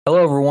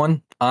Hello,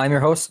 everyone. I'm your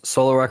host,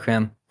 Solo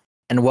Requiem,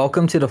 and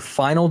welcome to the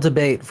final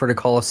debate for the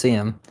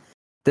Coliseum.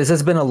 This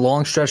has been a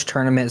long stretch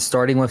tournament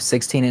starting with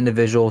 16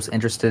 individuals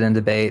interested in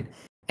debate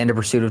and the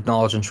pursuit of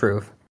knowledge and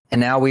truth, and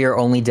now we are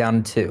only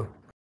down to two.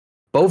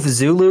 Both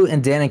Zulu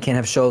and Danakin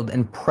have showed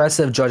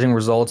impressive judging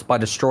results by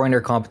destroying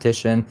their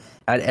competition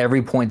at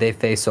every point they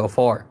faced so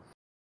far.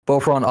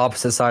 Both are on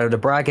opposite sides of the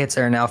brackets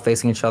and are now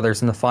facing each other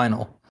in the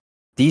final.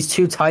 These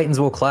two titans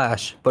will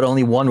clash, but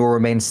only one will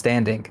remain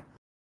standing.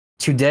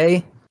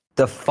 Today,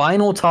 the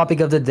final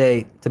topic of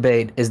the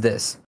debate is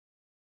this: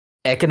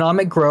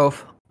 economic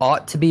growth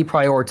ought to be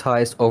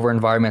prioritized over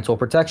environmental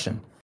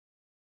protection.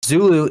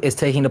 Zulu is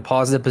taking a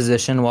positive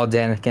position while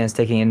Danakin is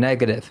taking a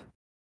negative.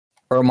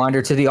 A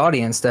reminder to the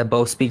audience that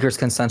both speakers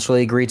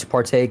consensually agreed to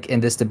partake in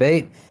this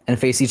debate and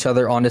face each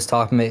other on this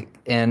topic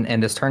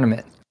in this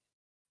tournament.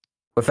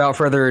 Without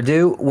further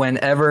ado,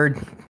 whenever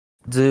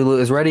Zulu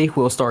is ready,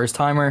 we'll start his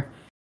timer.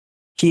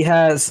 He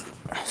has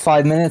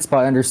 5 minutes, but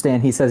I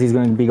understand he says he's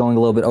going to be going a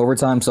little bit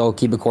overtime, so I'll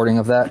keep recording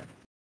of that.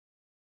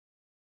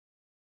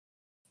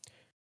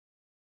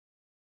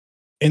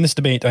 In this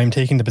debate, I am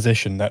taking the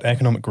position that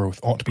economic growth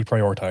ought to be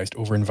prioritized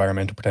over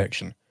environmental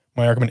protection.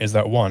 My argument is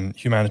that 1.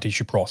 Humanity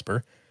should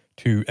prosper.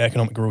 2.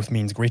 Economic growth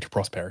means greater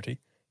prosperity.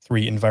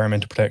 3.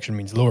 Environmental protection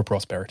means lower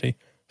prosperity.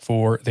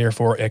 4.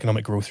 Therefore,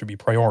 economic growth should be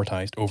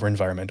prioritized over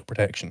environmental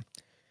protection.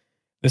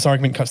 This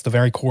argument cuts the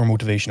very core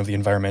motivation of the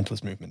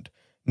environmentalist movement.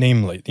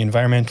 Namely, the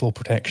environmental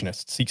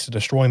protectionist seeks to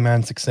destroy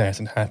man's success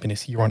and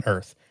happiness here on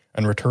Earth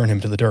and return him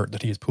to the dirt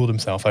that he has pulled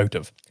himself out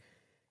of.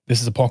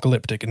 This is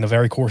apocalyptic in the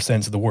very core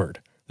sense of the word.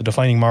 The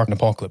defining mark in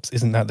apocalypse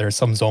isn't that there is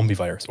some zombie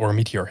virus or a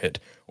meteor hit,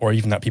 or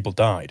even that people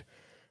died.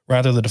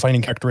 Rather, the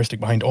defining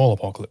characteristic behind all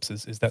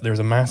apocalypses is that there is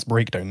a mass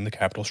breakdown in the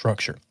capital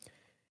structure.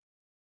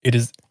 It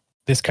is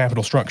this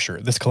capital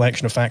structure, this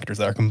collection of factors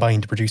that are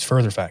combined to produce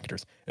further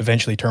factors,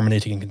 eventually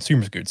terminating in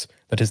consumer goods,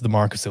 that is the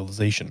mark of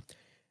civilization.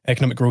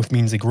 Economic growth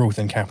means a growth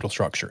in capital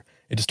structure.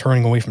 It is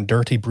turning away from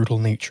dirty, brutal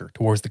nature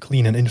towards the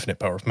clean and infinite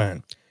power of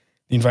man.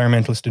 The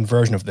environmentalist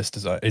inversion of this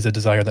is a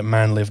desire that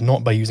man live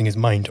not by using his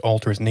mind to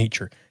alter his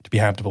nature to be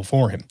habitable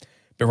for him,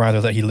 but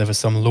rather that he live as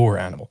some lower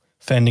animal,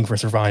 fending for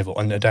survival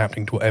and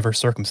adapting to whatever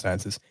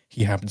circumstances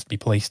he happens to be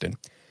placed in.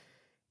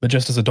 But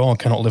just as a dog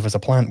cannot live as a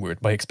plant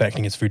would by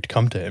expecting his food to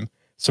come to him,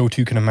 so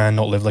too can a man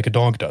not live like a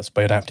dog does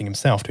by adapting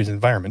himself to his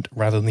environment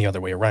rather than the other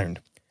way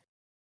around.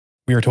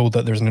 We are told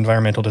that there's an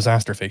environmental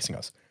disaster facing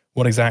us.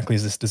 What exactly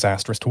is this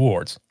disastrous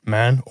towards?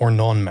 Man or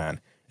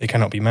non-man? It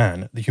cannot be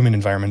man. The human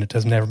environment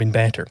has never been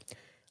better.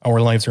 Our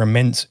lives are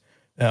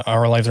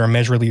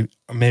immeasurably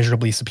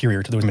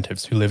superior to those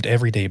primitives who lived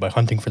every day by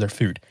hunting for their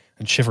food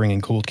and shivering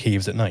in cold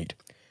caves at night.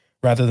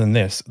 Rather than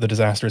this, the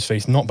disaster is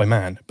faced not by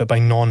man, but by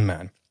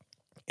non-man.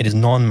 It is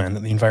non-man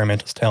that the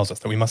environmentalist tells us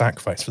that we must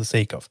sacrifice for the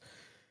sake of.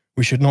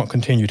 We should not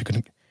continue to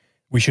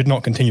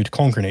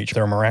conquer nature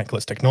with our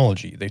miraculous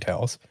technology, they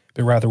tell us,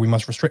 but rather we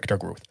must restrict our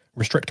growth,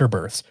 restrict our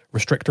births,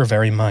 restrict our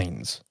very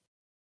minds.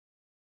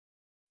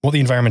 What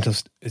the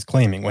environmentalist is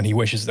claiming when he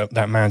wishes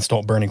that man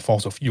stop burning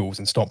fossil fuels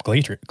and stop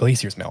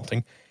glaciers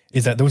melting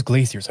is that those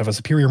glaciers have a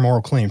superior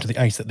moral claim to the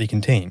ice that they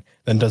contain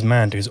than does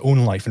man to his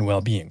own life and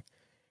well-being.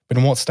 But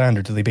on what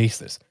standard do they base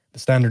this? The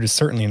standard is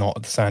certainly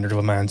not the standard of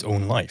a man's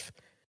own life.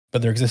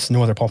 But there exists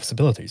no other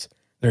possibilities.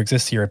 There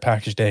exists here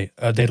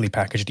a deadly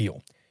package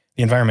deal.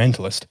 The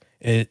environmentalist,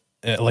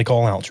 like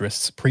all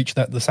altruists, preach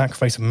that the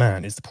sacrifice of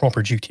man is the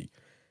proper duty.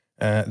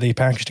 They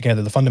package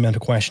together the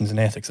fundamental questions and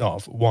ethics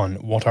of 1.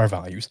 What are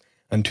values?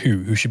 And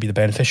 2. Who should be the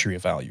beneficiary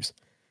of values?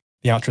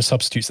 The altruist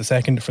substitutes the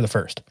second for the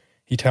first.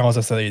 He tells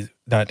us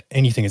that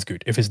anything is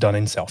good if it's done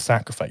in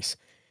self-sacrifice.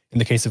 In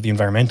the case of the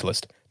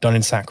environmentalist, done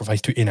in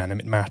sacrifice to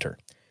inanimate matter.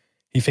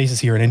 He faces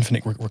here an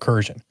infinite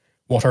recursion.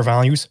 What are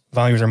values?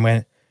 Values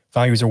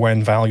are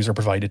when values are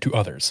provided to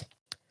others.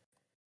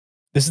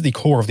 This is the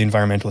core of the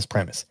environmentalist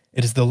premise.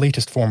 It is the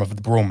latest form of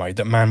the bromide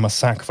that man must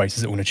sacrifice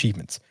his own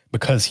achievements,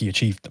 because he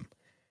achieved them.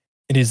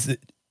 It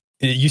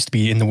used to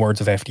be, in the words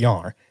of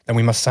FDR, that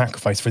we must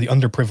sacrifice for the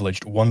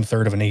underprivileged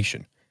 1/3 of a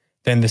nation.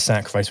 Then this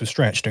sacrifice was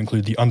stretched to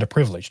include the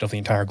underprivileged of the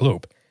entire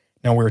globe.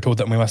 Now we are told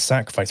that we must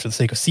sacrifice for the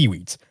sake of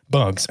seaweeds,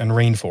 bugs, and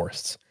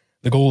rainforests.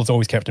 The goal is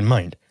always kept in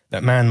mind,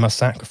 that man must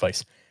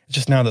sacrifice. It's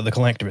just now that the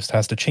collectivist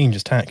has to change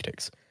his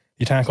tactics.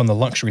 The attack on the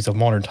luxuries of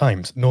modern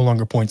times no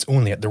longer points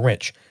only at the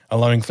rich,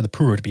 allowing for the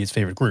poor to be his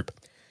favourite group.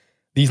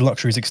 These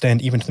luxuries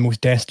extend even to the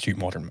most destitute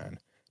modern man.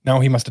 Now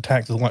he must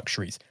attack the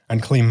luxuries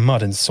and claim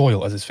mud and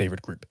soil as his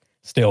favourite group.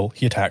 Still,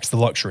 he attacks the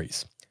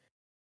luxuries.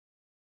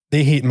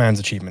 They hate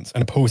man's achievements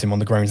and oppose him on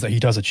the grounds that he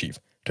does achieve.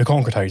 To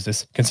concretize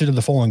this, consider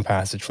the following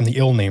passage from the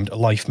ill-named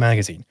Life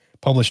magazine,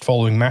 published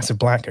following massive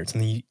blackouts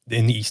in the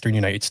eastern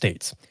United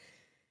States.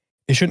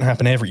 It shouldn't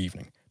happen every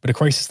evening, but a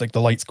crisis like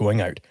the lights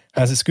going out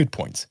has its good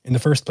points. In the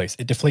first place,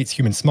 it deflates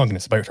human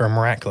smugness about our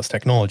miraculous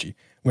technology,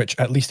 which,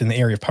 at least in the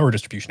area of power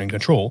distribution and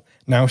control,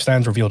 now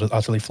stands revealed as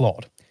utterly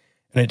flawed.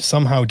 And it's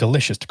somehow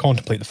delicious to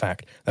contemplate the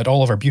fact that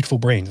all of our beautiful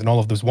brains and all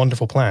of those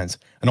wonderful plans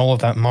and all of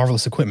that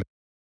marvelous equipment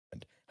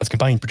has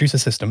combined to produce a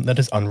system that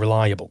is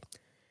unreliable.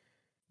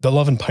 The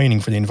love and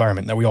pining for the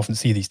environment that we often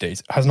see these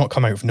days has not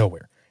come out of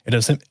nowhere. It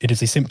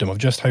is a symptom of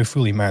just how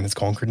fully man has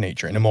conquered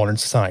nature in a modern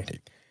society.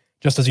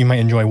 Just as you might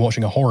enjoy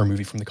watching a horror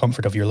movie from the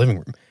comfort of your living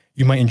room,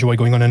 you might enjoy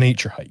going on a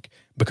nature hike,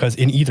 because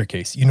in either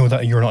case, you know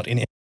that you're not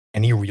in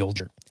any real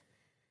danger.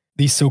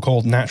 These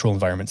so-called natural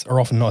environments are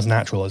often not as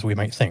natural as we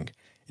might think.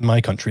 In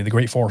my country, the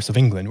great forests of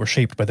England were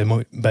shaped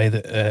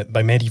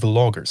by medieval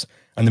loggers,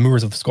 and the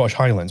moors of the Scottish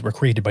Highlands were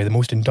created by the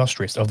most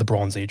industrious of the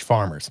Bronze Age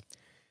farmers.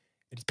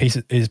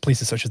 It is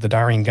places such as the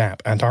Darien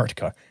Gap,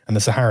 Antarctica, and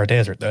the Sahara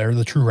Desert that are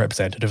the true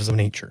representatives of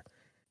nature.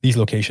 These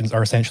locations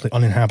are essentially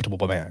uninhabitable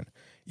by man.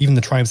 Even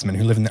the tribesmen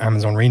who live in the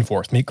Amazon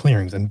rainforest make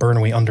clearings and burn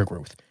away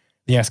undergrowth.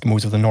 The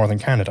Eskimos of the northern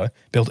Canada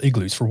build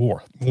igloos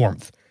for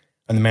warmth,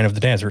 and the men of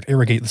the desert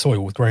irrigate the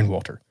soil with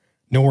groundwater.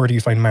 Nowhere do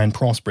you find man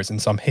prosperous in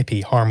some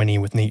hippie harmony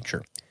with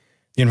nature.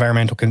 The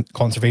environmental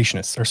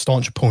conservationists are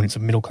staunch opponents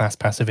of middle-class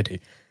passivity.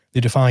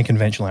 They defy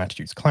conventional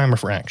attitudes, clamour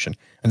for action,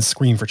 and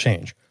scream for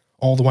change.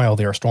 All the while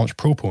they are staunch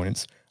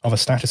proponents of a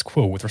status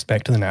quo with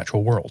respect to the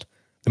natural world.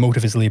 The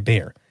motive is laid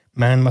bare.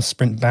 Man must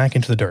sprint back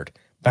into the dirt,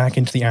 back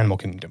into the animal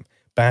kingdom,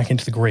 back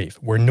into the grave,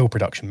 where no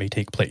production may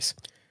take place.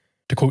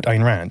 To quote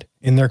Ayn Rand,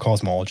 in their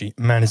cosmology,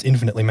 man is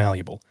infinitely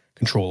malleable,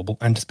 controllable,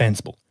 and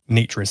dispensable.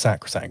 Nature is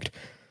sacrosanct.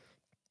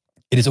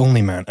 It is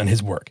only man and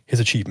his work, his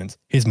achievements,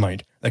 his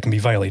mind that can be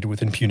violated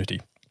with impunity,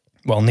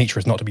 while nature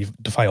is not to be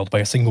defiled by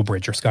a single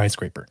bridge or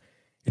skyscraper.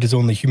 It is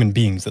only human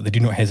beings that they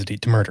do not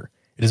hesitate to murder.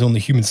 It is only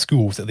human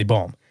schools that they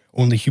bomb,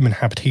 only human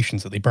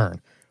habitations that they burn,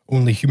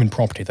 only human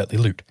property that they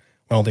loot,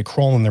 while they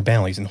crawl on their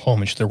bellies in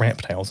homage to the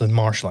reptiles and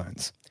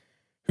marshlands,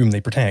 whom they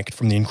protect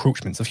from the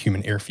encroachments of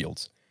human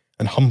airfields,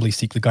 and humbly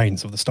seek the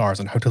guidance of the stars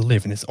on how to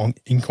live in this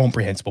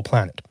incomprehensible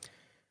planet.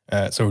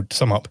 So to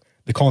sum up,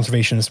 the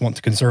conservationists want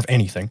to conserve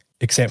anything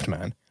except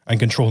man, and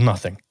control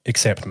nothing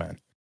except man.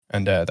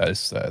 And that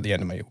is the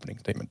end of my opening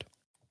statement.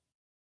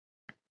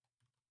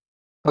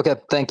 Okay,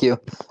 thank you.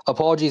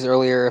 Apologies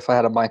earlier if I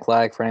had a mic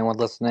lag for anyone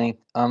listening.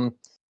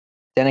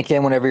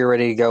 Danakin, whenever you're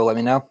ready to go, let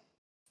me know.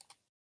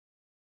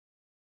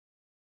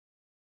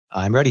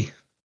 I'm ready.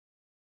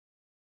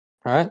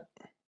 All right.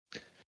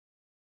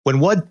 When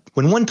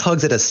one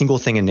tugs at a single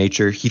thing in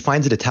nature, he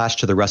finds it attached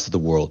to the rest of the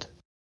world.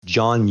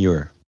 John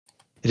Muir.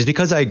 It is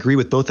because I agree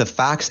with both the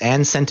facts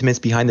and sentiments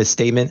behind this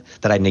statement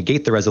that I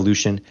negate the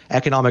resolution,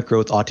 economic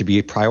growth ought to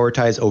be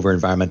prioritized over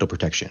environmental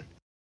protection.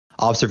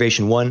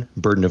 Observation 1,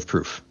 burden of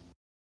proof.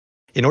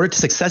 In order to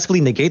successfully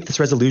negate this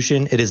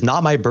resolution, it is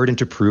not my burden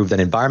to prove that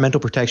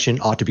environmental protection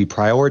ought to be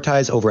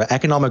prioritized over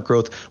economic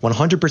growth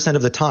 100%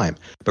 of the time,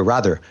 but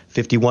rather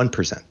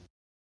 51%.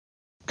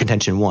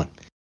 Contention 1.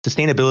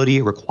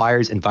 Sustainability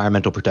requires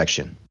environmental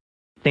protection.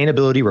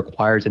 Sustainability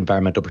requires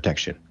environmental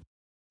protection.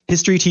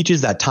 History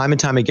teaches that time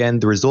and time again,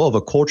 the result of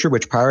a culture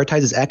which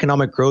prioritizes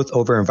economic growth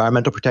over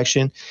environmental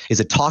protection is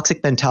a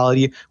toxic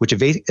mentality which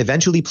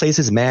eventually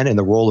places man in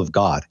the role of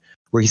God,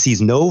 where he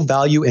sees no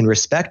value in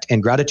respect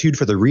and gratitude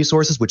for the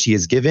resources which he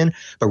is given,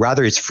 but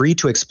rather is free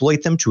to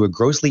exploit them to a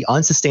grossly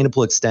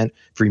unsustainable extent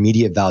for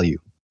immediate value.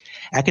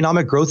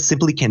 Economic growth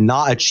simply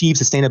cannot achieve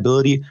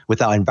sustainability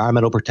without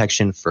environmental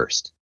protection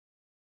first.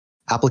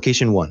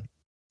 Application 1.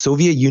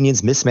 Soviet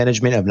Union's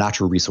mismanagement of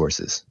natural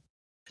resources.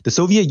 The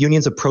Soviet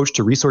Union's approach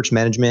to resource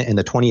management in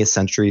the 20th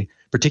century,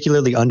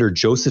 particularly under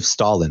Joseph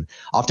Stalin,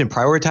 often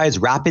prioritized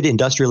rapid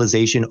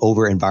industrialization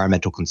over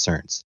environmental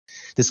concerns.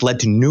 This led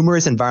to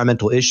numerous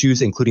environmental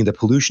issues, including the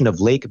pollution of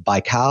Lake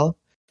Baikal,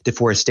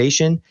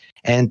 deforestation,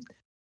 and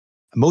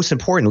most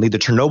importantly, the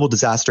Chernobyl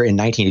disaster in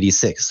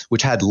 1986,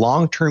 which had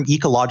long-term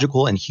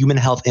ecological and human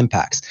health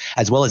impacts,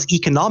 as well as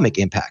economic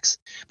impacts,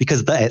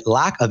 because the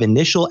lack of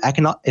initial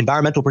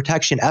environmental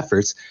protection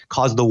efforts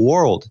caused the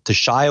world to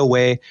shy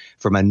away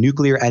from a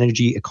nuclear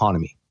energy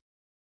economy.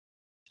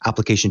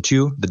 Application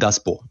 2, the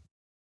Dust Bowl.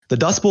 The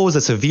Dust Bowl was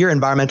a severe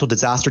environmental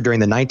disaster during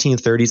the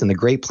 1930s in the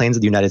Great Plains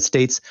of the United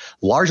States,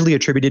 largely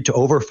attributed to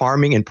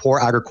over-farming and poor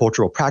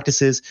agricultural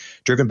practices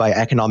driven by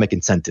economic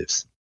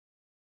incentives.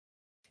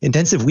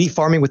 Intensive wheat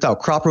farming without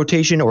crop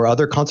rotation or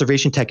other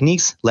conservation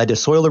techniques led to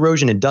soil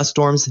erosion and dust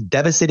storms,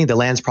 devastating the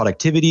land's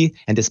productivity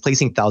and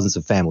displacing thousands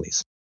of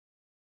families.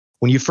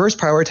 When you first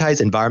prioritize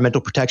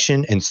environmental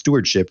protection and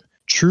stewardship,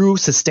 true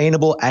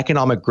sustainable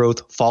economic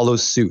growth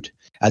follows suit,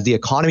 as the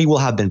economy will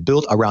have been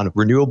built around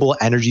renewable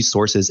energy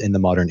sources in the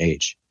modern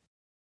age.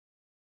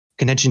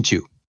 Contention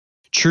 2.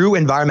 True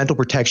environmental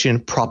protection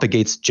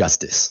propagates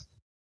justice.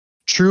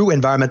 True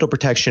environmental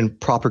protection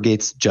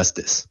propagates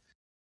justice.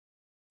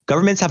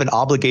 Governments have an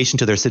obligation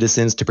to their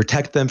citizens to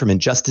protect them from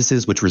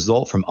injustices which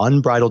result from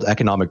unbridled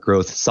economic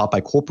growth sought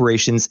by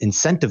corporations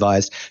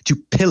incentivized to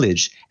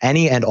pillage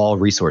any and all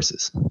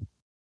resources.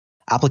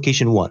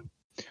 Application 1.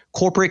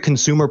 Corporate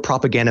consumer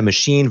propaganda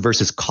machine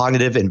versus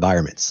cognitive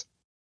environments.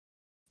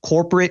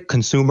 Corporate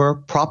consumer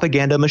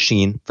propaganda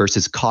machine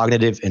versus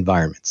cognitive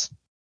environments.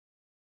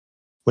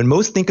 When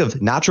most think of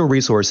natural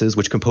resources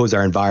which compose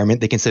our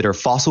environment, they consider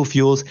fossil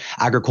fuels,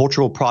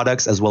 agricultural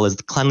products, as well as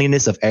the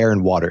cleanliness of air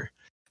and water.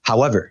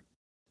 However,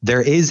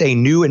 there is a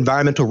new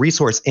environmental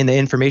resource in the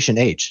information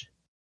age: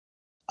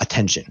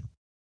 attention.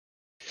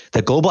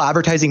 The global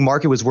advertising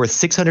market was worth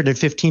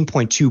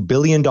 $615.2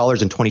 billion in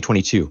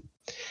 2022.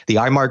 The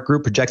iMark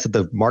Group projects that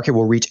the market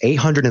will reach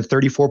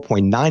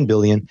 $834.9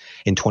 billion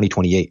in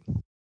 2028.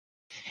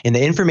 In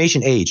the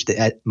information age,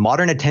 the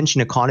modern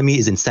attention economy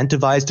is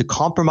incentivized to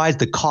compromise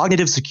the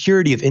cognitive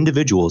security of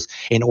individuals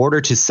in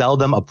order to sell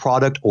them a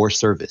product or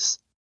service.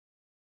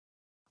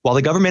 While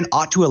the government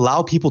ought to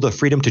allow people the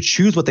freedom to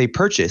choose what they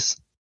purchase,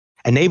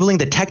 enabling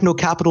the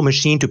techno-capital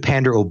machine to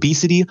pander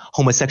obesity,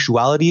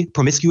 homosexuality,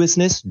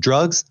 promiscuousness,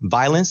 drugs,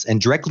 violence, and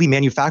directly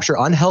manufacture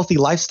unhealthy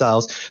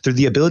lifestyles through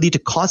the ability to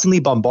constantly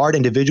bombard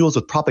individuals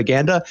with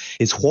propaganda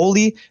is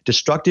wholly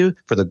destructive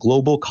for the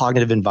global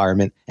cognitive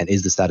environment and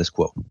is the status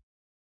quo.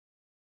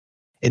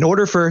 In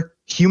order for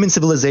human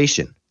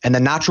civilization and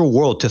the natural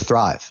world to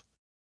thrive,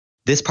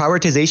 this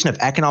prioritization of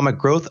economic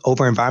growth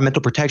over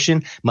environmental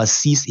protection must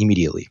cease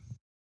immediately.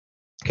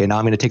 Okay, now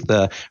I'm going to take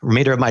the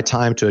remainder of my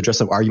time to address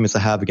some arguments I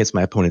have against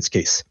my opponent's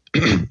case.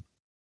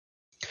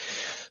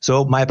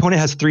 So my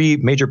opponent has three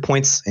major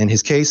points in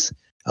his case.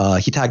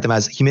 He tagged them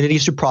as humanity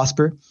should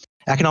prosper,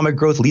 economic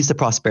growth leads to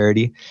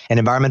prosperity, and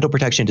environmental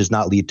protection does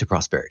not lead to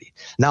prosperity.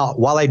 Now,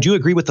 while I do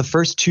agree with the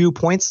first 2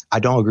 points, I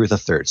don't agree with the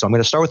third. So I'm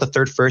going to start with the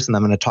third first, and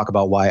then I'm going to talk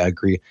about why I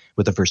agree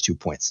with the first 2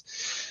 points.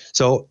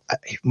 So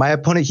my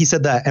opponent, he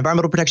said that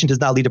environmental protection does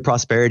not lead to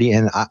prosperity.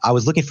 And I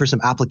was looking for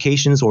some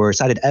applications or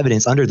cited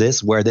evidence under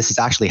this where this has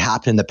actually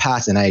happened in the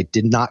past, and I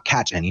did not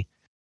catch any.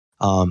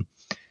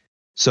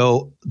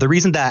 So the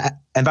reason that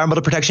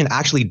environmental protection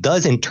actually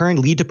does in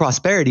turn lead to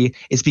prosperity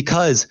is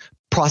because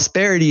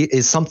prosperity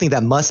is something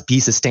that must be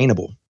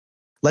sustainable.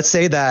 Let's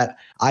say that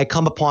I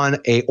come upon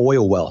a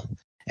oil well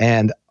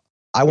and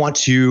I want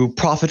to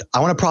profit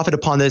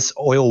upon this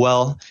oil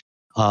well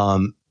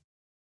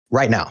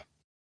right now.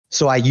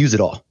 So I use it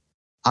all.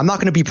 I'm not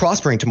going to be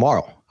prospering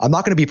tomorrow. I'm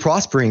not going to be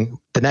prospering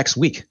the next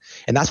week.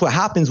 And that's what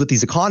happens with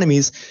these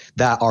economies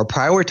that are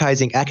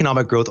prioritizing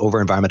economic growth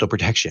over environmental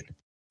protection.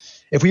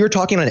 If we were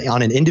talking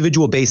on an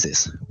individual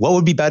basis, what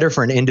would be better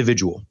for an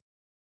individual?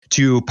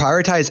 To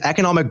prioritize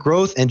economic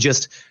growth and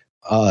just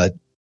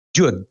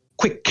do a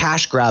quick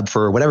cash grab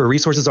for whatever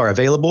resources are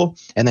available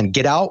and then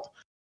get out?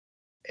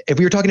 If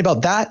we were talking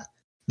about that,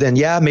 then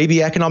yeah,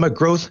 maybe economic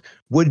growth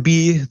would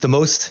be the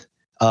most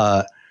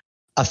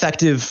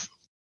effective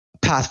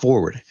path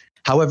forward.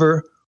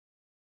 However,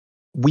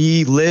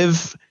 we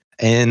live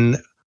in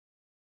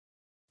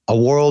a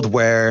world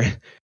where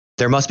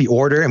there must be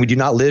order, and we do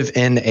not live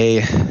in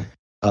a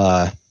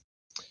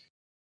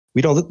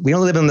we don't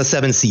live in the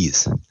 7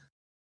 seas.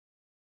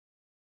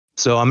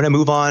 So I'm going to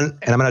move on,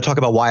 and I'm going to talk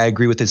about why I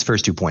agree with his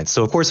first 2 points.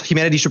 So of course,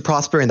 humanity should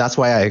prosper, and that's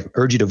why I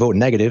urge you to vote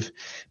negative,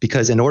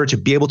 because in order to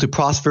be able to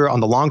prosper on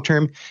the long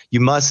term,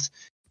 you must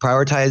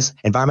prioritize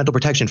environmental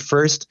protection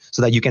first,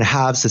 so that you can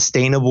have a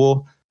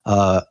sustainable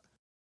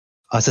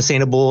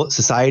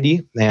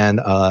society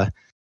and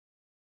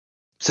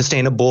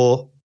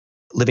sustainable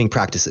living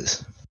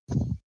practices.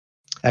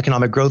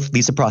 Economic growth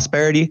leads to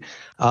prosperity.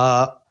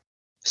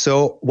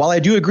 So while I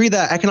do agree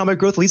that economic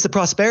growth leads to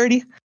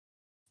prosperity,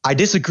 I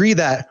disagree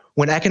that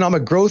when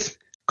economic growth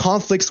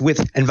conflicts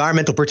with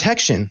environmental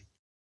protection,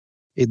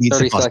 it leads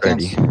to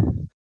prosperity.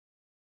 Seconds.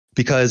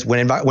 Because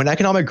when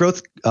economic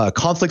growth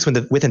conflicts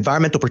with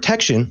environmental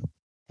protection,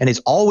 and is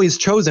always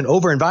chosen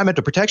over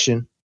environmental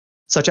protection,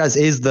 such as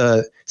is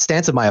the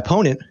stance of my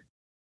opponent,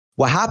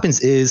 what happens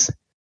is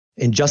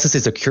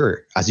injustices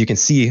occur, as you can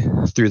see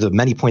through the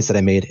many points that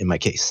I made in my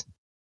case.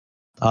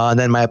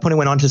 Then my opponent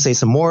went on to say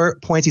some more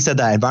points. He said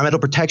that environmental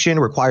protection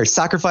requires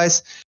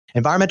sacrifice.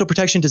 Environmental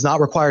protection does not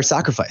require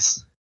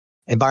sacrifice.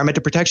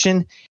 Environmental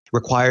protection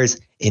requires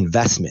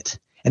investment.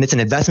 And it's an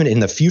investment in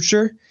the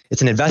future.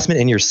 It's an investment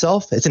in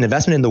yourself. It's an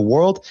investment in the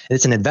world. And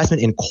it's an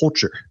investment in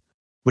culture,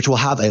 which will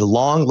have a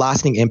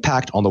long-lasting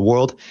impact on the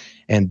world.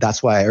 And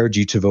that's why I urge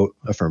you to vote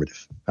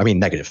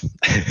negative.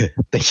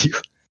 Thank you.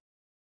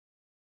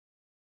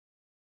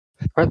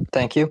 All right,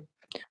 thank you.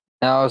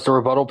 Now is the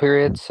rebuttal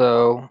period.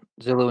 So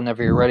Zulu,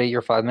 whenever you're ready,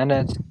 your 5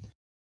 minutes.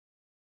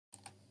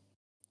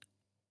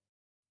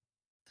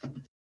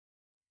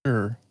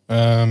 Sure.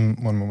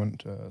 One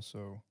moment.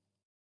 So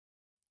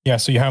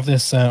you have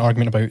this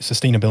argument about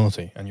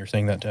sustainability, and you're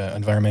saying that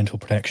environmental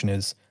protection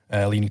is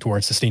leaning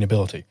towards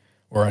sustainability.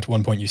 Or at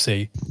one point you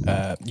say,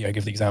 I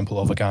give the example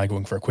of a guy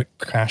going for a quick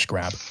cash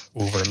grab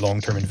over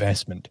long-term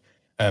investment.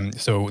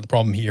 So the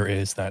problem here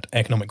is that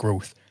economic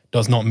growth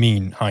does not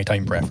mean high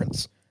time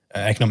preference.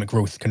 Economic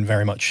growth can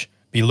very much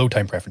be low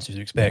time preference, as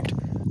you expect.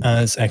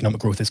 As economic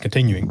growth is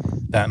continuing,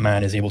 that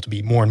man is able to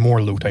be more and more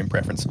low time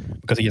preference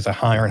because he has a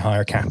higher and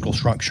higher capital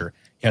structure.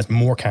 He has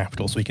more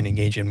capital, so he can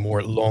engage in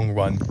more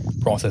long-run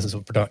processes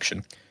of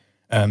production.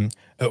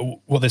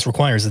 What this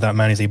requires is that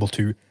man is able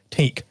to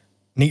take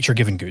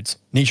nature-given goods,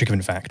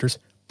 nature-given factors,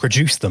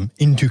 produce them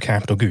into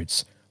capital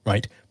goods,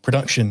 right?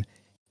 Production,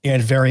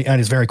 at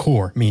its very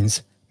core,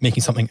 means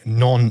making something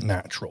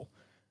non-natural.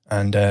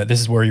 And this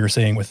is where you're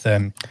saying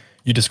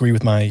you disagree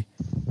with my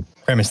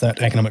premise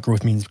that economic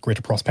growth means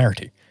greater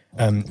prosperity.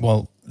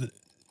 Well,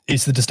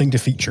 it's the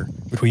distinctive feature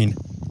between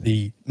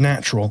the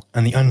natural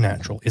and the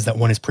unnatural is that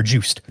one is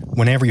produced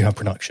whenever you have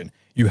production.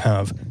 you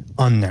have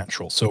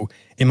unnatural. So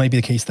it might be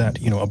the case that,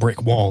 a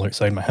brick wall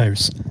outside my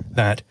house,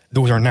 that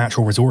those are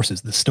natural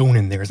resources. The stone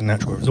in there is a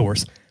natural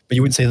resource, but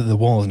you wouldn't say that the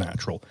wall is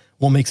natural.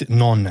 What makes it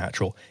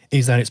non-natural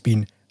is that it's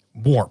been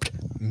warped,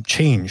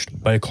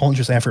 changed by a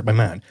conscious effort by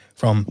man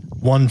from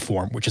one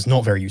form, which is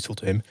not very useful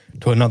to him,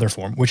 to another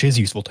form, which is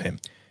useful to him.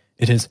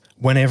 It is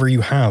whenever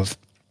you have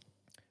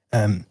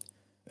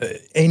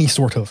any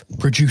sort of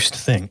produced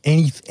thing,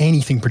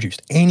 anything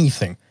produced,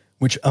 anything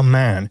which a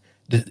man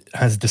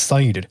has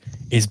decided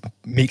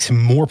makes him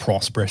more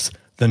prosperous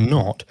than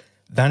not,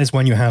 that is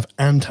when you have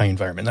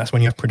anti-environment. That's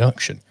when you have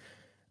production.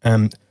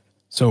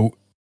 So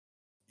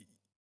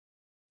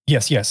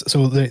yes.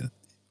 So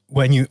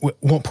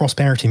what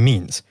prosperity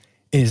means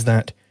is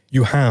that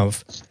you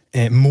have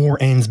more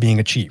ends being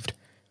achieved.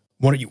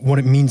 What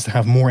it means to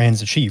have more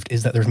ends achieved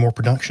is that there's more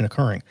production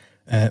occurring.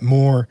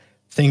 More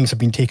things have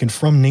been taken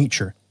from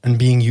nature and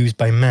being used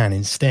by man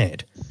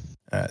instead.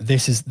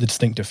 This is the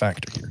distinctive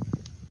factor here.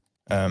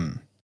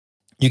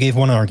 You gave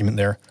one argument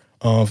there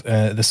of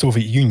the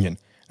Soviet Union,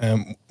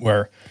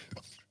 where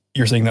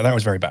you're saying that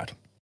was very bad.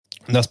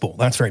 And that's bull.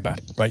 That's very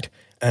bad, right?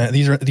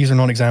 These are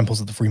not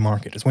examples of the free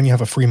market. It's when you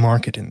have a free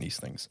market in these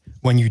things,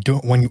 when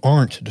you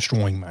aren't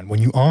destroying man,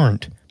 when you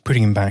aren't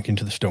putting him back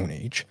into the Stone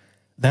Age,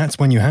 that's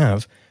when you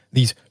have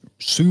these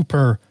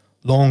super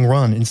long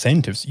run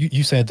incentives.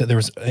 You said that there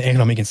was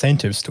economic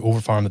incentives to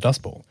overfarm the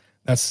Dust Bowl.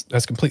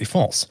 That's completely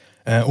false.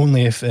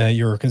 Only if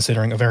you're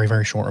considering a very,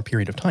 very short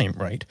period of time,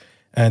 right?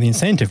 The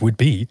incentive would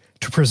be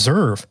to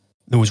preserve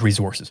those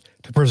resources,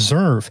 to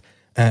preserve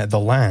the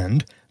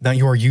land that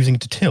you are using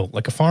to till.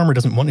 Like a farmer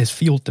doesn't want his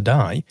field to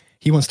die.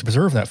 He wants to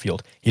preserve that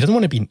field. He doesn't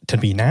want it to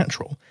be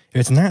natural.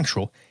 If it's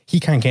natural, he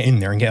can't get in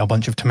there and get a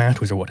bunch of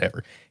tomatoes or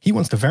whatever. He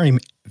wants to very,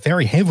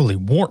 very heavily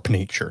warp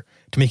nature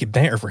to make it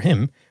better for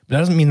him, but that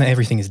doesn't mean that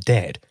everything is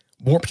dead.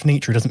 Warped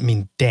nature doesn't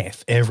mean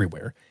death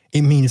everywhere.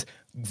 It means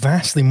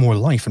vastly more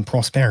life and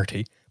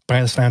prosperity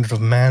by the standard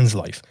of man's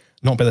life,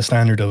 not by the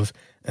standard of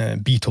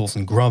beetles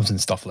and grubs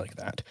and stuff like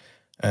that.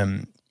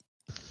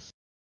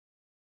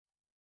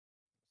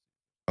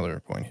 Another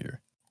point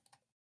here.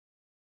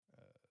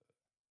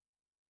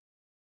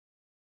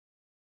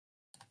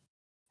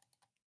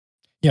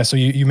 Yeah, so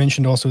you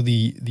mentioned also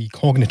the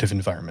cognitive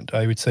environment.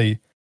 I would say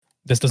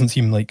this doesn't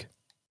seem like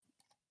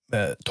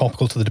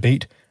topical to the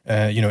debate.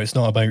 It's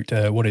not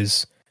about what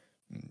is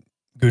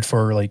good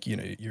for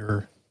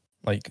your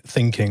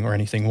thinking or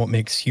anything. What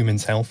makes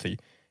humans healthy?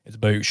 It's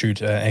about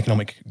should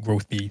economic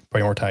growth be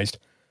prioritized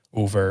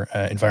over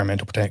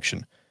environmental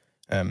protection.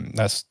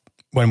 That's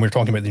when we're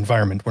talking about the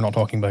environment. We're not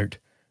talking about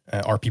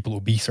are people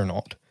obese or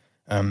not.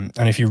 And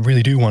if you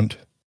really do want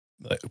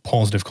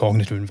positive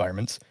cognitive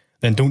environments,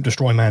 then don't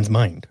destroy man's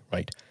mind,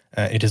 right?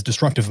 It is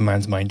destructive of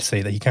man's mind to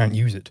say that he can't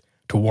use it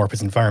to warp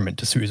his environment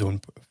to suit his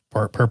own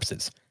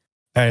purposes.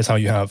 That is how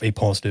you have a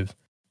positive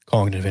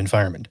cognitive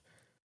environment.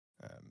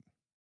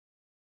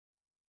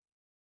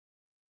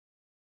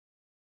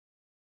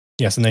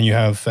 Yes, and then you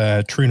have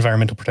true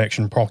environmental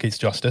protection promulgates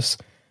justice.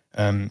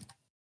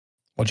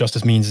 What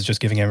justice means is just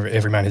giving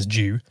every man his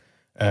due.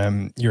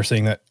 You're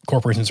saying that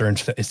corporations are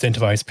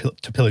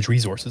incentivized to pillage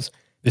resources.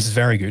 This is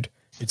very good.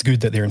 It's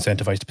good that they're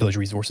incentivized to pillage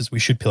resources. We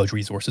should pillage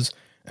resources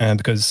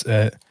because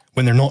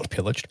when they're not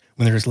pillaged,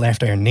 when they're just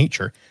left out in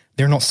nature,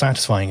 they're not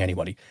satisfying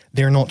anybody.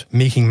 They're not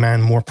making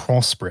man more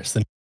prosperous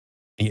than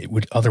it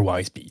would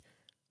otherwise be.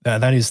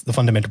 That is the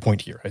fundamental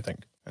point here, I think.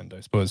 And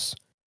I suppose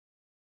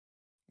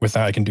with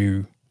that, I can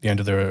do the end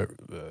of the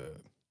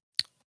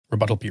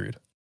rebuttal period.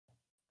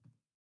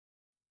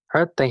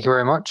 All right, thank you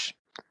very much.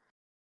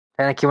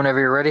 Danakin, whenever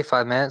you're ready,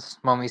 5 minutes.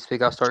 Moment you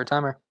speak, I'll start your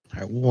timer.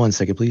 All right, 1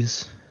 second,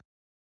 please.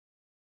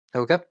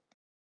 Okay.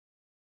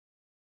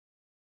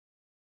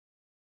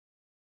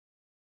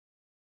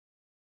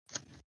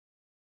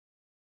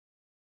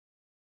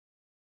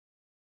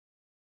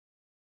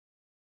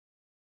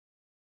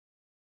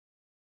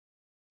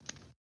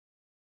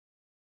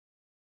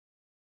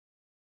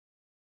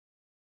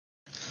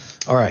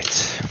 All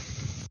right.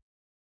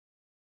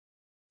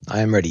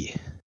 I am ready.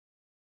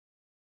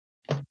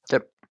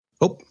 Yep.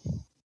 Oh,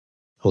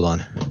 hold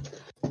on.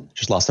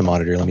 Just lost the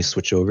monitor. Let me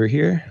switch over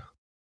here.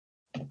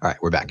 All right,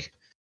 we're back.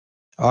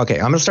 Okay,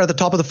 I'm going to start at the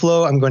top of the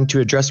flow. I'm going to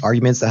address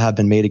arguments that have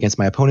been made against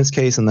my opponent's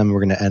case, and then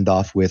we're going to end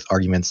off with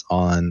arguments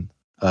on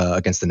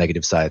against the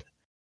negative side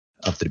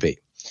of the debate.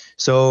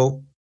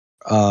 So,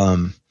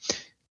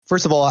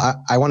 first of all,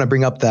 I want to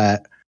bring up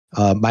that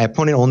my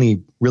opponent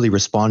only really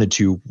responded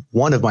to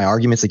one of my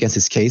arguments against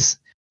his case.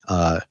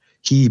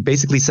 He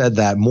basically said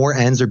that more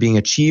ends are being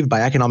achieved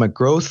by economic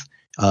growth,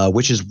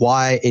 which is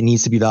why it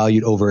needs to be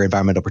valued over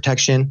environmental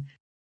protection.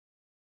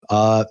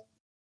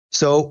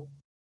 So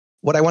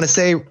what I want to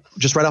say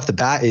just right off the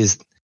bat is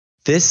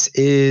this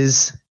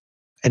is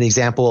an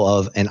example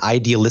of an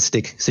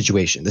idealistic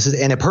situation. This is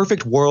in a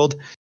perfect world.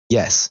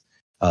 Yes,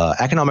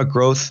 economic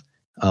growth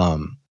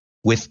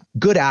with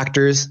good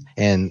actors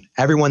and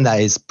everyone that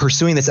is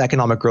pursuing this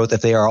economic growth,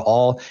 if they are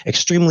all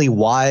extremely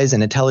wise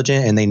and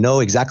intelligent and they know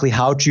exactly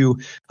how to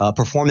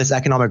perform this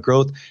economic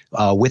growth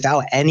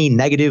without any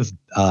negative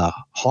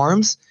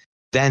harms,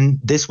 then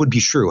this would be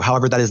true.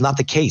 However, that is not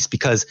the case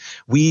because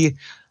we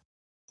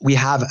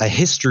have a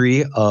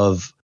history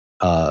of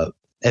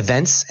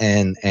events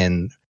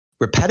and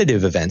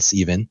repetitive events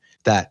even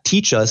that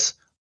teach us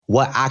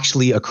what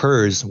actually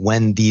occurs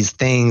when these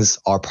things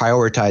are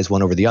prioritized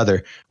one over the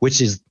other,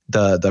 which is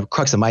the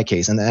crux of my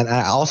case. And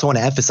I also want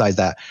to emphasize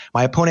that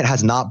my opponent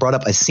has not brought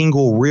up a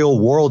single real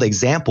world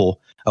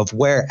example of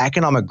where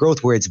economic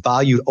growth, where it's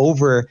valued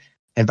over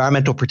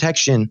environmental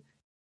protection,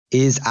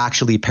 is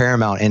actually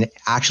paramount and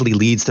actually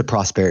leads to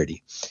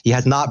prosperity. He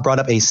has not brought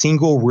up a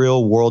single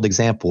real world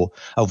example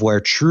of where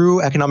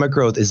true economic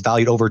growth is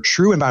valued over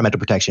true environmental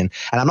protection.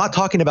 And I'm not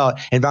talking about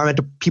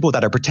environmental people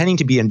that are pretending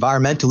to be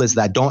environmentalists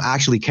that don't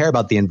actually care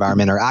about the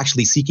environment, are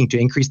actually seeking to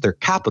increase their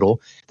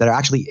capital, that are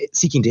actually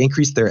seeking to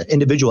increase their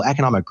individual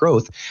economic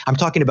growth. I'm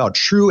talking about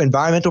true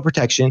environmental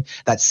protection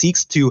that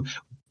seeks to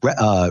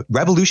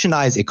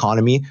revolutionize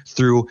economy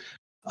through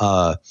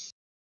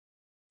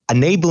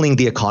enabling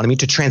the economy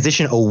to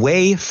transition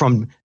away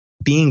from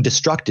being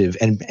destructive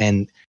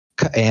and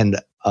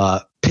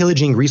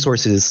pillaging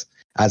resources,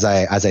 as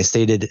I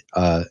stated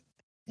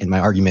in my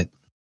argument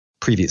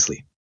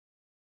previously.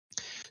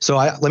 So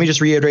let me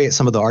just reiterate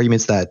some of the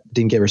arguments that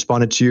didn't get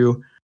responded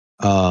to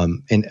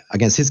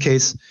against his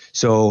case.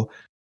 So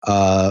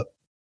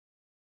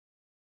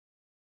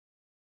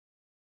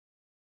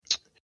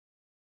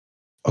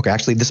okay,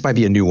 actually, this might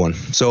be a new one.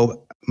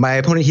 So my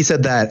opponent, he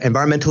said that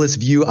environmentalists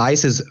view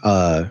ice as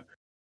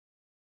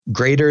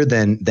greater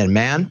than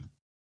man.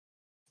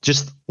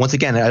 Just once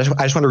again, I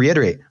just want to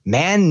reiterate: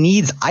 man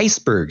needs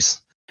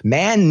icebergs.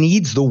 Man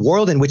needs the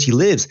world in which he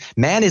lives.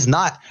 Man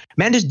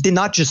did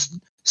not just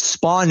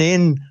spawn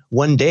in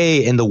one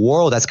day in the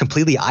world that's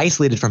completely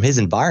isolated from his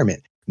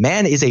environment.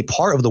 Man is a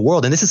part of the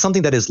world, and this is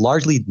something that is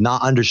largely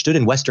not understood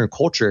in Western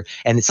culture,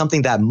 and it's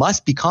something that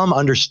must become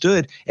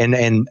understood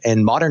in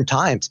modern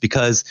times,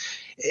 because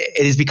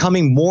it is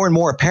becoming more and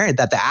more apparent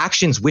that the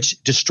actions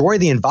which destroy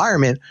the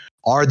environment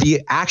are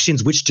the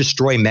actions which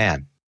destroy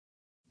man.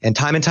 And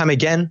time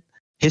again,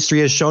 history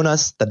has shown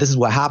us that this is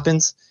what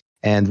happens,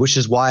 and which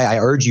is why I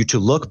urge you to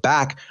look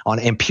back on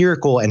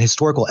empirical and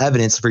historical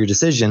evidence for your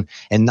decision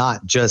and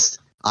not just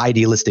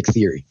idealistic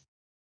theory.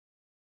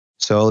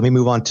 So let me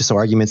move on to some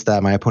arguments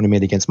that my opponent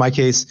made against my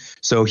case.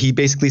 So he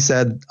basically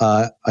said,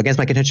 against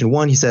my contention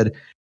one, he said,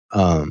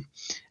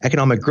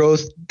 economic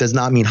growth does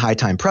not mean high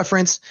time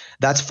preference.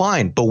 That's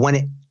fine. But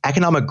when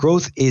economic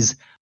growth is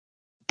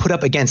put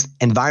up against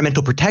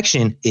environmental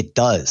protection, it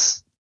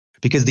does.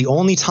 Because the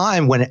only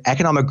time when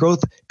economic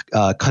growth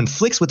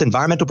conflicts with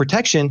environmental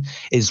protection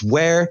is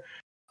where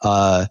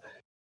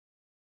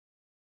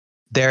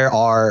there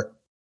are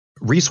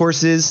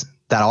resources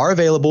that are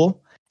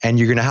available, and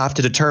you're going to have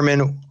to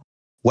determine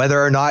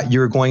whether or not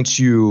you're going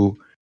to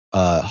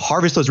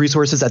harvest those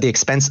resources at the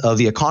expense of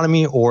the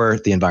economy or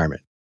the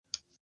environment.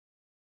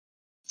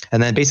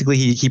 And then basically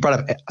he brought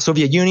up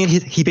Soviet Union.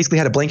 He basically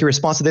had a blanket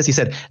response to this. He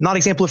said, not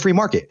example of free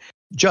market.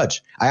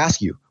 Judge, I ask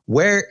you,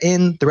 where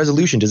in the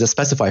resolution does it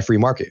specify free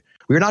market?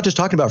 We're not just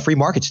talking about free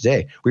market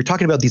today. We're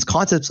talking about these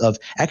concepts of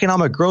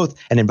economic growth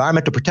and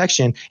environmental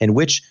protection, and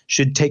which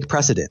should take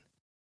precedent.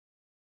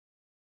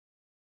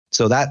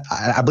 So that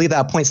I believe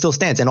that point still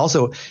stands. And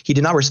also, he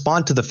did not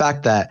respond to the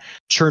fact that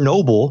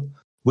Chernobyl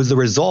was the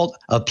result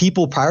of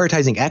people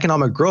prioritizing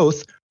economic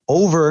growth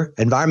over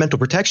environmental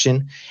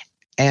protection.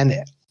 And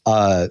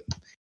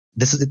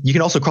you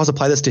can also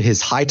cross-apply this to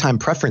his high time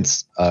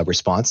preference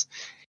response.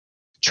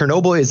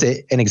 Chernobyl is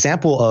an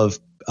example of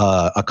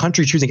a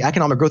country choosing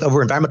economic growth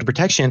over environmental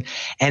protection,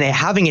 and it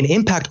having an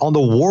impact on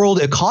the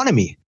world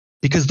economy,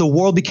 because the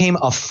world became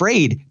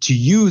afraid to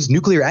use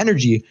nuclear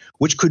energy,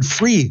 which could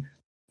free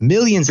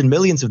millions and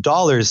millions of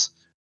dollars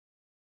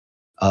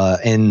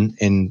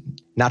in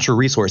natural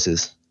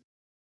resources.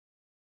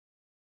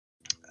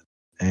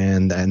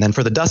 And then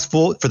for the Dust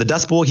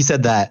Bowl, he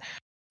said that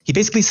he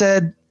basically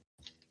said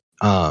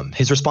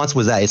his response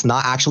was that it's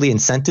not actually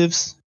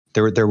incentives.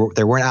 There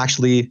weren't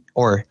actually,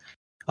 or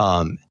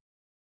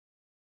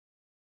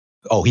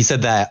he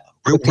said that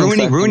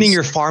ruining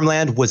your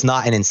farmland was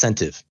not an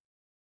incentive,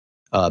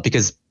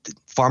 because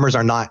farmers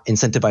are not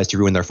incentivized to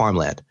ruin their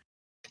farmland.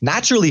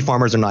 Naturally,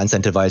 farmers are not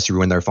incentivized to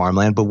ruin their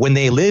farmland, but when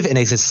they live in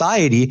a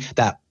society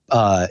that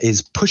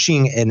is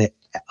pushing an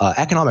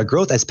economic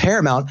growth as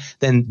paramount,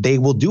 then they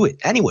will do it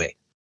anyway,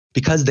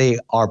 because they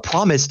are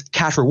promised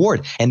cash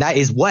reward. And that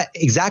is what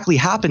exactly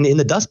happened in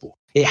the Dust Bowl.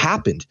 It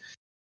happened.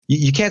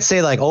 You can't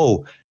say like,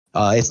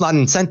 it's not an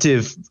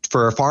incentive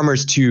for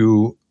farmers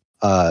to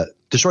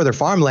destroy their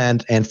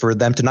farmland and for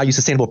them to not use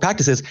sustainable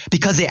practices,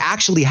 because it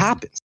actually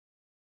happens.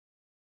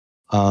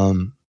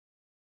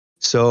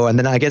 So, and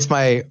then against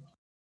my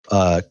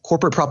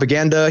corporate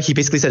propaganda, he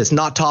basically said it's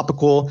not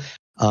topical.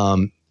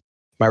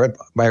 My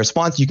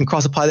response, you can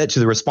cross-apply that to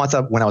the response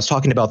when I was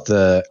talking about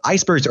the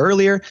icebergs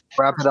earlier.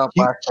 Wrap it up,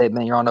 last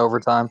statement. You're on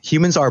overtime.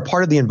 Humans are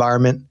part of the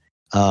environment,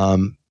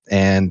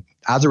 and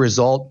as a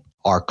result,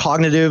 our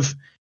cognitive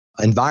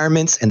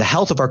environments and the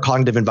health of our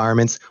cognitive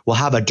environments will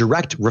have a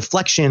direct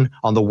reflection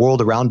on the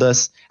world around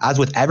us, as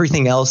with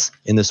everything else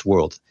in this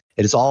world.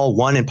 It is all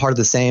one and part of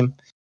the same,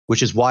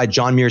 which is why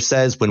John Muir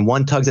says, when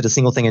one tugs at a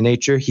single thing in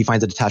nature, he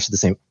finds it attached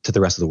to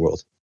the rest of the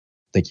world.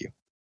 Thank you.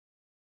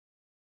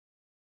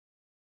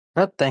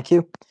 Thank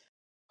you.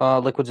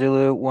 Liquid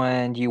Zulu,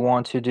 when you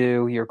want to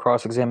do your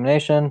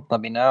cross-examination,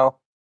 let me know.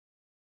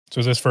 So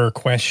is this for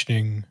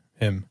questioning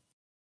him?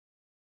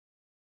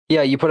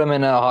 Yeah, you put him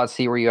in a hot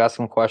seat where you ask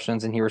him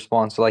questions and he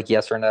responds to like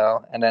yes or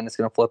no, and then it's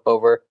going to flip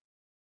over.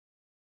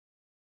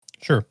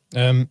 Sure.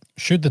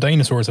 Should the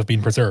dinosaurs have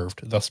been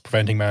preserved, thus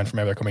preventing man from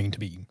ever coming into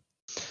being?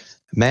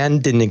 Man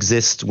didn't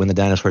exist when the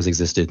dinosaurs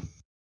existed.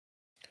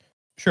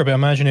 Sure, but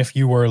imagine if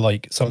you were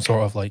like some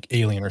sort of like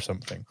alien or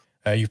something.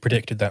 You've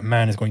predicted that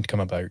man is going to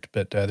come about,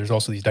 but there's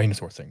also these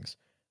dinosaur things.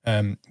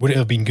 Would it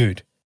have been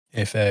good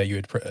if you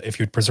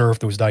had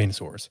preserved those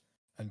dinosaurs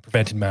and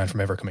prevented man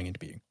from ever coming into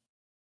being?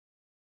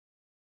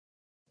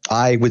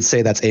 I would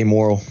say that's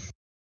amoral.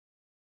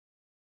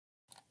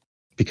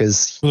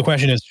 Because the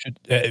question is,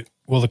 the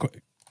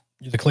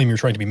claim you're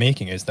trying to be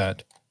making is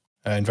that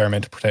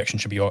environmental protection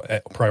should be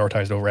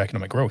prioritized over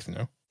economic growth, you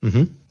know?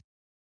 Mm-hmm.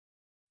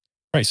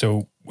 Right,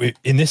 so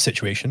in this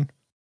situation,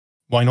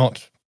 why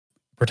not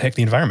protect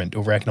the environment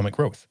over economic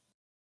growth?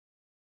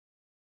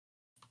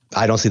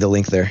 I don't see the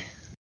link there.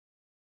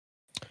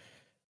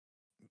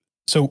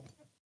 So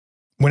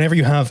whenever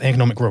you have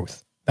economic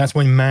growth, that's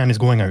when man is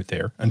going out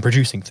there and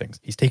producing things.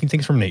 He's taking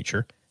things from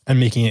nature and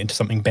making it into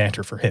something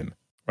better for him,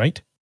 right?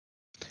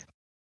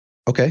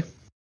 Okay.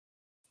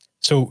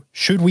 So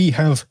should we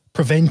have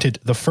prevented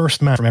the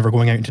first man from ever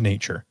going out into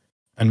nature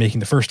and making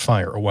the first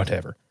fire or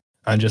whatever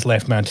and just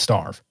left man to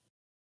starve?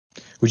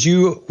 Is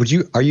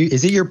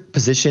it your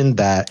position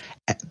that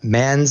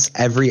man's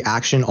every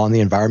action on the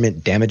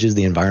environment damages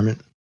the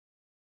environment?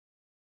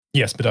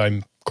 Yes, but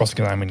I'm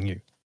cross-examining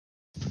you.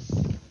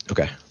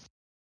 Okay.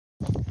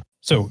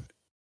 So,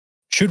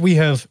 should we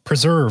have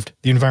preserved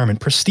the environment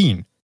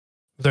pristine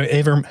without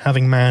ever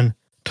having man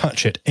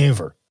touch it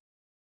ever?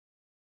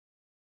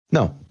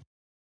 No.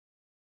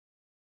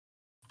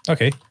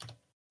 Okay.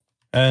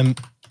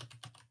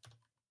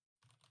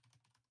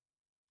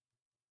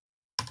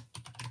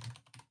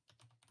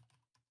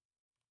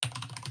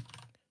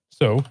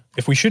 So,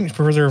 if we shouldn't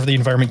preserve the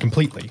environment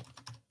completely,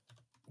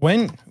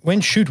 when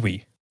should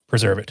we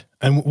preserve it?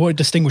 And what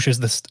distinguishes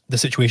the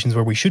situations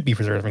where we should be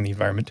preserving the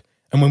environment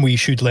and when we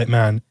should let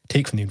man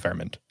take from the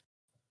environment?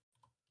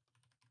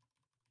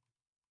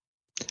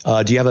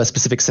 Do you have a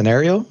specific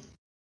scenario?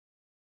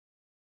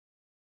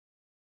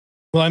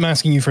 Well, I'm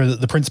asking you for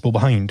the principle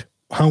behind.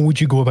 How would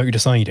you go about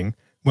deciding,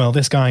 well,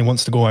 this guy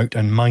wants to go out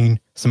and mine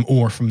some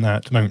ore from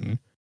that mountain.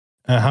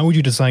 How would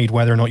you decide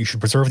whether or not you should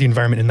preserve the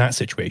environment in that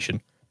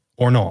situation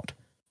or not?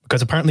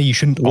 Because apparently you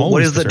shouldn't always.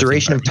 What is the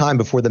duration of time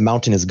before the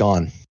mountain is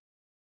gone?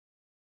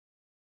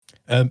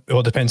 Well,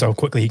 it depends how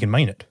quickly he can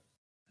mine it.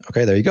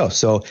 Okay, there you go.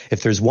 So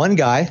if there's one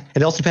guy,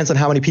 it also depends on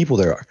how many people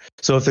there are.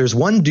 So if there's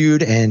one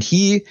dude and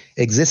he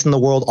exists in the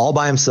world all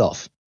by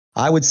himself,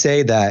 I would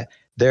say that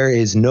there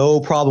is no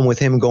problem with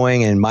him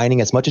going and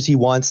mining as much as he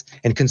wants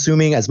and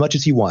consuming as much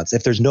as he wants.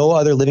 If there's no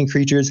other living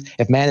creatures,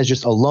 if man is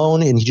just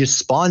alone and he just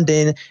spawned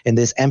in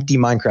this empty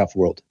Minecraft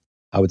world,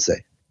 I would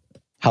say.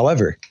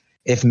 However,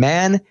 if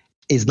man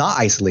is not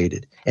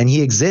isolated and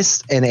he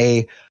exists in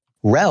a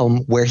realm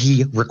where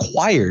he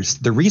requires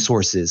the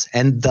resources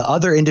and the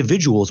other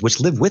individuals which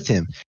live with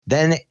him,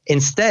 then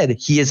instead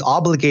he is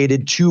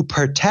obligated to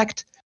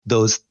protect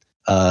those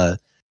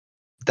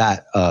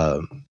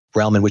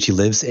realm in which he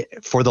lives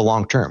for the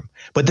long term.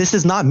 But this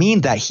does not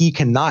mean that he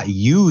cannot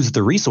use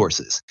the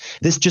resources.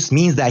 This just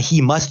means that he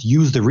must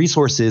use the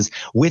resources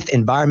with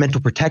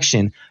environmental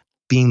protection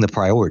being the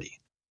priority.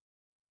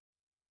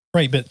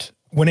 Right, but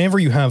whenever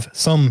you have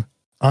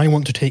I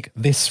want to take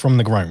this from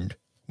the ground,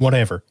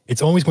 whatever,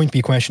 it's always going to be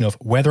a question of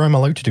whether I'm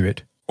allowed to do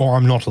it or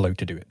I'm not allowed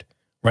to do it.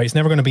 Right? It's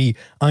never going to be,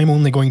 I'm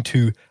only going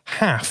to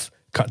half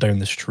cut down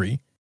this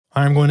tree.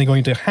 I'm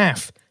going to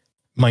half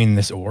mine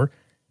this ore.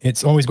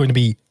 It's always going to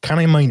be, can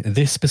I mine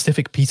this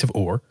specific piece of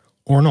ore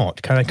or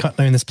not? Can I cut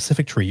down this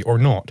specific tree or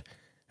not?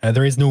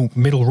 There is no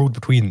middle road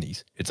between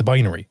these. It's a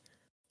binary.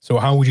 So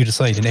how would you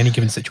decide in any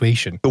given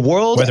situation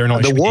whether or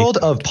not the world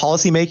of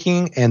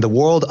policymaking and the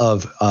world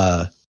of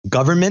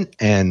government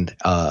and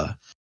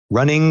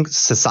running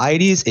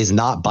societies is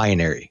not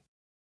binary.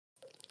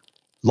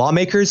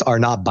 Lawmakers are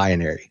not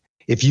binary.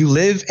 If you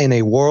live in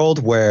a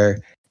world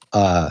where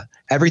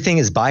everything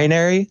is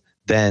binary,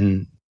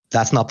 then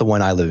that's not the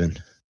one I live in.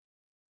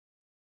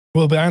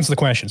 Well, but answer the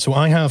question. So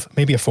I have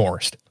maybe a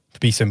forest, to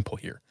be simple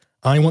here.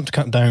 I want to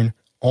cut down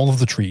all of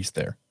the trees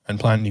there and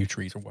plant new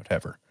trees or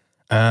whatever.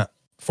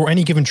 For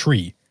any given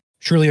tree,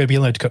 surely I'd be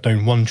allowed to cut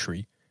down one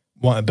tree.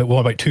 But what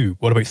about two?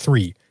 What about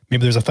three?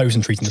 Maybe there's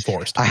 1,000 trees in the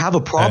forest. I have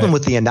a problem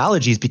with the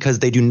analogies because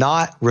they do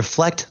not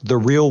reflect the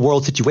real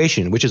world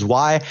situation, which is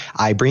why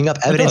I bring up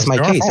evidence in my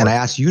case and I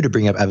ask you to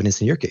bring up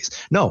evidence in your case.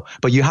 No,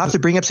 but you have to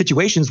bring up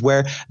situations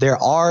where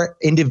there are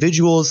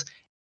individuals.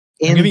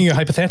 I'm giving you a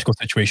hypothetical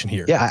situation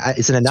here. Yeah,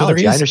 it's an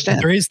analogy. I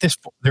understand. There is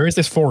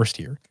this forest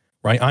here,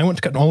 right? I want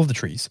to cut all of the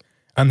trees,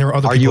 and there are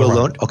other people around. Are you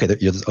alone?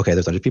 Okay,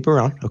 there's other people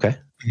around. Okay.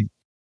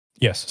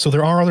 Yes. So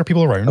there are other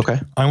people around. Okay.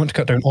 I want to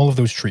cut down all of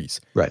those trees.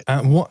 Right.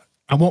 At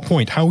what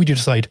point? How would you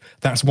decide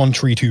that's one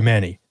tree too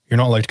many? You're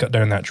not allowed to cut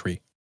down that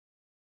tree.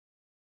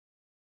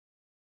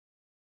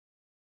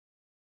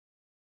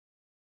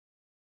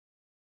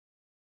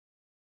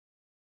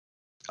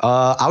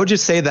 I would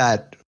just say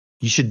that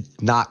you should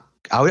not.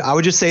 I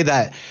would just say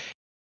that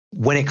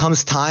when it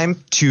comes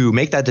time to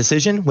make that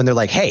decision, when they're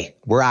like, "Hey,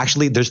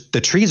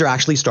 the trees are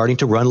actually starting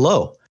to run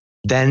low,"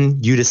 then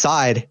you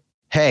decide,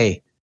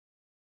 "Hey,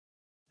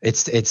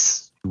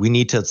 we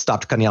need to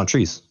stop cutting down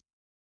trees."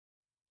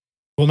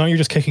 Well, now you're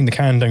just kicking the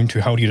can down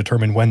to how do you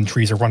determine when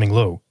trees are running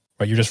low,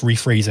 right? You're just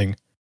rephrasing,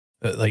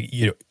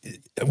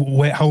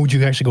 how would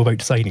you actually go about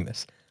deciding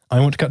this? I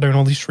want to cut down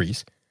all these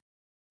trees.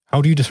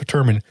 How do you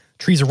determine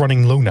trees are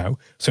running low now?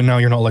 So now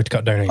you're not allowed to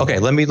cut down anymore. Okay,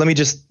 let me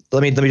just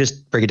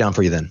break it down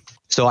for you then.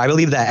 So I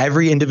believe that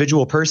every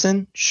individual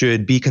person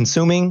should be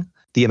consuming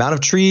the amount of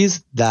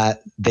trees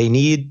that they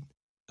need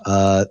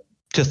to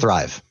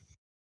thrive.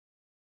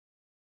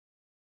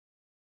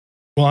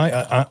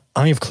 Well,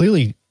 I have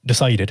clearly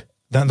decided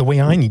that the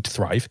way I need to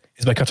thrive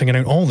is by cutting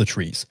down all the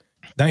trees.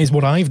 That is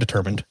what I've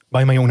determined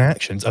by my own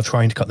actions of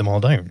trying to cut them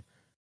all down,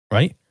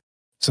 right?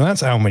 So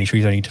that's how many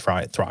trees I need to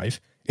thrive,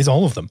 is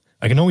all of them.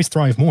 I can always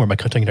thrive more by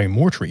cutting down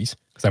more trees,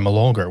 because I'm a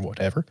logger or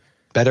whatever.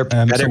 Better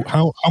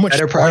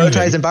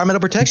prioritize environmental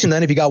protection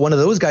then if you got one of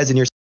those guys in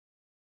your...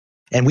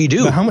 And we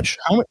do. But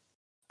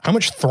how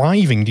much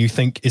thriving do you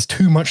think is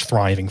too much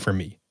thriving for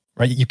me?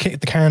 Right? You kick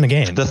the can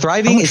again. The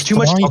thriving is too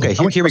much. Okay,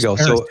 here we go.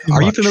 So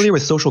are you familiar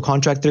with social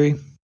contract theory?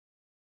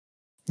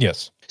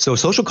 Yes. So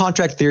social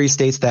contract theory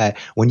states that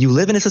when you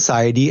live in a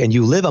society and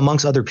you live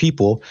amongst other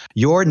people,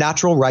 your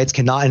natural rights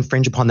cannot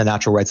infringe upon the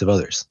natural rights of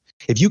others.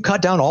 If you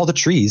cut down all the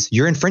trees,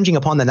 you're infringing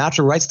upon the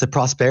natural rights to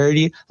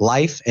prosperity,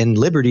 life, and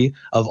liberty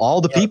of all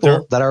the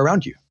people that are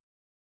around you.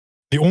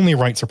 The only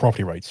rights are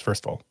property rights,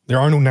 first of all. There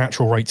are no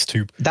natural rights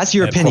to That's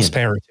your opinion.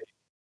 Prosperity.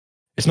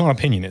 It's not an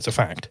opinion, it's a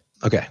fact.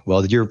 Okay,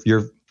 well, you're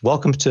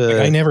welcome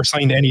to... I never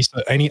signed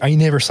I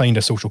never signed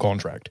a social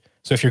contract.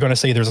 So if you're going to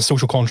say there's a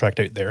social contract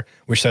out there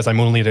which says I'm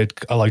only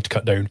allowed to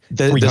cut down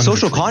the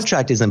social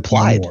contract is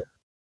implied.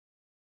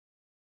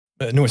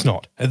 No, it's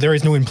not. There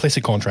is no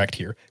implicit contract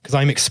here because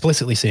I'm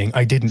explicitly saying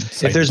I didn't.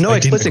 If there's no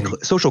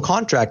explicit social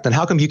contract, then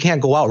how come you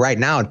can't go out right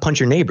now and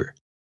punch your neighbor?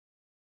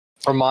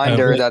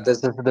 Reminder that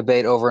this is a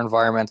debate over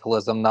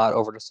environmentalism, not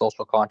over the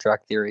social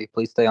contract theory.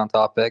 Please stay on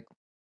topic.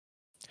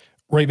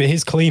 Right, but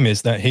his claim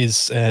is that his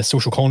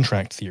social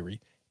contract theory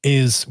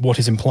is what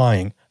is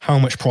implying how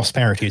much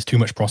prosperity is too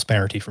much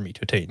prosperity for me to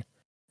attain,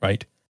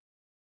 right?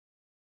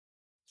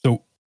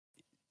 So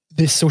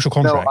this social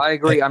contract... No, I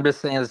agree. I'm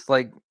just saying it's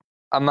like...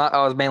 I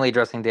was mainly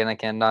addressing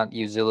Danakin, not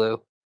you, Zulu.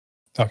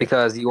 Okay.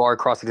 Because you are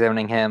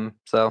cross-examining him,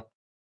 so...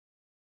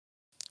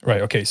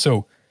 Right, okay,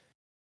 so...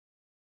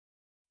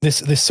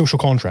 This social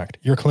contract,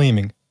 you're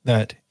claiming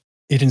that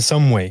it in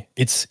some way,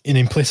 it's an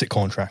implicit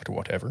contract or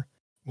whatever.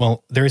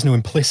 Well, there is no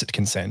implicit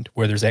consent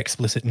where there's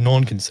explicit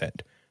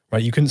non-consent,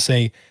 right? You couldn't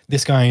say,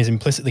 this guy is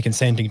implicitly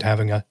consenting to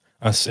having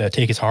us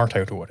take his heart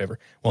out or whatever,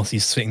 whilst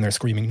he's sitting there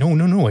screaming,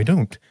 no, I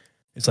don't.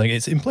 It's like,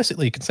 it's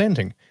implicitly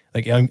consenting.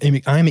 Like,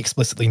 I'm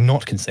explicitly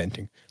not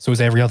consenting. So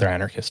is every other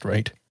anarchist,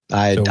 right?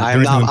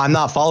 I'm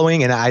not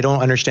following, and I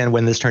don't understand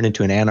when this turned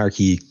into an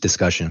anarchy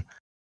discussion.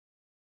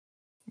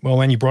 Well,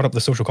 when you brought up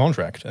the social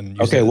contract. And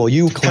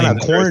you kind of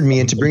cornered me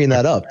into bringing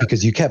that up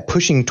because you kept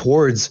pushing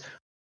towards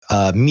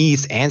me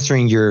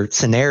answering your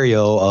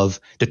scenario of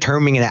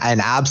determining an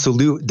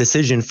absolute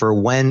decision for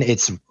when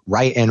it's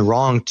right and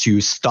wrong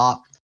to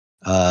stop.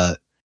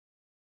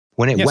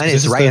 When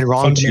it's right and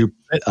wrong to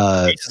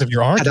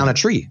cut down a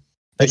tree.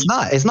 It's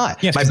not.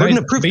 Yes, my burden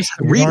of proof.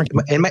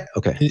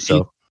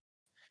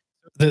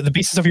 The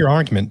basis of your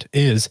argument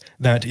is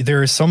that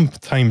there is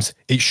sometimes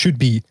it should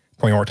be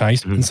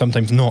prioritized and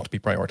sometimes not be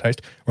prioritized,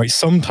 right?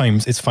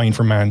 Sometimes it's fine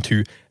for man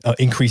to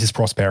increase his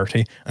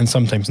prosperity and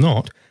sometimes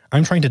not.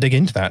 I'm trying to dig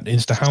into that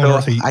as to how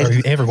are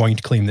you ever going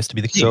to claim this to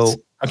be the case? So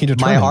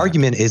my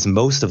argument is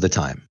most of the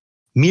time,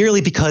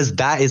 merely because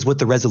that is what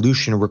the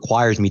resolution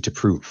requires me to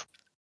prove.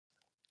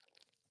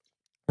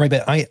 Right,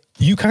 but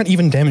you can't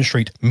even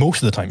demonstrate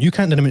most of the time. You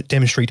can't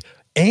demonstrate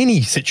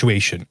any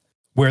situation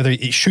where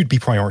it should be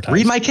prioritized.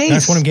 Read my case.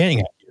 That's what I'm getting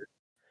at here.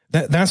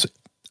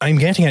 I'm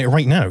getting at it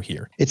right now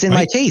here. It's in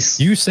my case.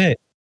 You said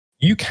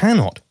you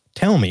cannot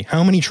tell me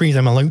how many trees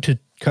I'm allowed to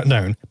cut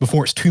down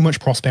before it's too much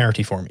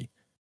prosperity for me.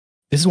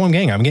 This is what I'm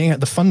getting at. I'm getting at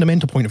the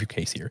fundamental point of your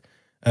case here.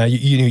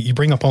 You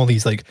bring up all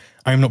these, like,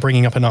 I'm not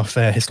bringing up enough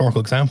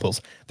historical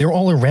examples. They're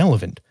all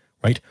irrelevant,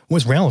 right?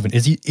 What's relevant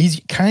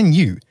is can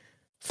you,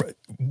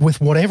 with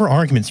whatever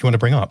arguments you want to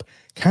bring up,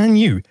 can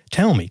you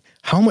tell me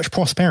how much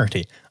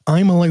prosperity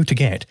I'm allowed to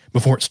get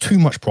before it's too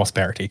much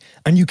prosperity?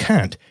 And you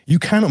can't. You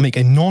cannot make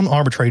a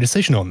non-arbitrary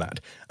decision on that.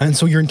 And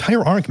so your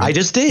entire argument I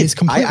just did. Is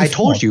completely I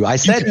told you. I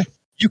said...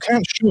 You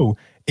can't show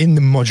in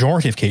the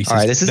majority of cases... All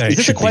right, is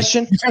this a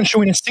question? You can't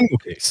show in a single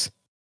case.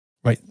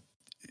 Right?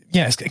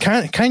 Yes.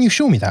 Can you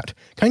show me that?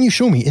 Can you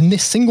show me in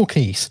this single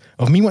case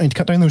of me wanting to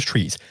cut down those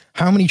trees,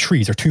 how many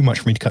trees are too much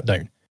for me to cut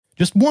down?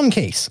 Just one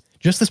case.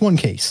 Just this one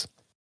case.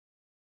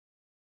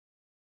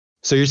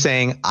 So you're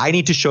saying I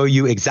need to show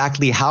you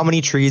exactly how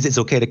many trees it's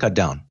okay to cut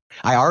down.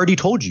 I already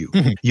told you.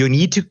 You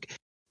need to,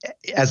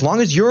 as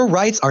long as your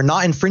rights are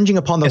not infringing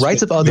upon the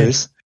rights of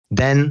others,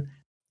 then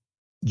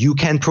you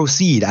can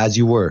proceed as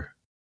you were.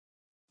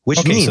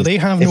 Which means so they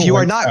have if you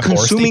are not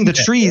consuming the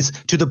trees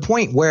to the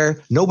point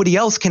where nobody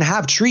else can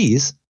have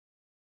trees,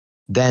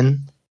 then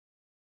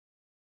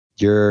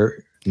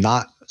you're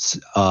not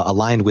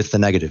aligned with the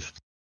negative.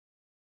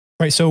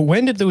 Right. So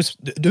when did those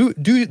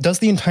does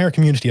the entire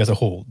community as a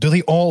whole, do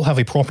they all have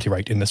a property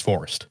right in this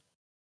forest?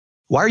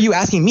 Why are you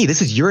asking me?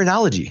 This is your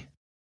analogy.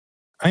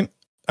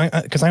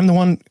 Because I'm the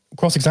one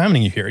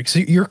cross-examining you here. So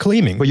you're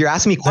claiming. But you're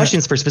asking me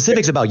questions for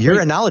specifics about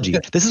your analogy.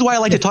 This is why I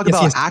like to talk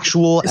about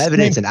actual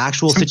evidence and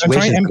actual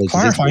situations.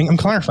 I'm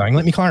clarifying.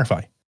 Let me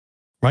clarify.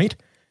 Right?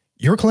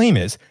 Your claim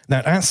is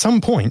that at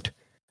some point,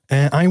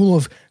 I will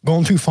have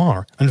gone too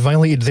far and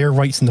violated their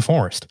rights in the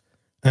forest.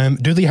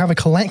 Do they have a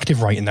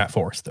collective right in that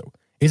forest, though?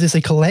 Is this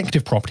a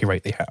collective property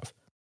right they have?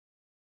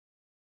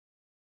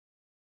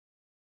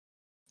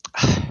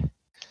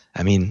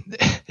 I mean,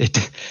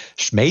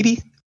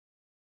 maybe.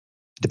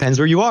 Depends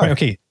where you are. Right,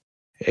 okay.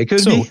 It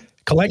could be.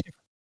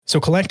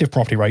 Collective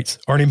property rights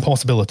are an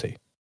impossibility.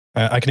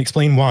 I can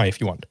explain why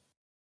if you want.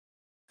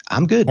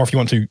 I'm good. Or if you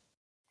want to.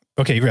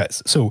 Okay,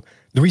 yes. So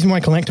the reason why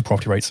collective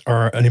property rights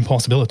are an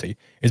impossibility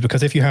is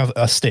because if you have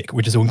a stick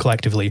which is owned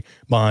collectively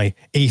by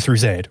A through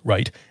Z,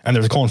 right, and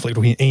there's a conflict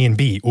between A and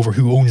B over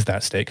who owns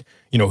that stick,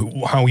 you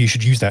know, how you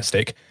should use that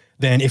stick,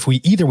 then if we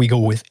go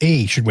with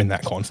A should win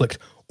that conflict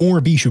or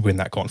B should win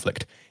that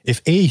conflict.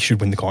 If A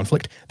should win the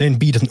conflict, then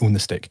B doesn't own the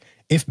stick.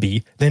 If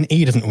B, then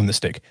A doesn't own the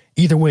stick.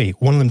 Either way,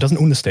 one of them doesn't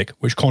own the stick,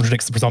 which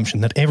contradicts the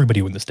presumption that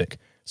everybody owns the stick.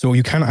 So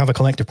you cannot have a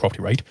collective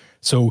property right.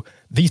 So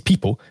these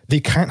people, they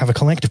can't have a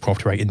collective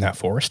property right in that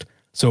forest.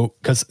 So,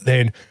 because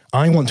then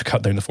I want to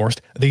cut down the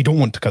forest, they don't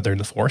want to cut down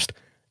the forest.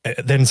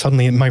 Then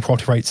suddenly my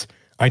property rights,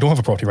 I don't have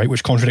a property right,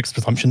 which contradicts the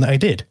presumption that I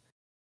did.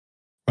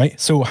 Right?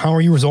 So how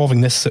are you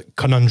resolving this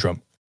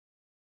conundrum?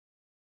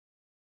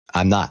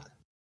 I'm not.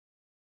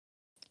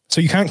 So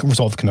you can't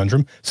resolve the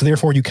conundrum. So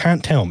therefore you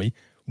can't tell me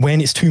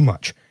when it's too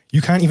much.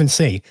 You can't even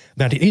say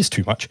that it is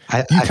too much.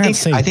 I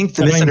think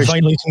the I'm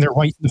violating their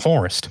right in the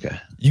forest. Okay.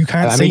 You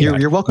can't say mean, that.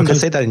 You're welcome to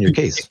say that in your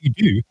case. If you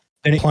do,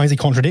 then it implies a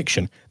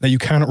contradiction that you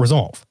cannot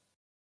resolve.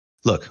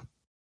 Look,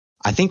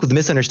 I think the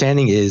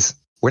misunderstanding is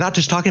we're not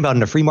just talking about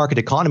in a free market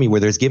economy where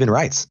there's given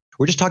rights.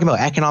 We're just talking about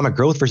economic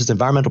growth versus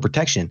environmental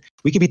protection.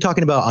 We could be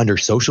talking about under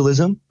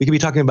socialism. We could be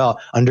talking about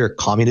under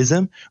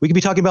communism. We could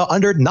be talking about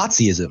under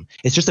Nazism.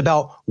 It's just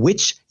about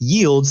which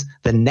yields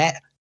the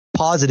net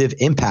positive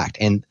impact.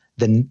 And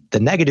the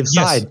negative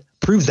side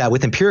proves that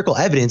with empirical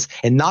evidence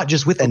and not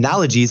just with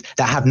analogies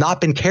that have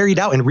not been carried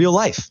out in real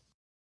life.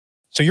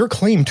 So your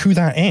claim to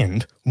that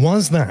end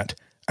was that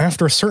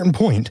after a certain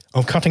point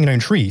of cutting down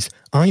trees,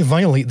 I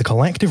violate the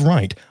collective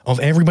right of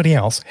everybody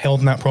else held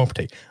in that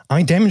property.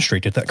 I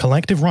demonstrated that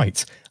collective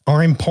rights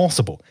are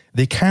impossible.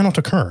 They cannot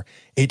occur.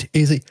 It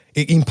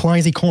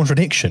implies a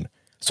contradiction.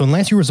 So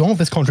unless you resolve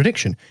this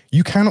contradiction,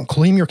 you cannot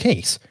claim your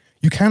case.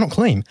 You cannot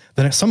claim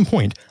that at some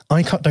point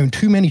I cut down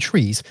too many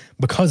trees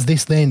because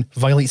this then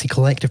violates a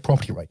collective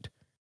property right.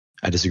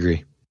 I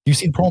disagree. You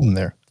see the problem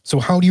there. So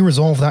how do you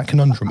resolve that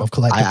conundrum of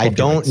collective property rights?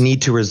 I don't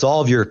need to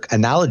resolve your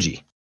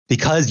analogy.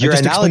 Because your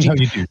analogy,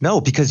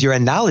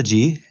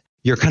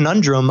 your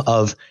conundrum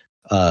of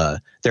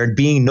there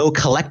being no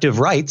collective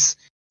rights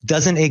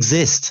doesn't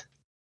exist.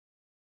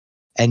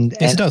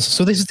 Yes, it does.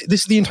 So this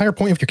is the entire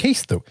point of your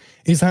case, though,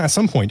 is that at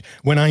some point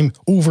when I'm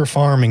over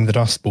farming the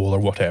Dust Bowl or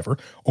whatever,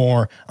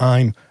 or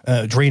I'm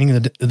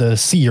draining the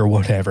sea or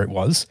whatever it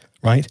was,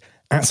 right?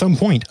 At some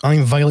point,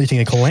 I'm violating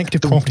a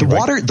collective property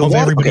right of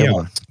everybody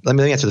else. Let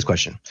me answer this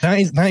question.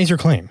 That is your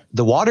claim.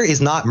 The water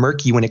is not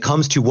murky when it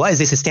comes to what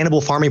is a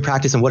sustainable farming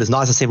practice and what is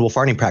not a sustainable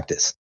farming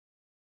practice.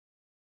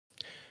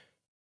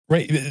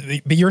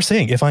 Right, but you're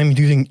saying if I'm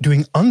doing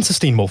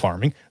unsustainable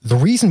farming, the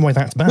reason why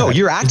that's bad. No,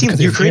 you're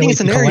creating a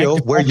scenario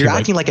where you're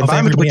acting like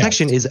environmental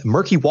protection is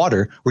murky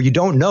water, where you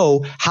don't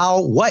know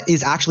what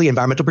is actually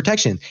environmental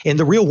protection. In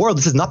the real world,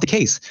 this is not the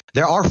case.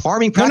 There are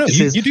farming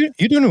practices. No,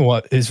 you do know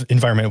what is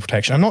environmental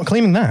protection. I'm not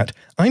claiming that.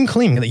 I'm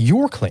claiming that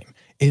your claim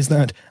is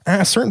that at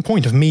a certain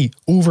point of me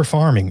over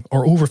farming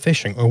or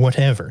overfishing or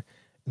whatever,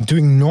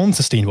 doing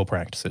non-sustainable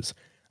practices,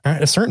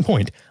 at a certain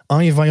point,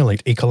 I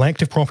violate a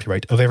collective property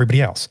right of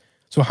everybody else.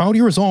 So how do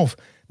you resolve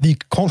the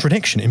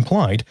contradiction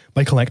implied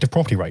by collective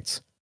property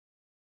rights?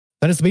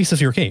 That is the basis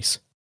of your case.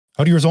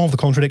 How do you resolve the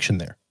contradiction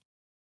there?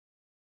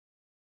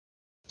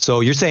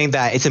 So you're saying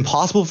that it's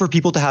impossible for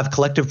people to have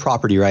collective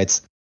property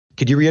rights.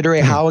 Could you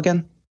reiterate how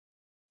again?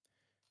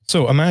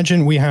 So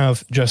imagine we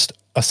have just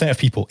a set of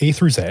people, A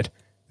through Z.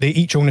 They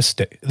each own a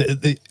stick.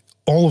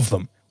 All of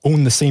them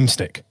own the same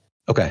stick.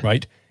 Okay.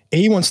 Right?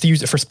 A wants to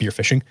use it for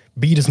spearfishing.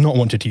 B does not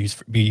want it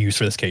to be used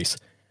for this case.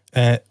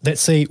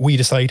 Let's say we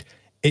decide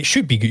it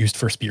should be used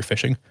for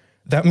spearfishing.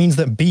 That means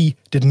that B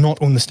did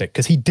not own the stick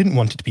because he didn't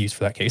want it to be used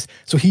for that case.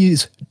 So he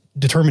is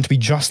determined to be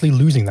justly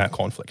losing that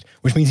conflict,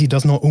 which means he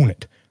does not own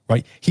it,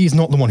 right? He is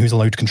not the one who's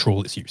allowed to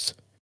control its use.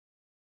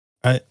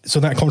 So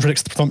that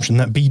contradicts the presumption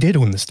that B did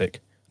own the stick,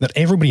 that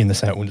everybody in the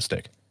set owned a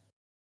stick.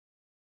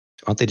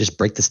 Why don't they just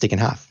break the stick in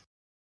half?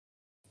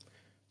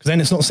 Because then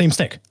it's not the same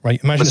stick,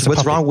 right? Imagine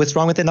What's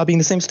wrong with it not being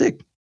the same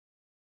stick?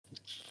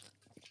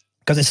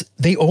 Because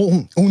they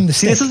all own the stick.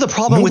 See, this is the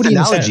problem with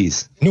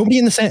analogies. Nobody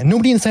in the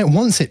set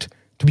wants it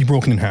to be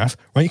broken in half,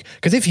 right?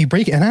 Because if you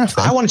break it in half,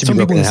 then I want it to be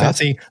broken in half.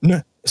 Say,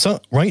 no,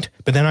 so, right?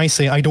 But then I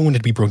say I don't want it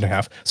to be broken in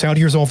half. So how do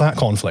you resolve that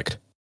conflict?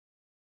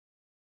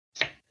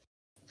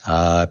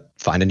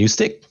 Find a new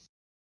stick.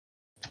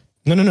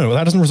 No.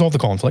 That doesn't resolve the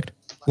conflict.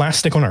 Last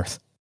stick on Earth.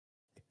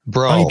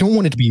 Bro. I don't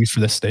want it to be used for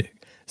this stick.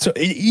 So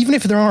even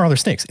if there are other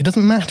sticks, it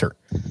doesn't matter,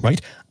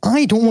 right?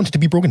 I don't want it to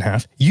be broken in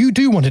half. You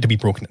do want it to be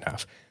broken in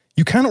half.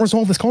 You cannot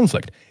resolve this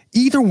conflict.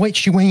 Either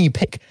which way you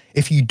pick.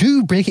 If you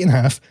do break it in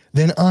half,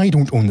 then I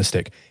don't own the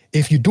stick.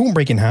 If you don't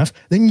break it in half,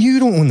 then you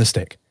don't own the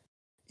stick.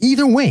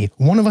 Either way,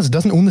 one of us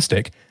doesn't own the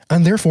stick,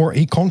 and therefore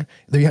you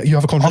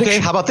have a contradiction. Okay,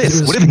 how about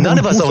this? What if none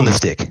of us own the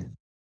stick?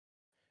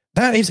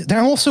 What if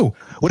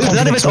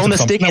none of us own the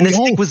stick and the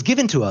stick was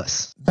given to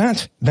us?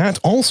 That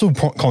also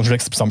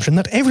contradicts the presumption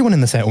that everyone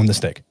in the set owned the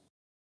stick.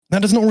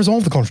 That does not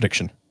resolve the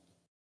contradiction.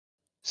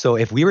 So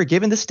if we were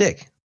given the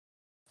stick,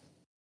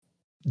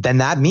 then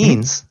that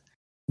means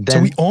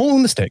so we all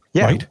own the stick,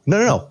 right?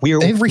 No. We are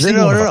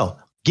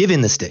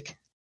given the stick.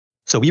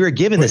 So we were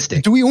given the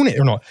stick. Do we own it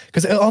or not?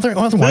 Because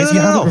otherwise you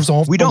haven't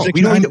resolved. We don't.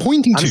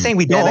 I'm saying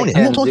we don't own it.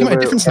 I'm not talking about a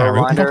different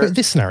scenario. I'm talking about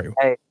this scenario.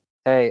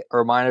 Hey, a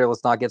reminder,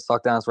 let's not get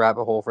sucked down this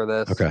rabbit hole for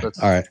this. Okay.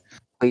 All right.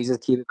 Please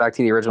just keep it back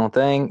to the original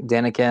thing.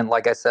 Danakin,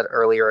 like I said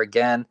earlier,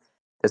 again,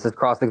 this is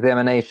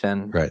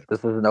cross-examination. Right. This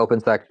is an open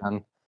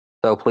section.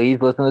 So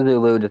please listen to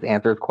Zulu. Just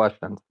answer his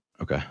questions.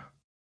 Okay.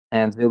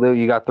 And Zulu,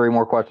 you got 3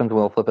 more questions.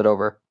 We'll flip it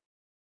over.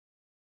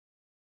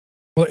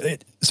 Well,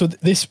 so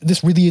this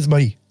really is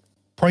my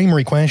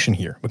primary question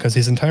here, because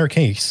his entire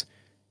case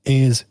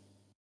is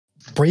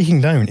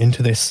breaking down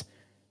into this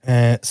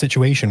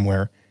situation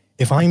where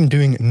if I'm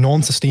doing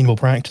non-sustainable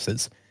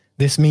practices,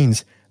 this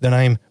means that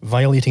I'm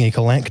violating a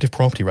collective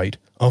property right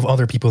of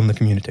other people in the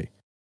community.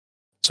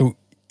 So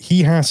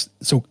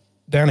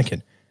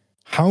Danakin,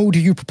 how do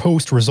you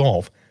propose to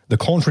resolve the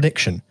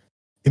contradiction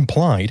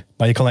implied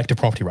by a collective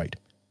property right?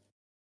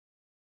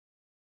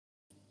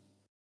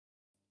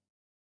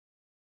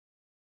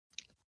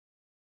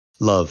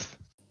 Love.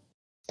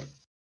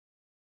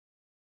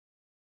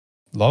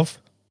 Love?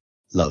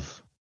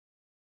 Love.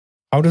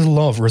 How does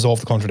love resolve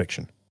the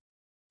contradiction?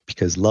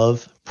 Because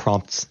love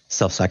prompts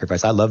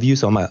self-sacrifice. I love you,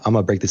 so I'm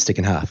gonna break the stick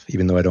in half,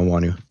 even though I don't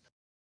want to.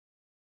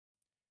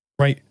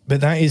 Right,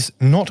 but that is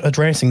not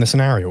addressing the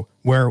scenario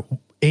where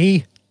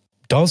A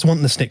does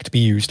want the stick to be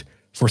used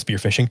for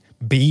spearfishing,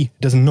 B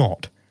does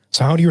not.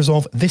 So how do you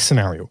resolve this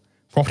scenario?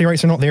 Property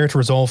rights are not there to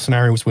resolve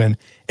scenarios when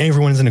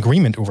everyone is in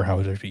agreement over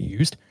how they're to be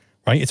used,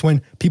 right? It's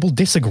when people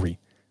disagree.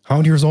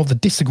 How do you resolve the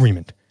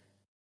disagreement?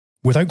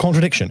 Without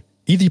contradiction.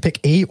 Either you pick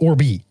A or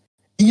B.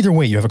 Either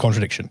way, you have a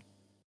contradiction.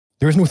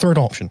 There is no third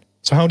option.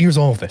 So how do you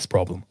resolve this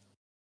problem?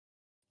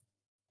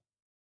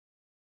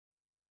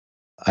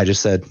 I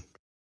just said,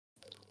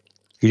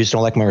 you just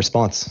don't like my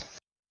response.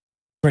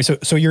 Right,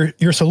 so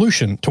your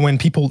solution to when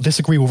people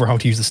disagree over how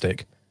to use the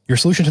stick, your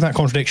solution to that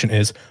contradiction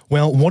is,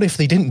 well, what if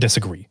they didn't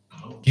disagree?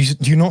 Do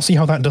you not see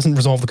how that doesn't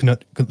resolve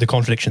the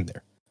contradiction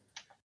there?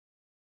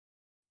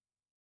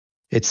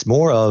 It's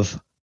more of,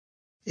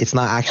 it's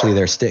not actually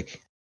their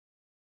stick.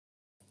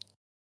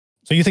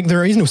 So you think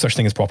there is no such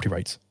thing as property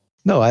rights?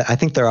 No, I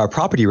think there are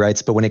property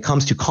rights, but when it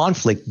comes to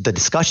conflict, the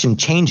discussion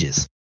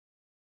changes.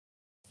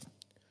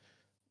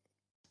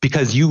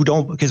 Because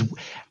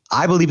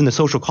I believe in the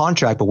social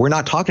contract, but we're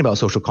not talking about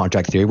social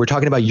contract theory. We're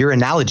talking about your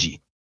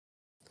analogy.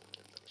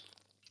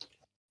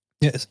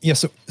 Yes.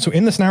 So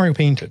in the scenario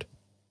painted,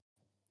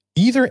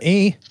 either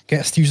A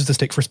gets to use the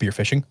stick for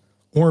spearfishing,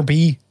 or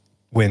B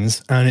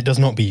wins and it does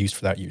not be used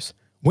for that use.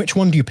 Which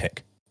one do you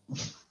pick?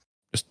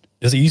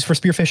 Is it used for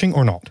spearfishing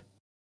or not?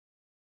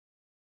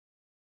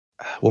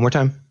 One more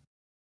time.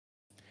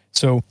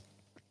 So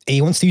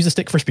A wants to use the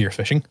stick for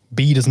spearfishing,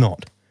 B does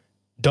not.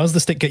 Does the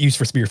stick get used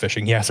for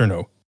spearfishing? Yes or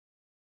no?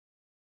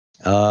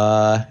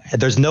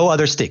 There's no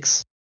other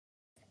sticks.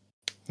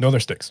 No other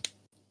sticks.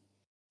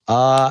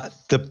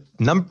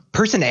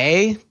 Person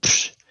A,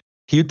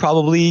 he would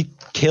probably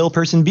kill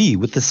person B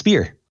with the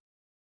spear.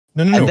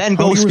 No. And then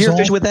go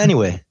spearfish with it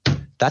anyway.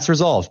 That's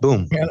resolved.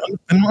 Boom. Yeah,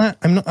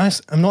 I'm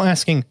not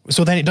asking.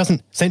 So then it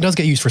does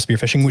get used for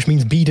spearfishing, which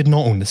means B did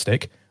not own the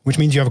stick, which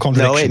means you have a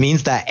contradiction. No, it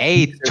means that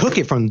A took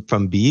it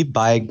from B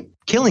by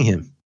killing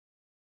him.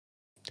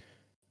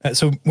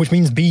 So which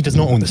means B does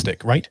not own the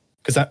stick, right?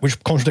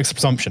 Which contradicts the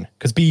presumption.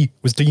 Because B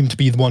was deemed to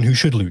be the one who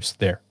should lose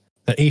there.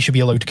 That A should be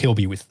allowed to kill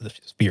B with the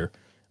spear.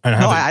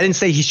 I didn't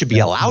say he should be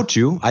allowed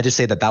to. I just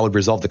say that would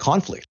resolve the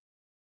conflict.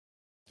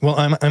 Well,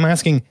 I'm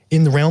asking,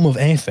 in the realm of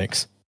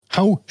ethics,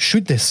 how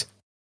should this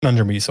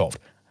conundrum be solved?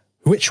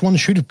 Which one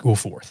should go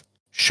forth?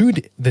 Should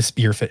it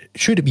be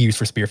used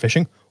for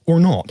spearfishing or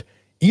not?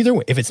 Either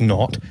way, if it's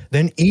not,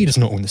 then A does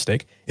not own the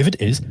stick. If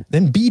it is,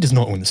 then B does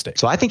not own the stick.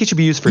 So I think it should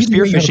be used for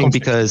spearfishing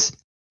because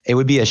It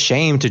would be a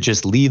shame to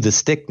just leave the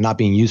stick not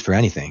being used for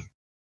anything.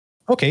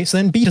 Okay, so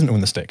then B doesn't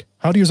own the stick.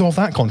 How do you resolve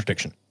that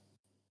contradiction?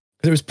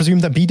 Because it was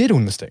presumed that B did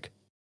own the stick.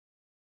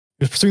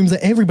 It was presumed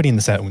that everybody in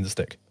the set owned the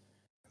stick.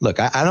 Look,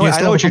 I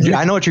know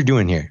what you're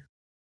doing here.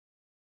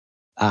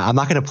 I'm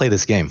not going to play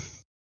this game.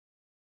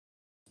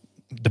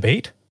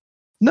 Debate?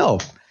 No,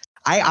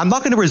 I'm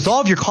not going to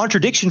resolve your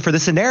contradiction for the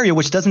scenario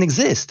which doesn't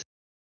exist.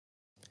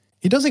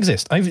 It does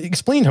exist. I've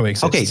explained how it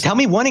exists. Okay, tell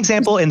me one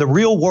example in the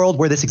real world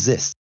where this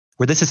exists,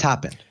 where this has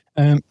happened.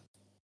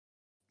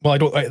 Well,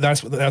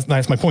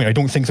 that's my point. I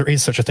don't think there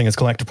is such a thing as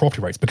collective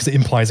property rights because it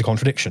implies a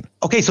contradiction.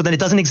 Okay, so then it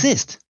doesn't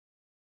exist.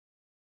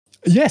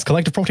 Yes,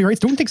 collective property rights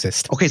don't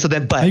exist. Okay, so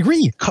then, but I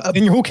agree.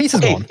 Then your whole case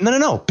is gone.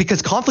 No,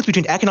 because conflicts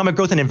between economic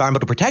growth and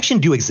environmental protection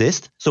do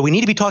exist. So we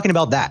need to be talking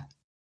about that.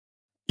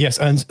 Yes,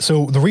 and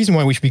so the reason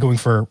why we should be going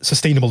for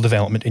sustainable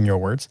development, in your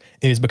words,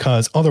 is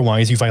because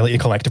otherwise you violate a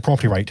collective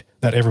property right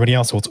that everybody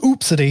else holds.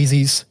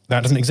 Oops-a-daisies.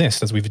 That doesn't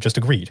exist, as we've just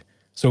agreed.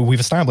 So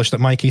we've established that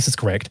my case is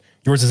correct,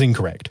 yours is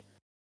incorrect.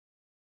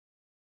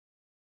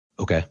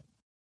 Okay.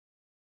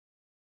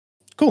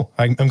 Cool.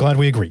 I'm glad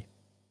we agree.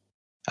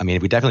 I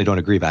mean, we definitely don't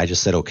agree, but I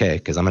just said okay,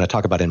 because I'm going to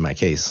talk about it in my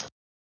case.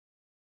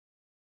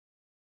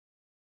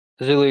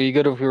 Zulu, are you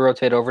good if we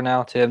rotate over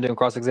now to him doing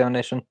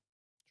cross-examination?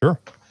 Sure.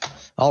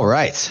 All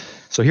right.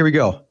 So here we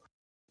go.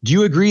 Do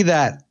you agree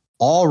that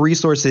all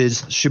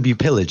resources should be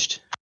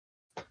pillaged?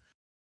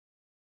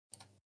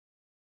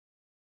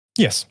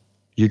 Yes.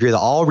 You agree that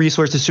all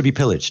resources should be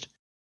pillaged?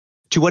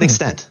 To what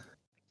extent?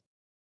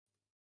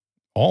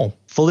 All.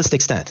 Fullest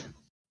extent?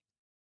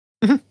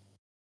 Mm-hmm.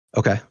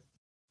 Okay.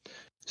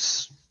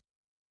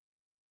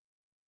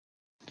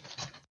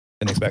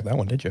 Didn't expect that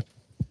one, did you?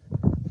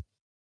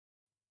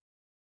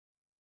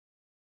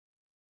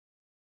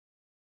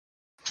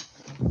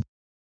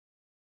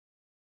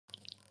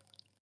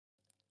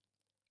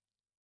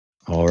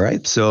 All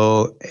right.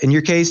 So in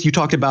your case, you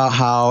talked about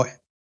how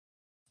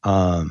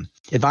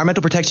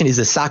environmental protection is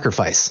a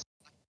sacrifice.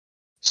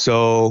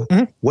 So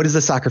what is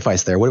the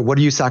sacrifice there? What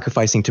are you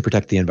sacrificing to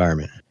protect the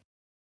environment?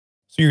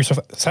 So you're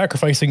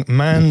sacrificing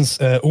man's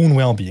own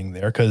well-being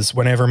there, because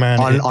whenever man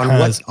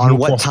on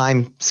what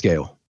time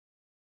scale?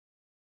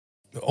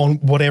 On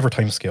whatever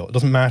time scale, it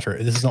doesn't matter.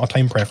 This is not a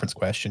time preference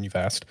question you've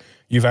asked.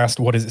 You've asked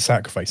what is it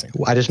sacrificing?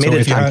 Well, I just made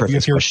it a time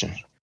preference question.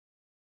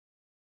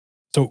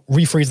 So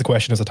rephrase the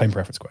question as a time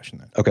preference question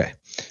then. Okay.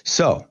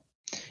 So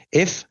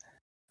if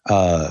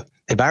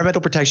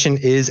environmental protection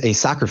is a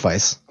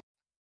sacrifice,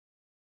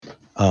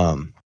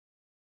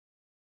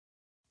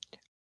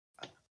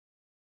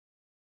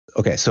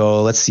 okay,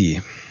 so let's see.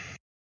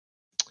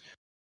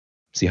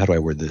 How do I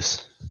word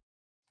this?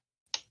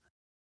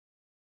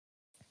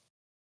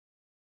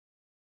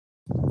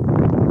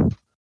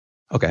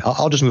 Okay,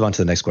 I'll just move on to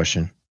the next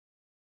question.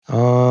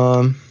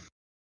 So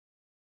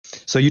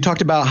you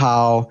talked about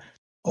how,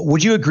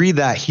 would you agree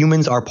that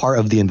humans are part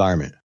of the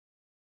environment?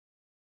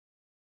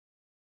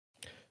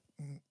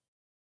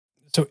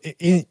 So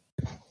in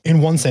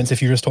one sense,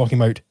 if you're just talking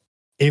about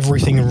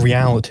everything in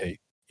reality,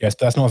 yes,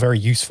 that's not a very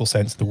useful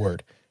sense of the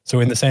word. So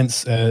in the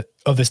sense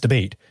of this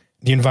debate,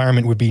 the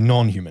environment would be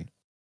non-human.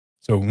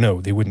 So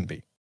no, they wouldn't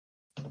be.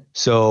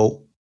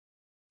 So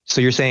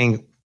you're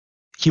saying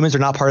humans are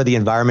not part of the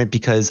environment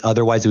because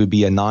otherwise it would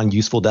be a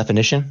non-useful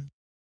definition?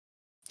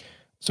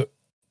 So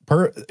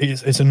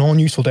it's a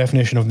non-useful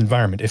definition of the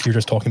environment if you're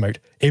just talking about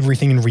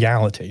everything in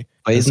reality.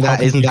 But isn't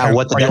that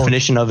what the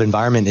definition of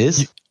environment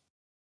is?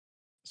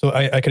 So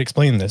I could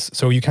explain this.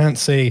 So you can't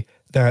say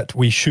that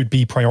we should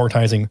be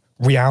prioritizing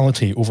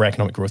reality over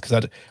economic growth,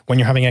 because when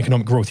you're having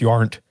economic growth, you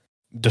aren't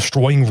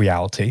destroying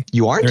reality.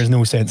 You aren't? There's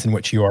no sense in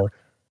which you are.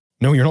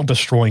 No, you're not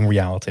destroying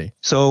reality.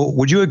 So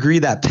would you agree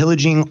that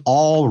pillaging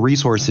all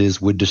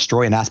resources would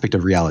destroy an aspect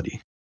of reality?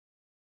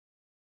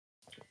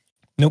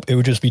 Nope, it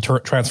would just be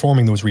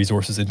transforming those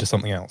resources into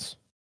something else,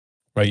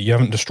 right? You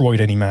haven't destroyed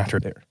any matter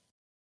there.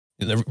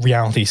 The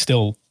reality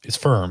still is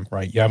firm,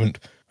 right? You haven't.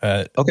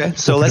 Okay,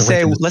 so let's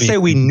say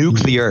we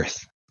nuke the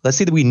Earth. Let's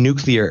say that we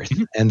nuke the Earth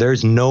and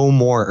there's no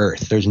more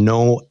Earth. There's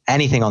no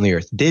anything on the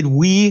Earth. Did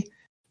we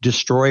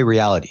destroy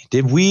reality?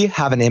 Did we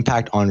have an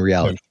impact on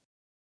reality?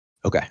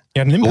 Okay. You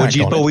had an impact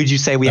would you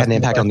say we had an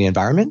impact on the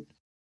environment?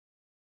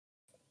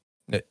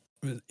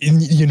 In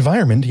the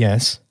environment,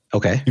 yes.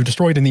 Okay. You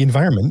destroyed in the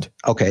environment.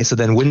 Okay, so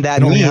then wouldn't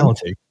that mean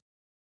reality?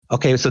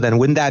 Okay, so then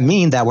wouldn't that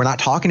mean that we're not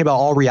talking about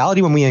all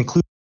reality when we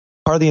include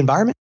part of the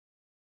environment?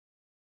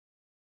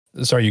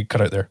 Sorry, you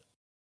cut out there.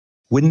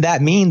 Wouldn't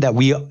that mean that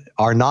we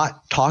are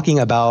not talking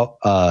about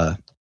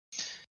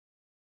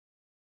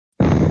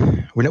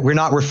we're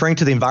not referring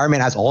to the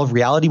environment as all of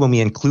reality when we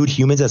include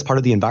humans as part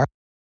of the environment?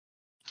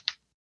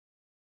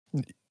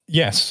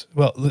 Yes.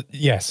 Well,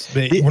 yes.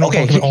 We're not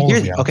talking about all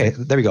of reality. Okay,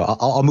 there we go.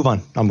 I'll move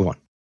on.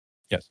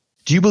 Yes.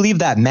 Do you believe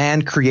that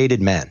man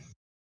created man?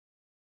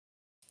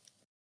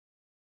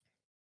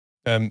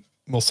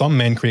 Well, some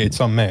men create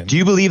some men. Do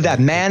you believe that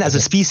man as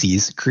a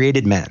species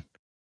created man?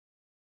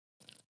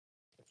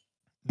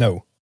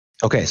 No.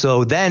 Okay,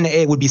 so then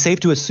it would be safe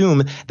to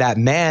assume that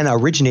man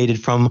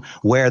originated from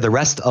where the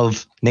rest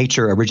of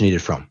nature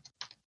originated from.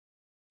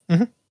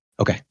 Mhm.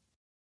 Okay.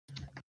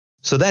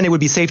 So then it would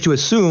be safe to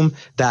assume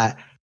that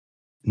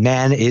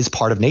man is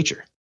part of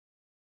nature.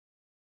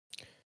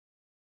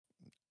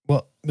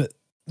 Well,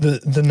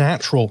 the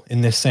natural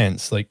in this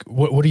sense, like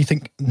what do you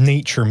think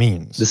nature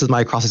means? This is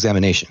my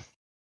cross-examination.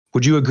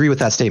 Would you agree with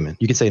that statement?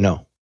 You could say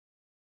no.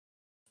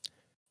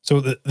 So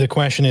the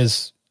question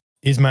is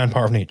man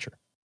part of nature?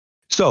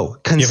 So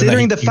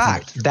considering the he came from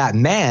fact that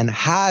man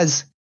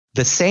has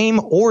the same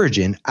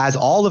origin as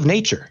all of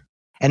nature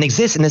and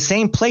exists in the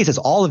same place as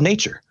all of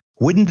nature,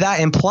 wouldn't that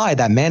imply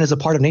that man is a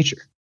part of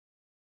nature?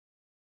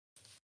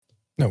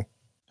 No.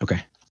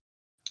 Okay.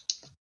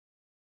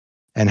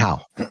 And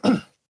how?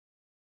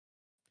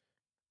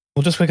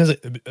 Well, just because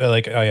the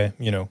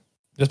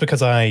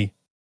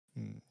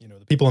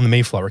people on the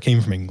Mayflower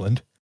came from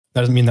England,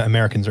 that doesn't mean that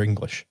Americans are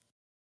English.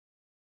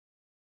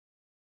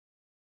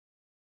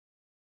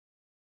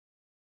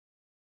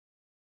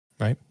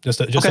 Right? Just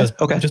because.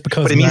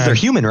 But it means they're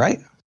human, right?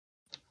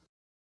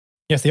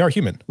 Yes, they are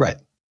human. Right.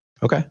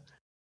 Okay.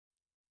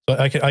 So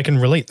I can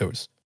relate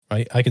those.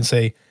 Right? I can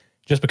say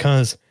just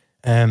because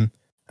at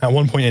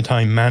one point in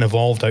time man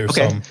evolved out of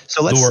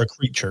some lower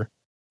creature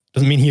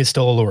doesn't mean he is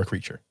still a lower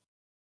creature.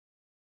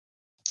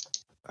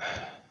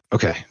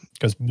 Okay.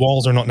 Because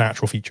walls are not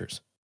natural features.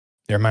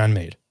 They're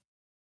man-made.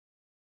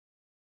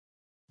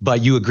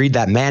 But you agreed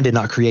that man did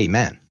not create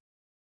man.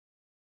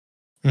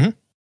 Mm-hmm.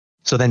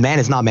 So then man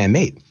is not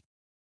man-made.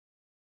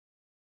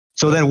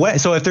 So then what?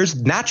 So if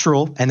there's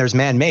natural and there's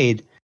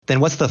man-made, then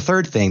what's the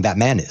third thing that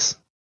man is?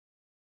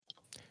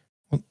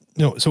 Well,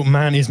 no, so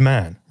man is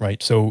man,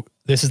 right? So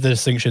this is the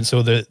distinction.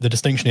 So the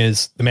distinction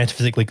is the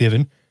metaphysically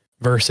given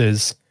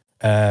versus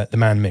the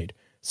man-made.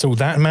 So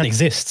that man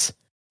exists,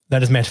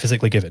 that is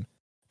metaphysically given.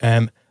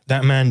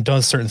 That man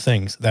does certain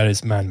things, that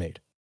is man-made.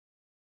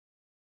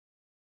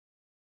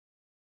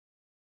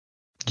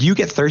 Do you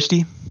get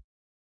thirsty?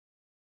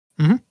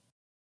 Mm-hmm.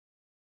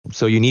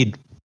 So you need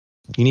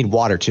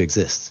water to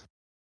exist.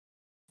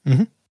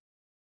 Mm-hmm.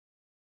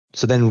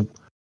 So then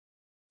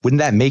wouldn't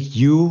that make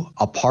you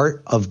a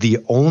part of the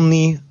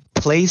only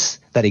place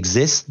that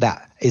exists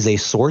that is a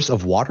source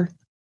of water?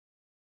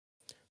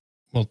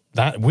 Well,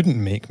 that wouldn't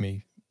make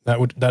me.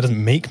 That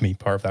doesn't make me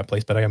part of that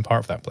place, but I am part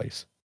of that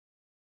place.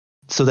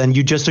 So then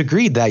you just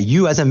agreed that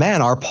you as a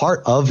man are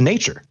part of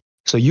nature.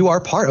 So you are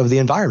part of the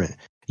environment.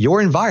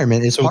 Your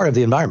environment is part of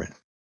the environment.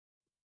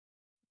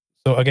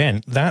 So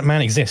again, that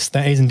man exists.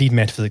 That is indeed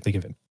metaphysically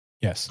given.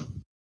 Yes.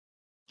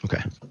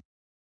 Okay.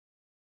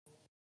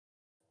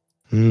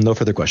 No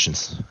further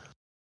questions.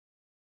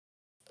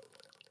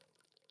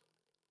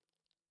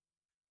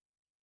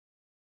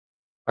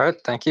 All right,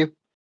 thank you.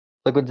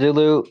 Liquid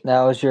Zulu,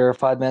 now is your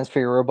 5 minutes for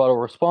your rebuttal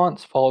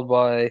response, followed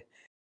by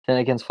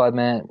Danakin's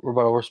 5-minute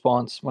rebuttal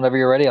response. Whenever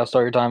you're ready, I'll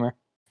start your timer.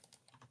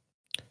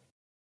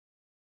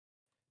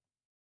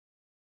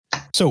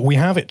 So we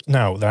have it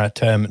now that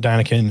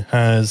Danakin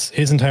has,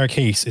 his entire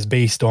case is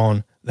based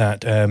on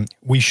that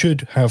we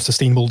should have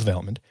sustainable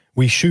development.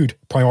 We should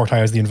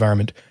prioritize the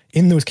environment.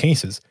 In those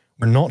cases,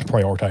 we're not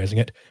prioritizing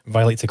it,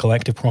 violates a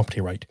collective property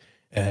right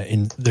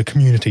in the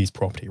community's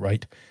property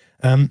right.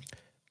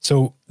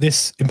 So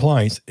this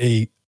implies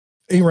a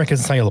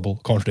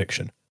irreconcilable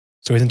contradiction.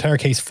 So his entire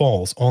case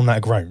falls on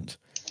that ground.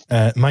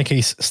 My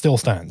case still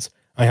stands.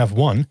 I have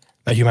 1,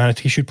 that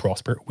humanity should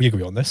prosper. We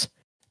agree on this.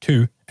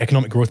 2,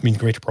 economic growth means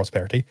greater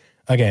prosperity.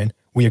 Again,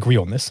 we agree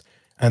on this.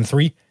 And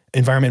 3,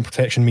 environment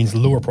protection means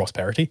lower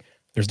prosperity.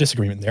 There's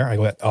disagreement there.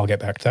 I'll get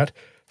back to that.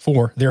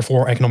 4,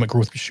 therefore, economic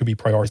growth should be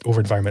prioritized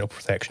over environmental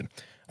protection.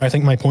 I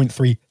think my point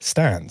 3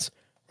 stands,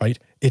 right?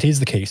 It is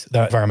the case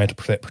that environmental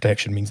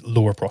protection means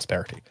lower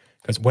prosperity.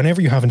 Because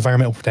whenever you have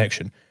environmental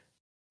protection,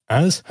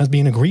 as has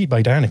been agreed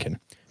by Danakin,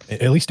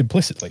 at least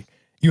implicitly,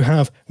 you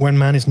have when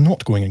man is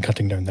not going and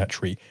cutting down that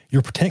tree,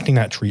 you're protecting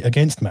that tree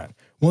against man.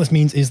 What this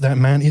means is that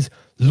man is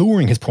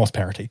lowering his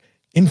prosperity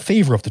in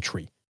favor of the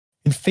tree,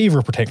 in favor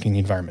of protecting the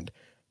environment.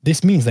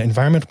 This means that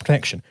environmental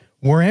protection,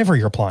 wherever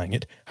you're applying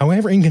it,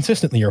 however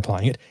inconsistently you're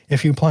applying it,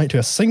 if you apply it to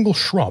a single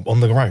shrub on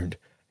the ground,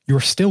 you're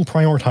still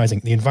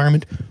prioritizing the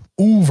environment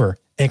over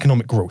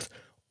economic growth,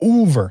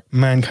 over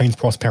mankind's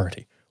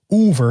prosperity,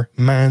 over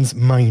man's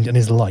mind and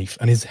his life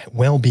and his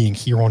well-being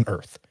here on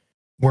Earth.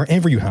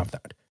 Wherever you have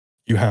that,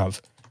 you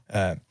have,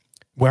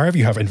 wherever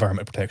you have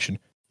environmental protection,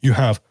 you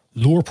have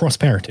lower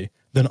prosperity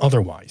than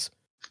otherwise.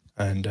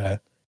 And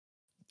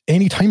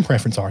any time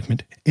preference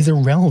argument is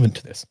irrelevant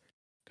to this,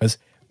 because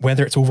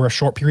whether it's over a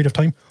short period of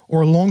time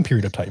or a long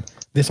period of time,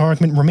 this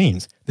argument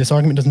remains. This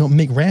argument does not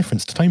make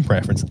reference to time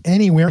preference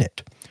anywhere in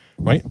it,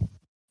 right?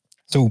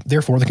 So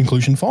therefore, the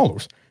conclusion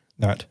follows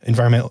that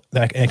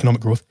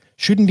economic growth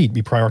should indeed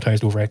be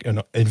prioritized over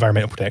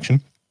environmental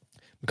protection,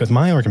 because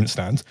my argument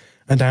stands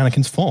and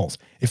Danakin's falls.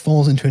 It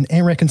falls into an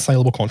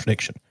irreconcilable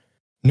contradiction.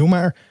 No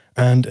matter,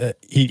 and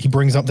he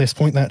brings up this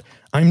point that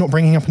I'm not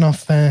bringing up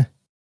enough,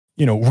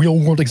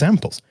 real-world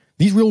examples.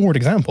 These real-world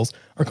examples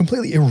are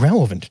completely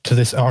irrelevant to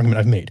this argument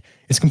I've made.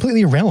 It's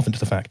completely irrelevant to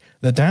the fact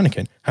that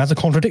Danakin has a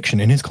contradiction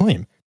in his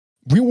claim.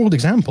 Real-world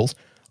examples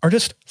are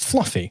just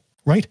fluffy,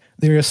 right?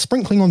 They're a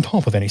sprinkling on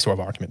top of any sort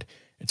of argument.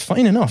 It's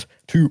fine enough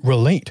to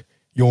relate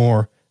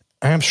your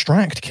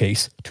abstract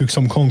case to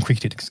some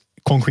concrete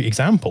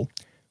example,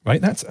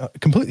 right? That's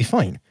completely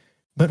fine.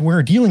 But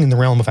we're dealing in the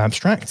realm of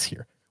abstracts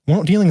here. We're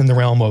not dealing in the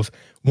realm of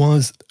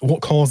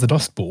what caused the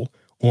Dust Bowl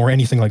or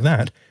anything like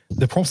that.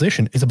 The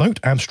proposition is about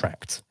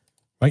abstracts,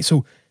 right?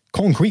 So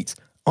concretes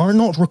are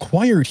not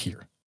required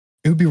here.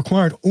 It would be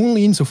required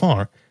only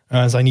insofar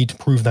as I need to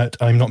prove that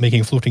I'm not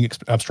making a floating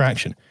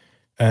abstraction.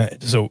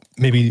 So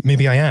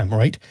maybe I am,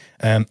 right?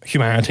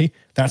 Humanity,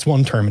 that's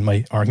one term in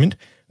my argument.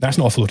 That's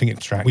not a floating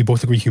abstract. We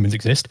both agree humans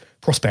exist.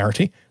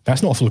 Prosperity,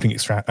 that's not a floating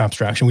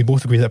abstraction. We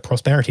both agree that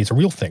prosperity is a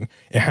real thing.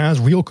 It has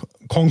real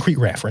concrete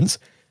reference.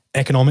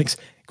 Economics,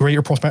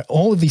 greater prosperity,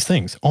 all these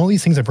things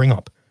I bring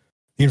up.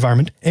 The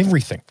environment,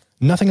 everything.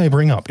 Nothing I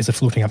bring up is a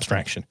floating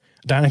abstraction.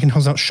 Danakin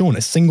has not shown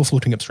a single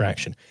floating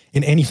abstraction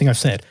in anything I've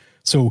said.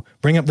 So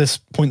bring up this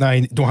point that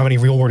I don't have any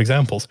real world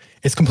examples.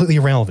 It's completely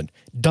irrelevant.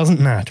 Doesn't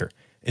matter.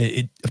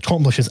 It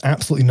accomplishes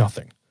absolutely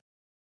nothing.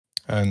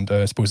 And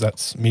I suppose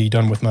that's me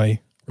done with my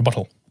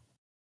rebuttal.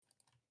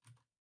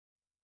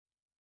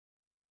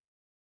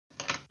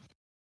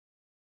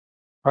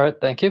 All right,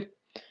 thank you.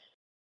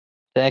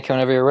 Thank you.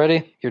 Whenever you're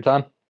ready, your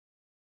time.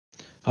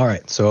 All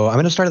right, so I'm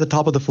going to start at the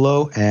top of the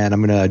flow, and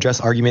I'm going to address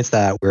arguments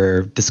that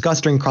were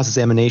discussed during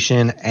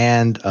cross-examination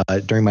and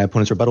during my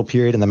opponent's rebuttal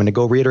period, and I'm going to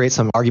go reiterate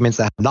some arguments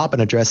that have not been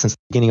addressed since the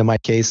beginning of my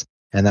case,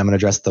 and then I'm going to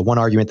address the two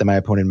arguments that my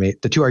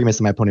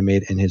opponent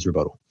made in his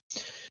rebuttal.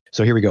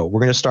 So here we go.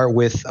 We're going to start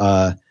with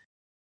the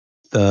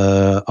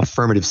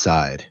affirmative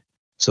side.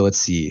 So let's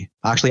see.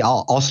 Actually,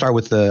 I'll start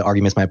with the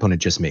arguments my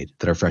opponent just made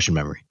that are fresh in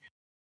memory.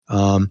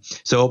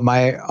 So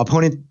my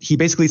opponent, he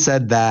basically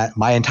said that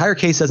my entire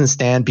case doesn't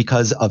stand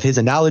because of his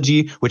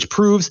analogy, which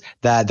proves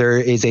that there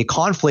is a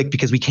conflict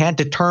because we can't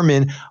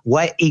determine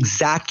what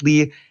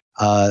exactly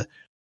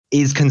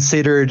is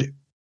considered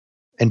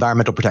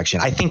environmental protection.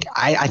 I think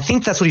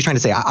that's what he's trying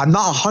to say. I'm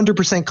not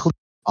 100% clear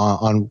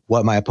on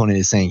what my opponent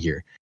is saying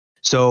here.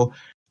 So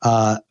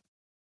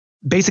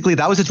basically,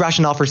 that was his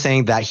rationale for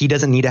saying that he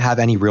doesn't need to have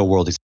any real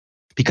world experience,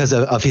 because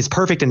of his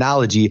perfect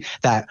analogy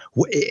that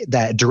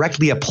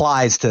directly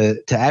applies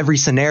to every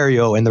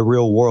scenario in the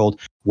real world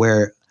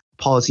where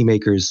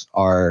policymakers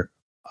are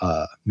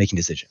making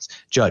decisions.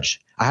 Judge,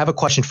 I have a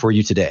question for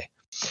you today.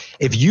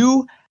 If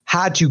you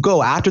had to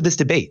go after this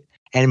debate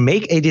and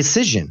make a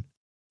decision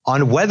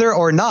on whether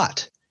or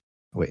not,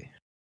 wait,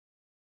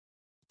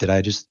 did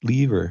I just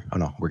leave or, oh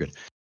no, we're good.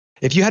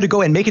 If you had to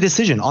go and make a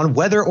decision on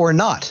whether or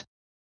not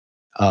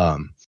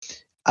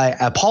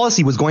a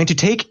policy was going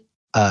to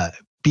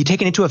be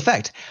taken into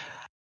effect,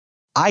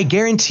 I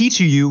guarantee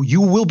to you, you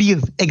will be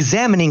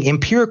examining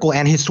empirical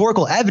and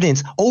historical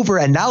evidence over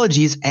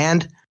analogies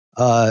and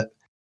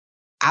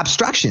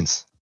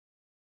abstractions,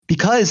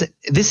 because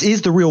this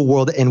is the real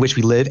world in which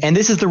we live, and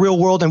this is the real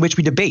world in which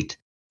we debate.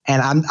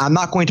 And I'm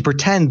not going to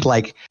pretend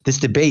like this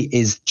debate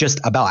is just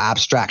about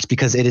abstract,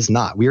 because it is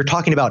not. We are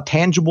talking about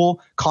tangible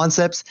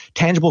concepts,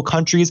 tangible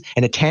countries,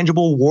 and a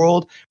tangible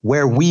world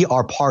where we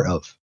are part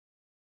of.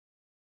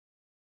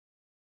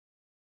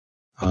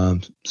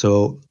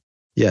 So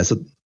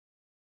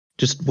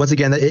just once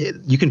again,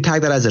 you can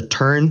tag that as a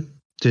turn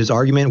to his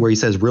argument where he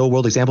says real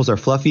world examples are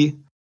fluffy.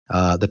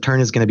 The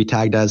turn is going to be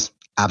tagged as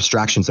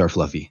abstractions are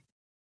fluffy.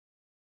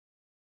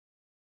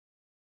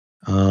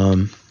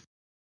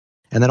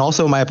 And then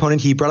also my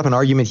opponent, he brought up an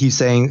argument. He's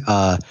saying,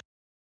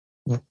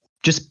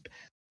 just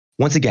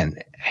once again,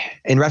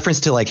 in reference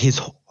to like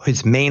his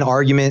main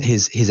argument,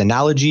 his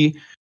analogy,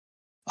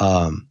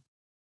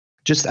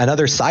 just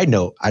another side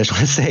note, I just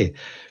want to say,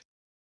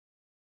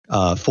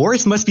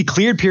 forests must be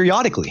cleared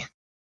periodically.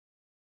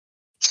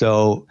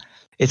 So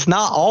it's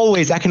not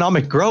always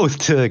economic growth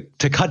to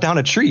cut down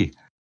a tree.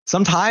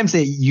 Sometimes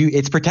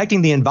it's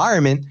protecting the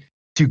environment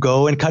to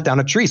go and cut down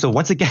a tree. So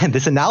once again,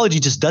 this analogy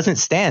just doesn't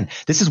stand.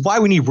 This is why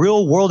we need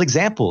real world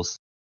examples.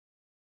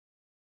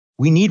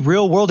 We need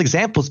real world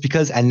examples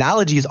because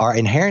analogies are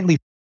inherently,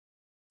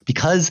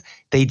 because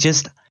they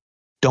just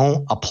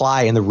don't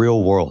apply in the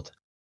real world.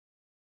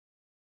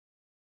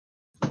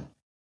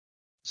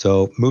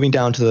 So moving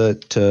down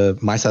to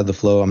my side of the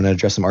flow, I'm going to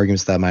address some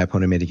arguments that my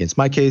opponent made against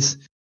my case.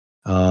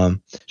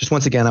 Just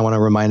once again, I want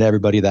to remind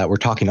everybody that we're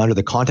talking under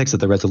the context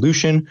of the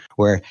resolution,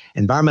 where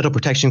environmental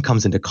protection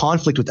comes into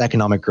conflict with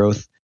economic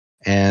growth.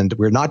 And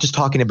we're not just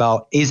talking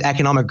about, is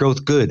economic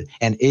growth good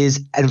and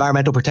is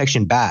environmental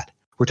protection bad?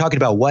 We're talking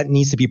about what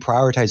needs to be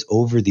prioritized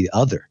over the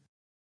other.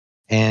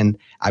 And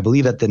I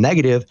believe that the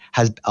negative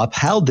has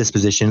upheld this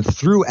position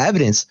through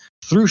evidence,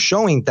 through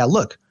showing that,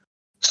 look,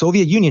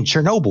 Soviet Union,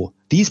 Chernobyl,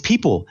 these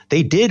people,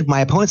 they did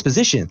my opponent's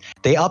position.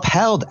 They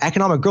upheld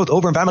economic growth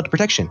over environmental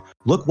protection.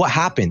 Look what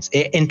happens.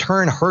 It in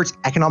turn hurts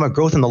economic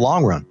growth in the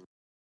long run.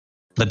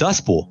 The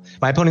Dust Bowl.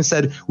 My opponent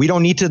said, we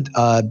don't need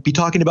to be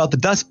talking about the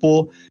Dust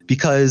Bowl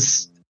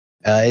because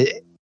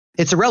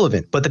it's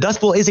irrelevant. But the Dust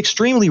Bowl is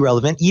extremely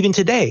relevant even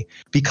today,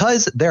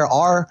 because there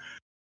are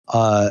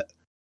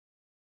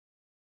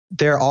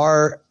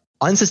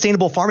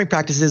unsustainable farming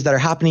practices that are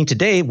happening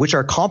today, which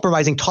are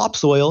compromising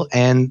topsoil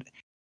and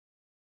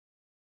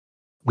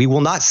We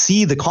will not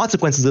see the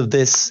consequences of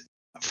this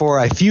for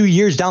a few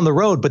years down the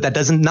road, but that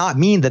does not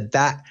mean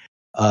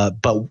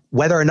but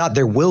whether or not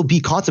there will be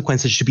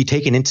consequences should be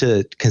taken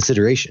into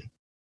consideration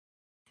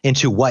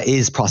into what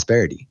is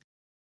prosperity.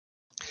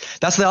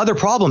 That's the other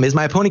problem is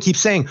my opponent keeps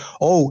saying,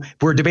 oh,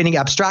 we're debating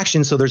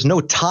abstraction, so there's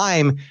no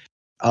time.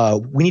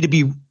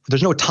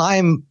 There's no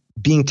time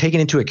being taken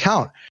into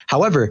account.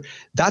 However,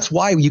 that's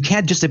why you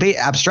can't just debate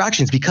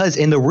abstractions, because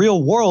in the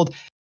real world,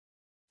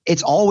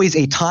 it's always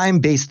a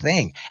time-based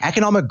thing.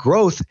 Economic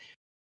growth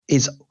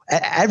is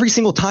every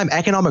single time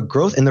economic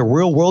growth in the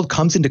real world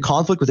comes into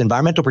conflict with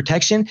environmental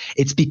protection,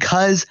 it's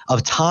because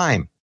of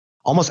time.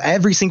 Almost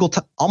every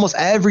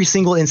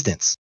single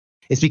instance.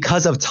 It's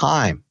because of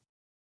time.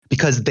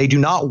 Because they do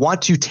not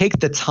want to take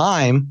the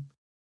time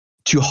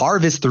to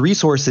harvest the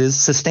resources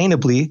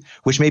sustainably,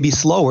 which may be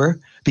slower,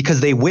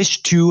 because they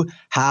wish to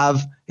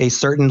have a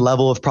certain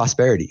level of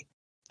prosperity.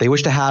 They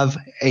wish to have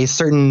a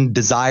certain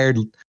desired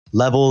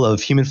level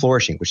of human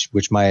flourishing,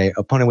 which my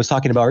opponent was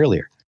talking about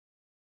earlier.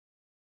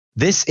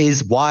 This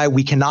is why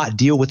we cannot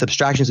deal with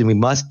abstractions, and we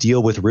must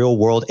deal with real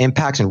world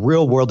impacts and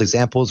real world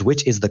examples,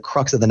 which is the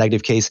crux of the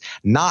negative case,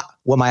 not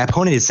what my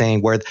opponent is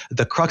saying, where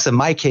the crux of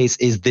my case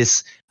is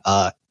this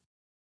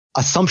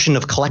assumption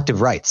of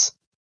collective rights.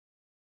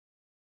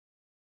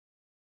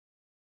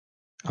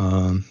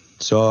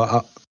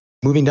 So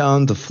moving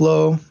down the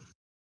flow.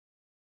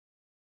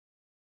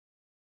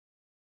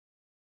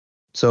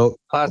 So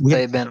last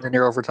statement, and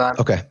you're over time.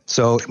 Okay.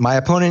 So my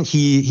opponent,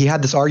 he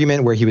had this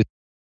argument where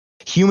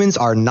humans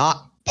are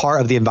not part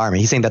of the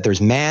environment. He's saying that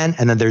there's man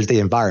and then there's the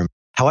environment.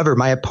 However,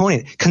 my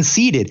opponent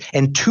conceded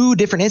in two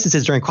different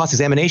instances during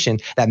cross-examination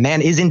that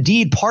man is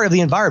indeed part of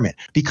the environment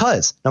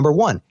because, number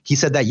one, he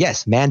said that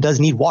yes, man does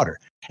need water.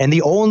 And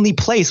the only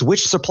place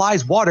which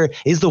supplies water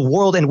is the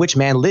world in which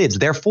man lives.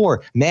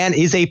 Therefore, man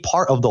is a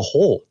part of the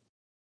whole.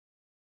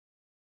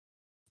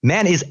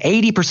 Man is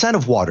 80%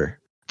 of water.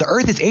 The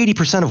earth is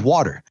 80% of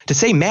water. To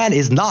say man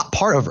is not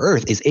part of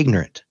earth is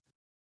ignorant.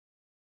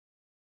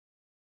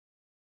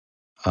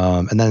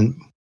 And then,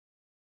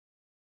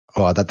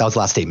 that was the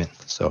last statement.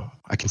 So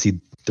I can see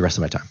the rest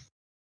of my time.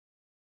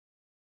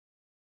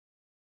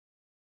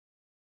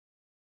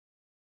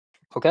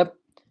 Okay.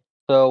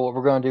 So what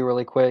we're going to do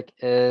really quick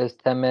is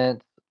 10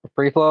 minutes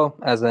free flow,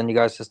 as then you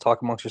guys just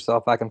talk amongst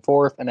yourself back and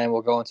forth, and then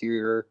we'll go into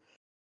your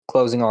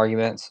closing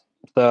arguments.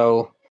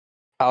 So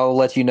I'll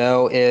let you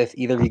know if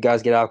either of you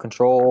guys get out of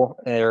control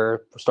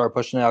or start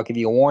pushing it. I'll give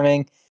you a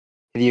warning.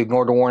 If you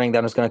ignore the warning, then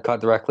I'm just going to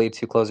cut directly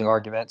to closing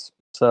arguments.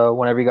 So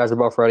whenever you guys are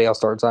both ready, I'll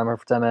start the timer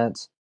for 10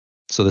 minutes.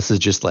 So this is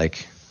just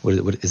like, what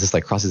is this,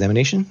 like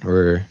cross-examination,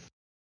 or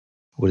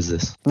what is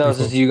this? No, this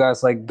is you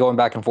guys like going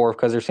back and forth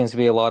because there seems to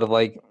be a lot of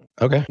like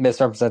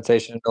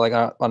misrepresentation or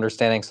like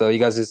understanding. So you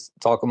guys just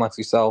talk amongst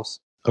yourselves.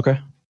 Okay.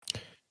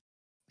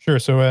 Sure.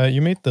 So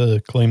you made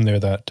the claim there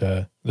that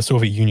the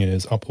Soviet Union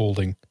is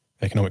upholding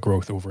economic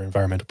growth over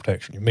environmental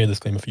protection. You made this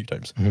claim a few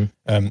times.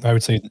 Mm-hmm. I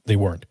would say they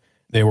weren't.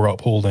 They were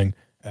upholding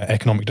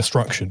economic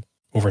destruction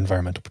over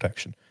environmental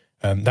protection.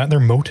 That their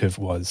motive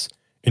was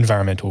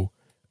environmental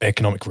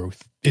economic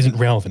growth isn't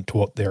relevant to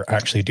what they're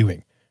actually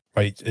doing,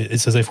 right?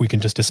 It's as if we can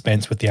just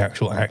dispense with the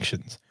actual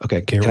actions.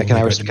 Okay. Can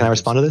I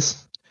respond to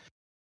this?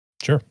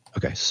 Sure.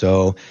 Okay.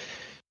 So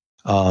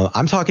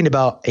I'm talking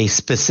about a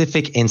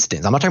specific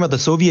instance. I'm not talking about the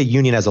Soviet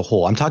Union as a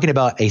whole. I'm talking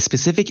about a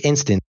specific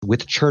instance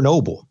with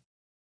Chernobyl,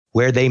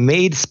 where they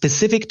made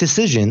specific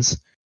decisions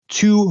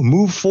to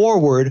move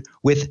forward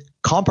with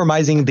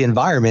compromising the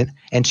environment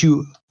and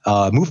to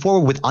move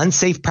forward with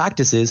unsafe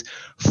practices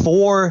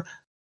for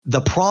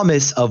the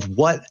promise of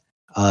what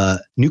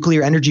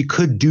nuclear energy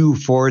could do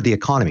for the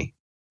economy.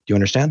 Do you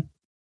understand?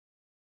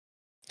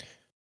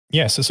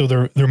 Yes. So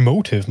their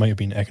motive might have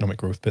been economic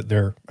growth, but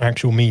their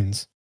actual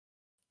means,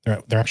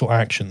 their actual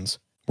actions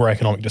were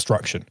economic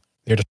destruction.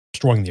 They're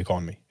destroying the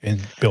economy in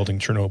building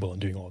Chernobyl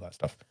and doing all that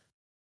stuff.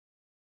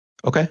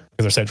 Okay.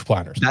 Because they're central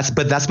planners.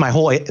 That's my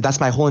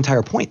whole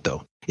entire point,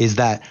 though, is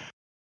that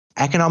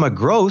economic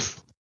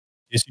growth.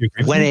 Yes, you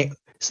agree.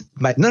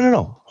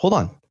 No. Hold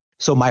on.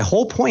 So my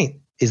whole point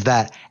is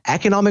that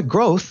economic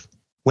growth,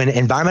 when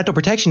environmental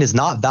protection is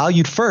not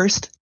valued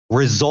first,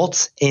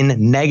 results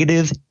in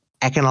negative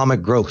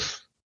economic growth.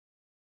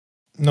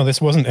 No, this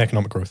wasn't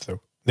economic growth,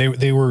 though.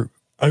 They were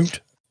out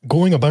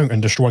going about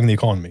and destroying the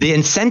economy. The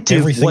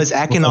incentive was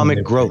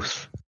economic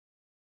growth.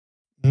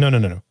 No.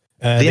 The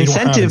incentive.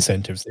 Don't have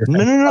incentives. No.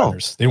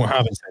 They don't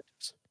have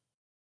incentives.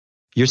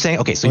 You're saying,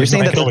 okay, so you're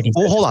saying that,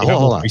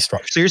 hold on.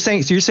 So you're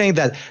saying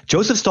that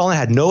Joseph Stalin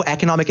had no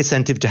economic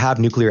incentive to have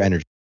nuclear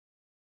energy.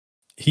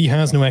 He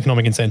has no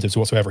economic incentives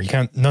whatsoever.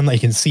 None that he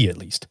can see, at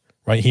least,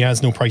 right? He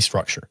has no price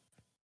structure.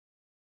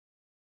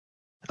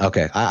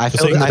 Okay, I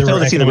fail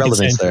to see the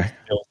relevance there.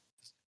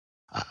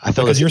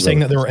 Because you're saying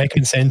that there were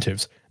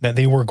incentives, that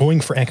they were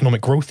going for economic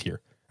growth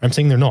here. I'm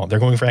saying they're not. They're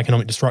going for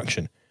economic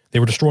destruction. They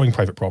were destroying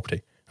private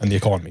property and the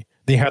economy.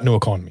 They had no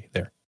economy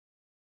there.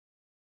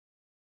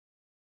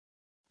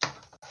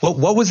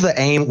 What was the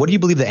aim? What do you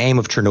believe the aim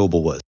of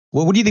Chernobyl was?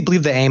 What do you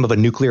believe the aim of a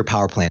nuclear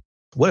power plant?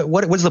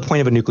 What is the point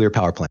of a nuclear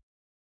power plant?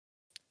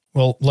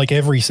 Well, like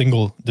every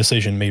single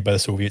decision made by the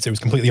Soviets, it was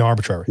completely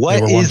arbitrary. What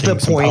they were is wanting the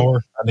some point? power,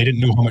 and they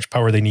didn't know how much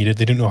power they needed.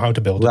 They didn't know how to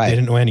build it. Right. They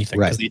didn't know anything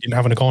because Right. they didn't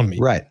have an economy.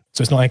 Right.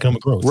 So it's not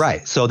economic growth.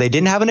 Right. So they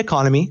didn't have an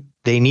economy.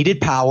 They needed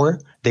power.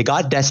 They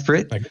got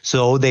desperate. Like-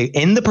 So they,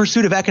 in the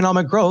pursuit of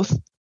economic growth,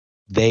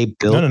 they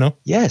built. No.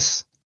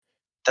 Yes.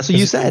 That's what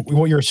you said.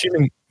 What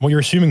you're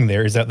assuming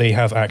there is that they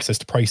have access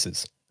to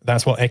prices.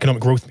 That's what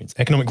economic growth means.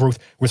 Economic growth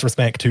with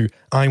respect to,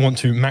 I want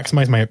to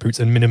maximize my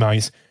outputs and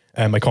minimize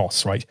my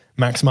costs, right?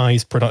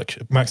 Maximize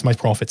production, maximize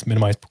profits,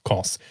 minimize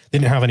costs. They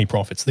didn't have any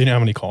profits. They didn't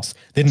have any costs.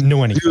 They didn't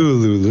know anything.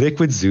 Zulu,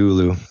 liquid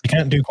Zulu. You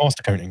can't do cost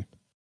accounting.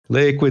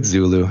 Liquid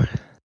Zulu.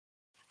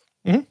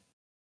 Mhm.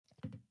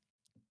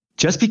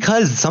 Just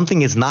because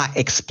something is not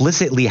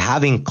explicitly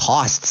having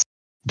costs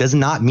does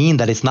not mean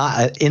that it's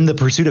not in the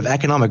pursuit of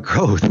economic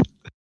growth.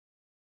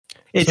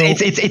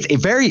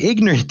 It's very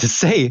ignorant to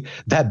say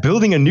that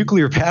building a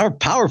nuclear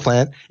power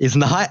plant is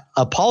not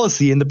a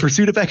policy in the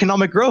pursuit of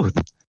economic growth.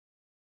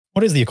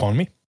 What is the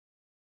economy?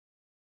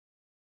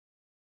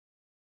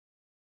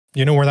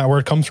 You know where that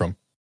word comes from?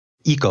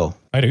 Eco.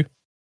 I do.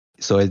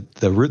 So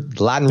the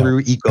Latin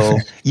root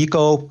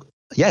eco.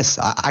 Yes.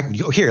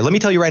 Here, let me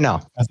tell you right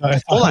now.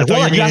 Hold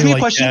on. You asked me a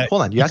question.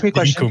 Hold on. You asked me a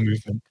question. Eco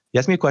movement. You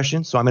asked me a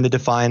question. So I'm going to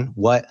define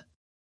what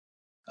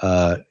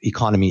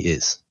economy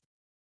is.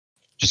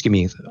 Just give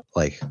me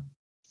like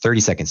 30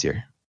 seconds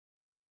here.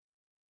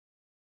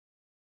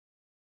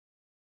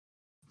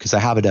 Because I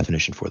have a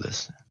definition for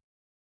this.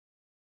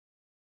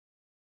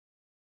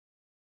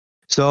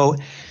 So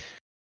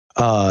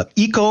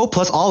eco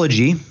plus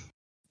ology,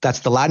 that's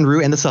the Latin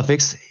root and the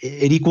suffix,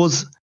 it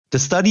equals the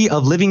study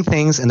of living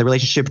things and the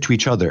relationship to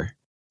each other.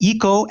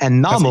 Eco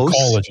and nomos,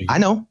 I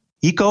know.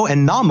 Eco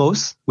and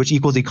nomos, which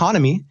equals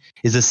economy,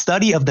 is a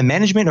study of the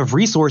management of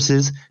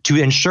resources to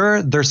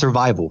ensure their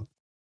survival.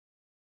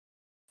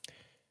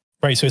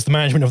 Right, so it's the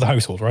management of the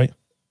household, right?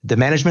 The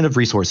management of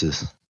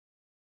resources.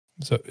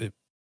 So,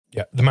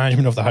 yeah, the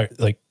management of the house,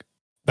 like,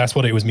 that's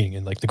what it was meaning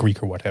in, like, the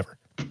Greek or whatever.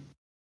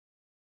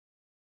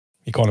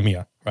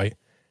 Economia, right?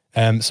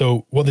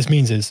 So what this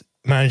means is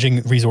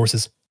managing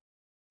resources,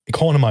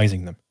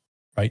 economizing them,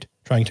 right?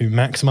 Trying to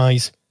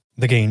maximize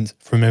the gains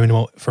for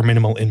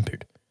minimal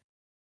input.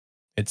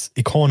 It's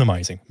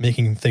economizing,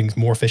 making things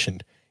more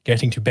efficient,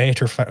 getting to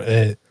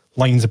better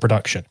lines of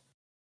production.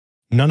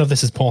 None of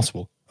this is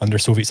possible under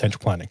Soviet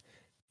central planning.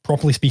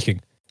 Properly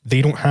speaking,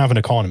 they don't have an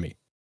economy.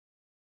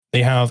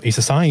 They have a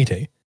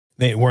society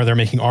where they're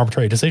making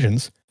arbitrary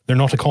decisions. They're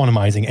not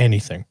economizing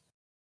anything.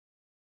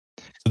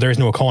 So there is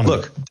no economy.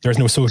 Look, there's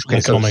no social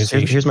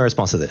economization. Here's my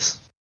response to this.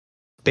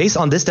 Based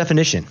on this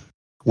definition,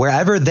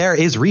 wherever there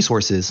is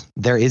resources,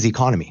 there is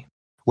economy.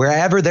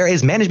 Wherever there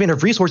is management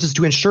of resources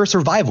to ensure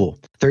survival,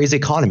 there is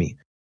economy.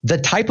 The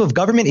type of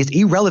government is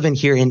irrelevant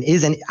here and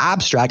is an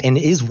abstract and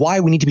is why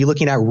we need to be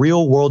looking at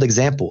real world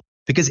example.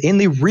 Because in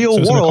the real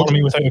world,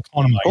 economy without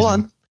economizing. Hold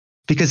on.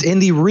 Because in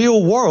the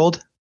real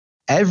world,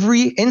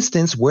 every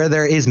instance where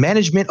there is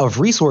management of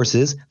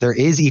resources, there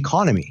is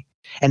economy.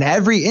 And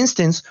every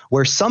instance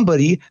where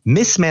somebody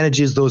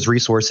mismanages those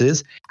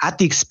resources at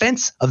the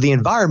expense of the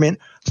environment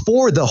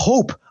for the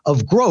hope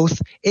of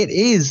growth, it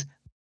is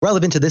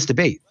relevant to this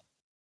debate.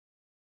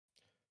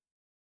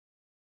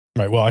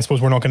 Right. Well, I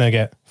suppose we're not going to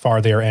get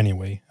far there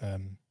anyway.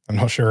 I'm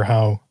not sure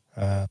how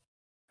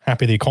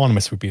happy the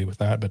economists would be with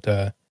that,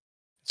 but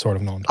sort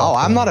of non. Oh,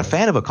 I'm not a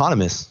fan of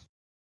economists,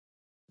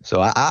 so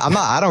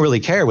I don't really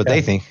care what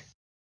they think.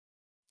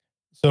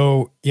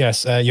 So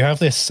yes, you have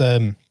this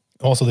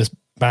also this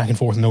back and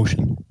forth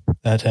notion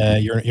that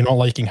you're not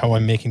liking how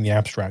I'm making the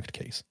abstract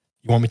case.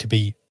 You want me to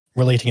be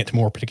relating it to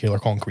more particular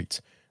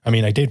concretes. I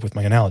mean, I did with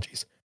my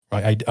analogies,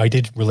 right? I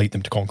did relate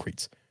them to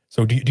concretes.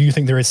 So do you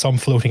think there is some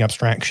floating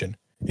abstraction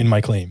in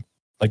my claim?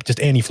 Like just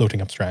any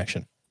floating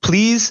abstraction?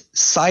 Please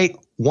cite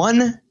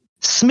one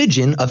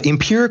smidgen of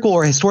empirical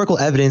or historical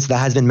evidence that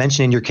has been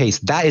mentioned in your case.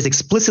 That is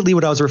explicitly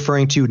what I was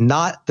referring to,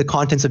 not the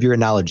contents of your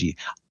analogy.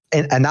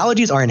 And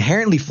analogies are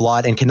inherently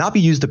flawed and cannot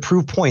be used to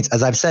prove points,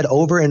 as I've said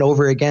over and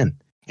over again.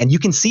 And you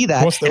can see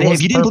that. And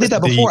if you didn't believe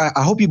that before,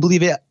 I hope you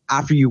believe it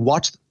after you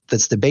watch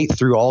this debate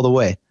through all the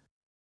way.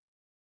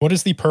 What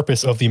is the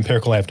purpose of the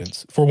empirical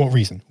evidence? For what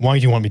reason? Why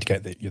do you want me to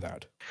get you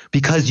that?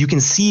 Because you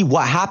can see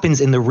what happens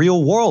in the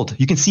real world.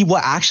 You can see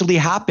what actually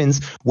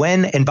happens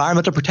when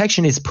environmental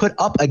protection is put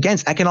up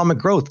against economic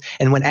growth.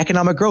 And when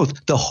economic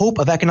growth, the hope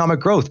of economic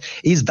growth,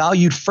 is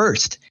valued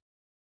first.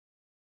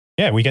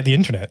 Yeah, we get the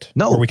internet.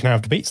 No. Where we can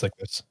have debates like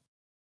this.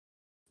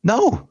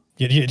 No.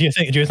 Do you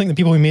think the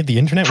people who made the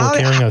internet were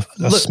carrying a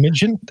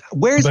smidgen?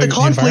 Where's the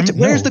conflict?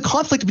 Where's the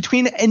conflict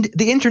between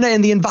the internet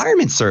and the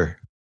environment, sir?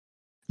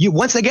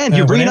 Once again,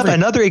 you're bringing up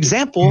another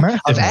example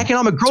of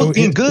economic growth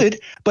being good,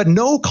 but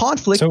no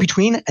conflict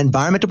between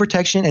environmental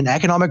protection and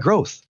economic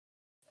growth.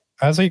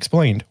 As I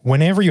explained,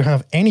 whenever you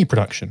have any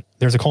production,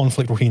 there's a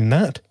conflict between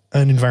that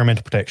and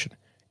environmental protection.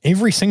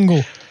 Every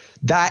single...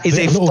 That is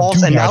a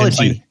false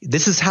analogy.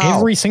 This is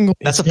how...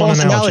 That's a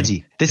false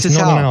analogy. This is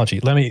how... Analogy.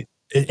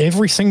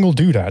 Every single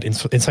doodad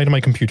inside of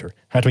my computer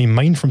had to be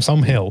mined from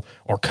some hill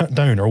or cut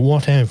down or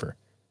whatever.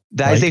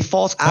 That is a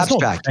false That's not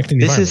abstract. protecting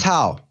the This is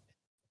environment. how.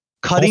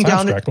 Cutting False down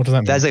abstract, what does that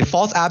mean? that is a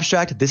false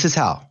abstract. This is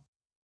how.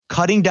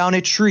 Cutting down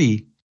a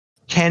tree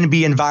can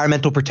be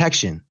environmental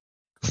protection.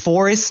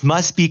 Forests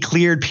must be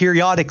cleared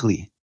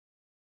periodically.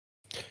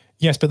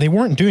 Yes, but they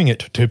weren't doing it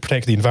to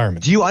protect the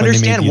environment. Do you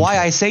understand why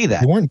I say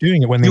that? They weren't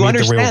doing it when they You made the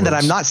railroads. understand that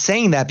I'm not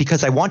saying that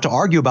because I want to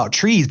argue about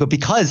trees, but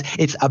because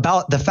it's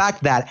about the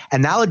fact that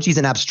analogies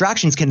and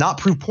abstractions cannot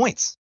prove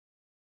points.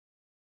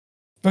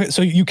 Okay,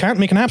 so you can't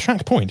make an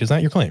abstract point. Is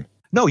that your claim?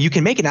 No, you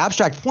can make an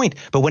abstract point,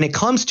 but when it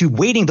comes to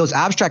weighting those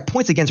abstract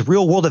points against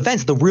real world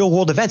events, the real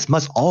world events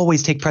must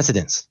always take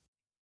precedence.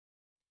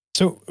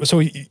 So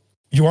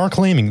you are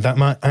claiming that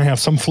I have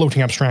some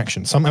floating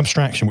abstraction, some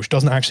abstraction which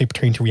doesn't actually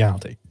pertain to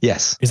reality.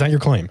 Yes. Is that your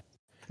claim?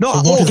 No,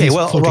 So what is okay, this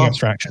well, floating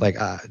abstraction? like,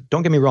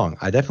 don't get me wrong.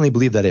 I definitely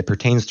believe that it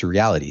pertains to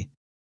reality,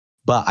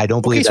 but I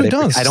don't believe so that it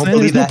does. I don't Then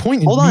believe there's that. no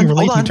point in Hold me on,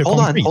 relating to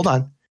concrete. hold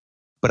on.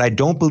 But I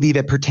don't believe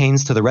it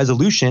pertains to the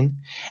resolution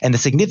and the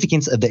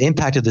significance of the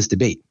impact of this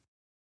debate.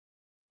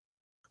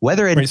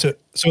 Whether it Right,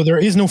 so there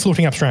is no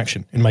floating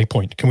abstraction in my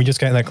point. Can we just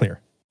get that clear?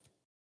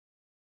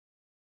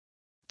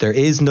 there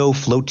is no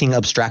floating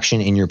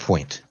abstraction in your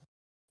point.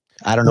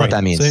 I don't know what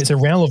that means. So it's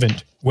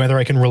irrelevant whether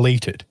I can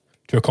relate it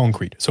to a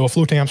concrete. So a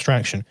floating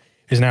abstraction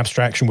is an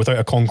abstraction without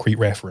a concrete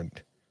referent.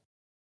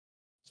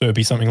 So it'd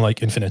be something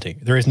like infinity.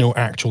 There is no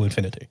actual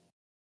infinity.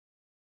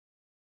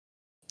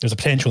 There's a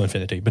potential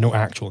infinity, but no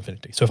actual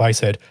infinity. So if I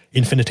said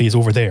infinity is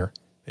over there,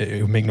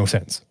 it would make no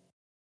sense.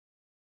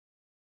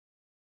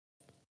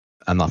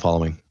 I'm not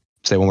following.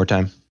 Say it one more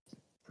time.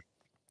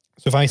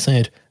 So if I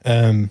said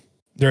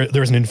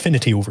there's an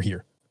infinity over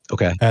here,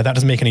 Okay. that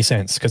doesn't make any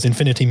sense because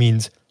infinity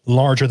means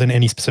larger than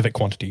any specific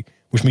quantity,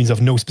 which means of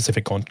no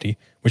specific quantity,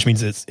 which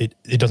means it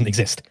doesn't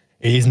exist.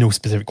 It is no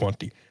specific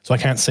quantity. So I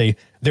can't say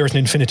there's an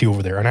infinity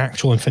over there, an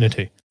actual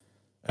infinity.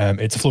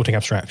 It's a floating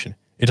abstraction.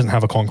 It doesn't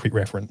have a concrete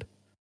referent.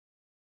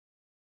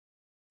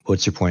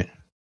 What's your point?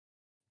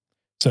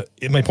 So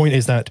my point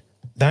is that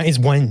is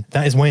when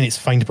it's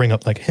fine to bring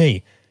up like,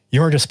 hey,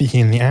 you're just speaking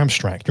in the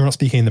abstract. You're not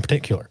speaking in the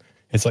particular.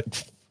 It's like,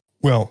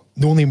 well,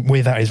 the only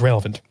way that is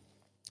relevant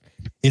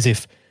is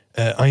if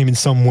I am in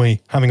some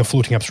way having a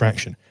floating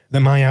abstraction.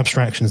 Then my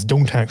abstractions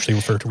don't actually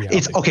refer to reality.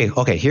 It's okay.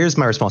 Okay. Here's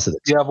my response to this.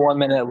 You have 1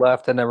 minute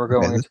left, and then we're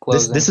going into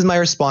closing. This is my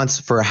response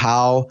for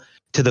how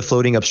to the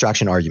floating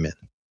abstraction argument.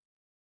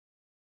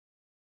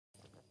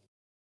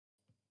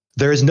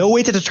 There is no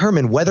way to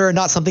determine whether or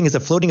not something is a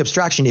floating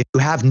abstraction if you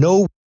have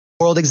no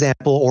world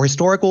example or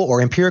historical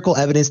or empirical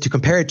evidence to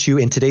compare it to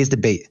in today's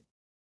debate.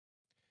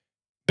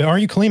 But are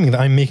you claiming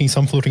that I'm making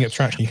some floating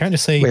abstraction? You can't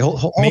just say, Wait,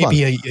 hold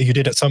maybe on. you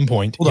did at some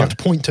point. You have to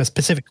point to a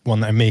specific one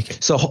that I'm making.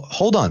 So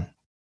hold on.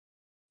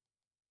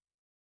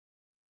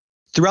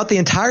 Throughout the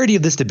entirety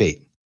of this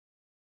debate,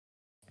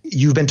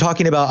 you've been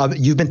talking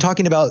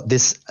about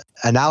this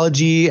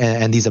analogy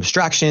and these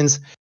abstractions,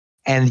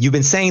 and you've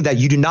been saying that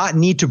you do not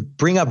need to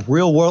bring up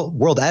real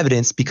world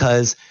evidence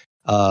because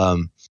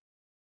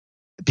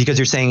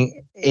you're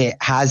saying it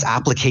has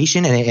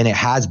application and it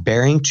has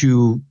bearing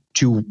to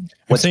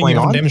what's going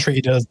on.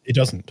 Demonstrate it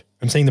doesn't.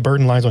 I'm saying the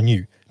burden lies on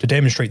you to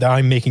demonstrate that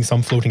I'm making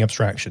some floating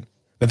abstraction,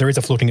 that there is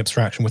a floating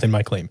abstraction within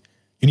my claim.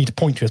 You need to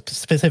point to a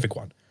specific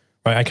one.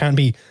 Right? I can't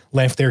be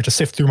left there to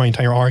sift through my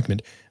entire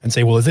argument and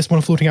say, well, is this one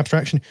a floating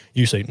abstraction?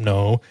 You say,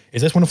 no.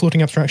 Is this one a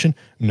floating abstraction?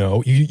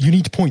 No. You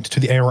need to point to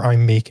the error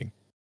I'm making,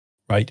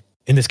 right?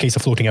 In this case, a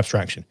floating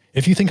abstraction.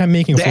 If you think I'm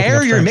making a floating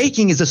abstraction, the error you're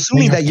making is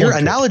assuming that your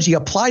analogy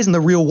applies in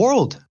the real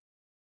world.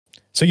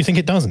 So you think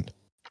it doesn't?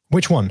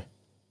 Which one?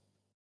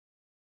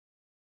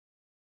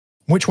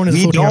 Which one is a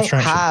floating abstraction?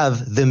 We don't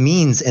have the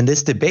means in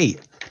this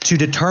debate to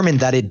determine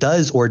that it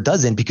does or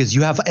doesn't because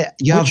you have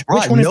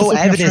brought no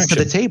evidence to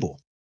the table.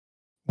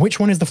 Which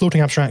one is the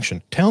floating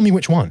abstraction? Tell me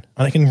which one,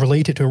 and I can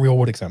relate it to a real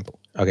world example.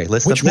 Okay,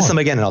 list them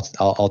again, and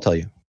I'll tell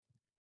you.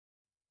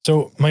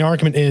 So my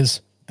argument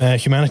is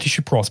humanity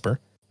should prosper.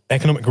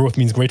 Economic growth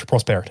means greater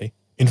prosperity.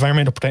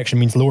 Environmental protection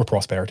means lower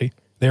prosperity.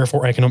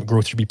 Therefore, economic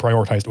growth should be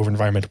prioritized over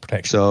environmental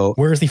protection. So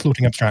where is the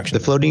floating abstraction?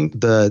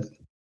 The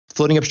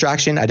floating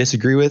abstraction, I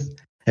disagree with.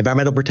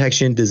 Environmental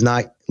protection does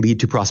not lead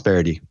to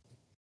prosperity.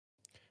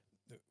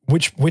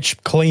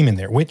 Which claim in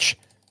there? Which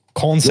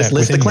concept?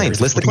 List the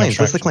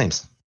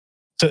claims.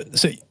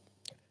 So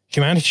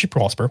humanity should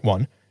prosper.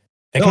 One.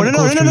 No.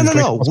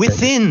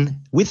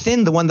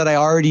 Within the one that I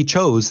already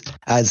chose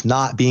as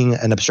not being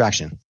an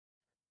abstraction.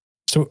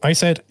 So I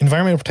said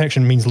environmental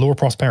protection means lower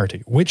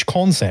prosperity. Which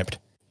concept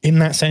in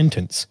that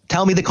sentence?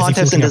 Tell me the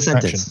context in the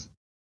sentence,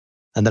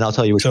 and then I'll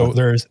tell you which one. So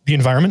there's the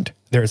environment,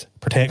 there's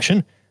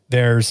protection,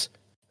 there's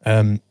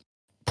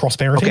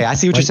prosperity. Okay, I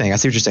see what you're saying.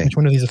 Which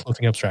one of these is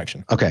floating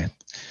abstraction? Okay,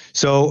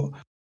 so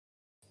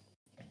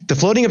the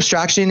floating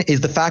abstraction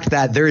is the fact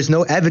that there is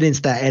no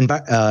evidence that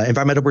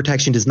environmental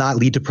protection does not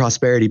lead to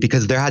prosperity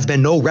because there has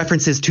been no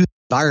references to the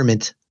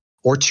environment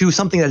or to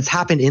something that's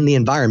happened in the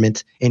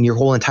environment in your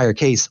whole entire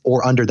case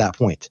or under that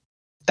point.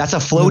 That's a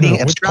floating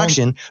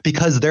abstraction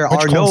because there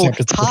are no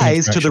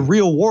ties to the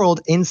real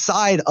world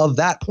inside of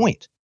that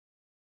point.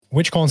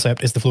 Which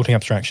concept is the floating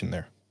abstraction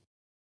there?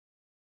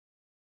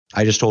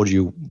 I just told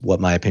you what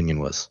my opinion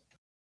was.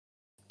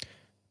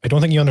 I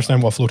don't think you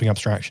understand what floating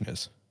abstraction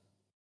is.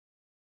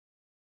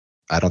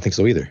 I don't think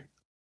so either.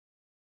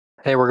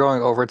 Hey, we're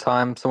going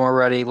overtime, so we're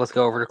ready. Let's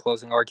go over to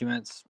closing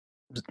arguments.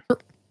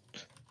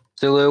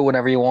 Zulu,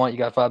 whenever you want. You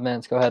got 5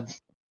 minutes. Go ahead.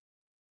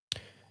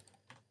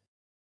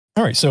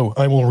 All right, so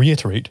I will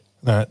reiterate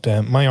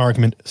that my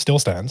argument still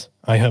stands.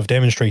 I have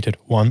demonstrated,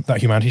 1,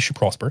 that humanity should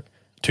prosper.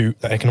 2,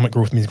 that economic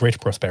growth means greater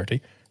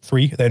prosperity.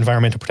 3, that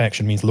environmental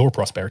protection means lower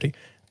prosperity.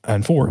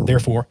 And 4,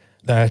 therefore,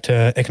 that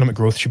economic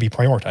growth should be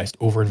prioritized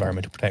over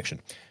environmental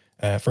protection.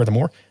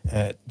 Furthermore,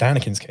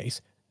 Danakin's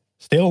case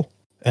still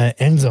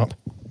ends up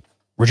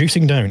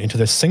reducing down into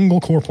this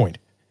single core point.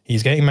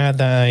 He's getting mad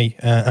that I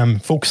am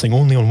focusing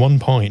only on one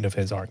point of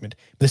his argument.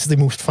 This is the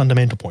most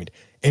fundamental point.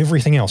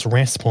 Everything else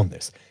rests upon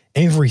this.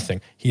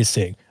 Everything he is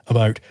saying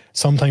about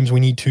sometimes we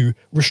need to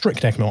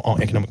restrict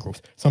economic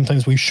growth.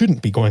 Sometimes we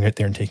shouldn't be going out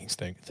there and taking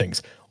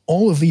things.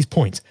 All of these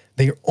points,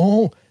 they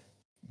all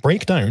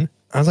break down,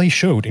 as I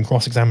showed in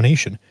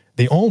cross-examination,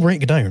 they all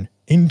break down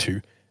into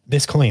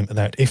this claim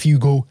that if you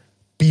go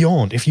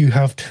beyond, if you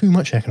have too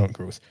much economic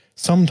growth,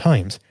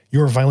 sometimes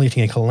you're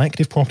violating a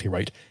collective property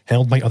right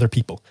held by other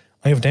people.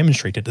 I have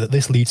demonstrated that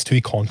this leads to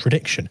a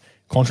contradiction.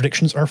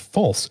 Contradictions are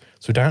false,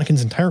 so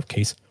Danakin's entire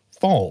case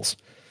falls.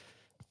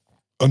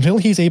 Until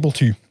he's able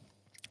to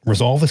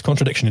resolve this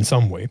contradiction in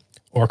some way,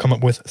 or come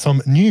up with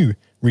some new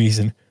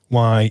reason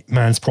why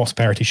man's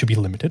prosperity should be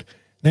limited,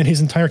 then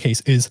his entire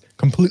case is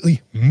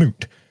completely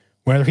moot.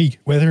 Whether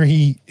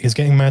he is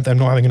getting mad that I'm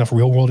not having enough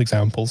real-world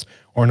examples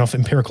or enough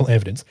empirical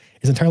evidence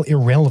is entirely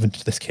irrelevant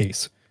to this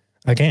case.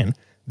 Again,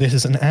 this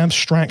is an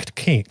abstract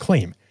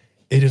claim.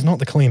 It is not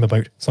the claim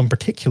about some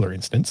particular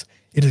instance.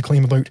 It is a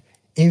claim about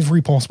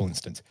every possible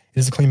instance. It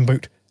is a claim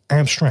about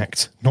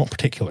abstracts, not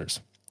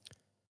particulars.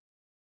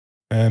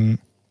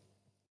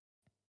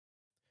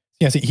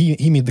 Yes,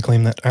 he made the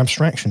claim that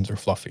abstractions are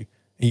fluffy.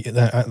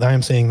 That I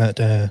am saying that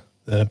the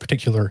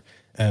particular,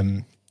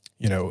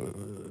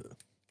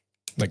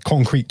 like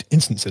concrete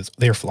instances,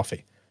 they're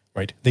fluffy,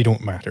 right? They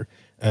don't matter.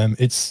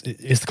 It's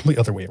the complete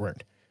other way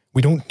around.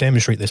 We don't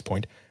demonstrate this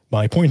point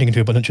by pointing to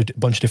a bunch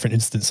of different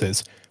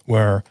instances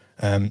where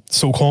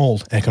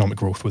so-called economic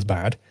growth was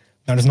bad.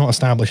 That does not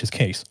establish his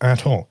case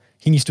at all.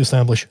 He needs to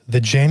establish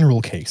the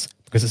general case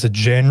because it's a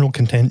general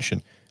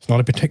contention. It's not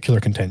a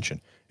particular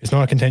contention. It's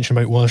not a contention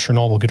about was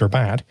Chernobyl good or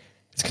bad.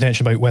 It's a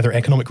contention about whether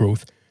economic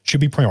growth should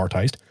be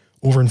prioritized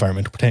over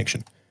environmental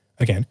protection.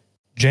 Again,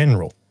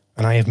 general.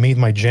 And I have made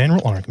my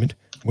general argument,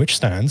 which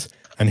stands,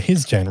 and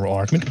his general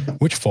argument,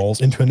 which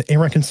falls into an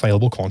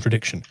irreconcilable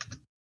contradiction.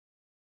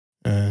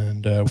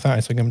 And with that,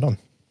 I think I'm done.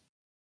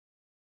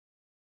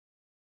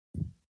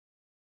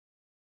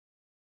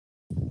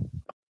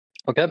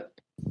 Okay.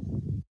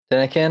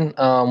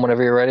 Danakin,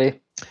 whenever you're ready,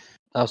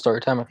 I'll start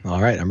your timer.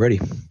 All right, I'm ready.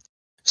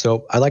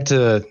 So I'd like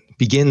to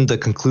begin the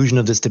conclusion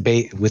of this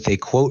debate with a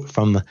quote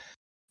from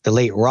the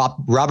late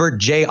Robert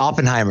J.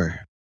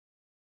 Oppenheimer.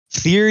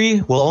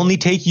 Theory will only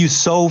take you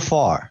so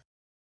far.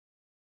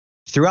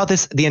 Throughout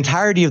the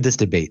entirety of this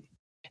debate,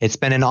 it's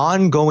been an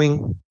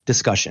ongoing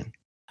discussion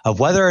of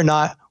whether or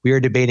not we are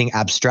debating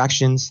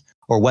abstractions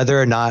or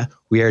whether or not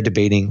we are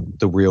debating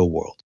the real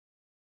world.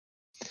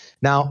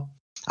 Now,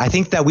 I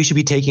think that we should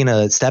be taking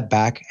a step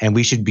back and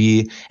we should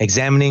be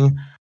examining,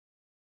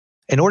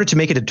 in order to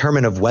make a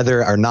determination of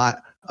whether or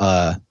not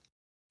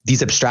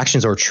these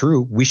abstractions are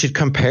true, we should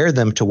compare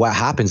them to what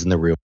happens in the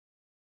real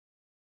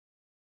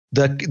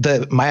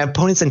world. My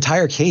opponent's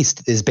entire case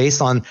is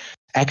based on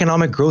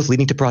economic growth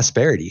leading to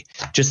prosperity,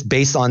 just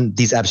based on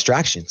these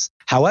abstractions.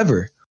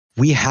 However,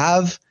 we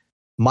have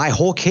my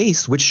whole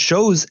case, which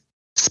shows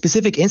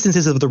specific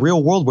instances of the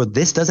real world where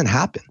this doesn't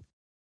happen.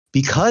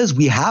 Because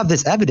we have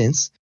this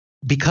evidence,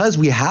 because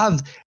we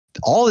have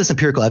all this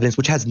empirical evidence,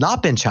 which has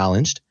not been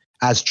challenged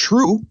as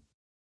true,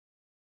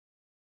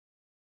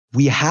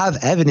 we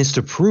have evidence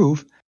to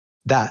prove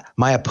that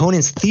my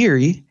opponent's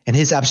theory and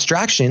his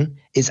abstraction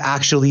is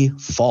actually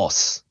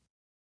false.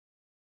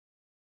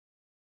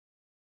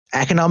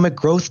 Economic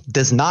growth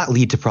does not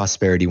lead to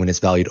prosperity when it's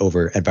valued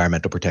over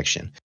environmental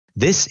protection.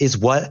 This is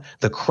what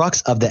the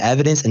crux of the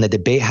evidence in the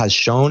debate has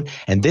shown,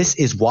 and this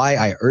is why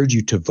I urge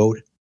you to vote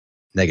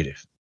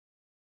negative.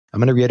 I'm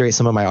going to reiterate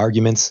some of my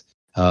arguments.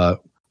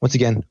 Once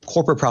again,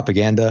 corporate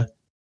propaganda.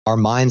 Our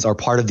minds are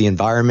part of the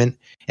environment,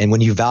 and when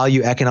you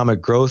value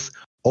economic growth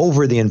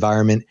over the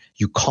environment,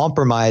 you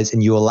compromise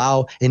and you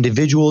allow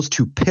individuals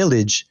to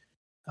pillage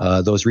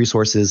those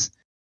resources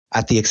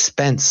at the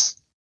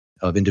expense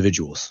of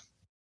individuals.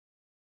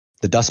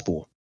 The Dust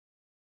Bowl,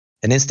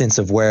 an instance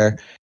of where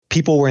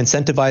people were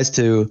incentivized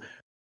to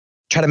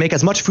try to make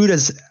as much food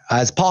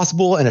as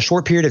possible in a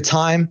short period of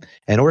time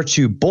in order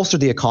to bolster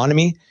the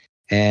economy.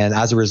 And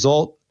as a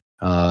result,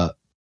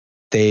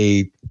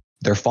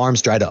 their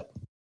farms dried up.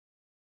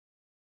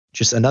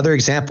 Just another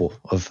example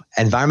of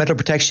environmental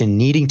protection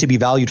needing to be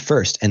valued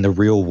first in the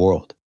real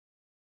world.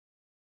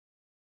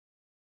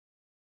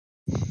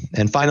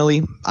 And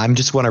finally, I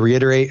just want to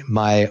reiterate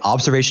my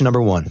observation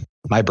number one,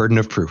 my burden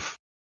of proof.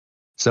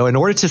 So in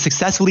order to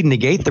successfully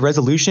negate the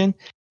resolution,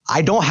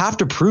 I don't have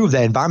to prove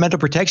that environmental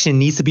protection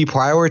needs to be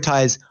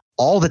prioritized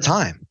all the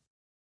time.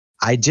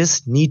 I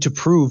just need to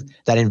prove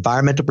that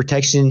environmental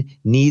protection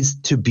needs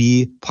to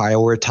be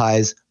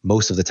prioritized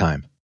most of the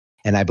time.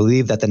 And I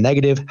believe that the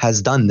negative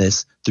has done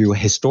this through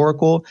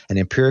historical and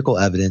empirical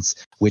evidence,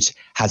 which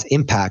has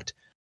impact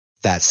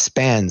that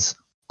spans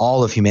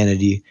all of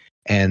humanity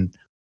and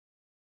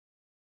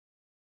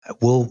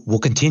will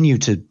continue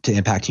to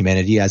impact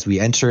humanity as we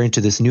enter into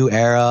this new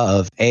era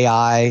of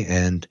AI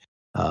and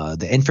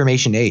the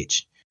information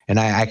age. And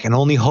I can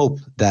only hope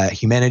that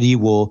humanity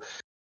will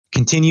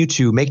continue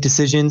to make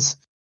decisions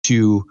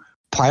to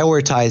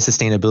prioritize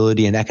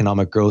sustainability and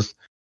economic growth,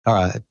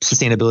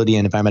 sustainability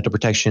and environmental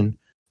protection,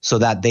 so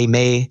that they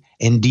may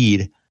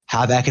indeed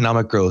have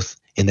economic growth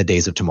in the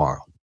days of tomorrow.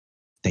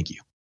 Thank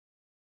you.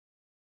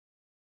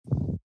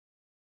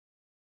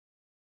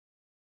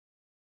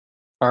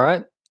 All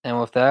right. And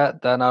with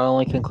that, that not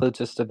only concludes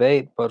this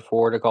debate, but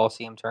for the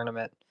Coliseum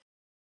tournament.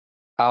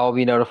 I'll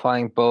be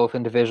notifying both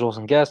individuals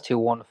and guests who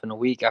won within a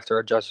week after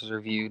our judges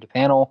reviewed the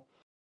panel.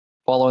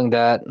 Following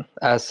that,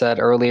 as said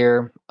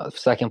earlier,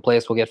 second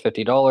place will get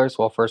 $50,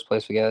 while first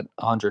place will get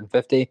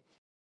 $150.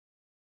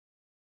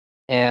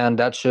 And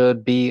that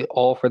should be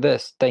all for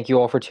this. Thank you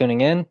all for tuning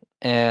in,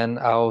 and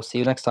I'll see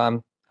you next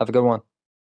time. Have a good one.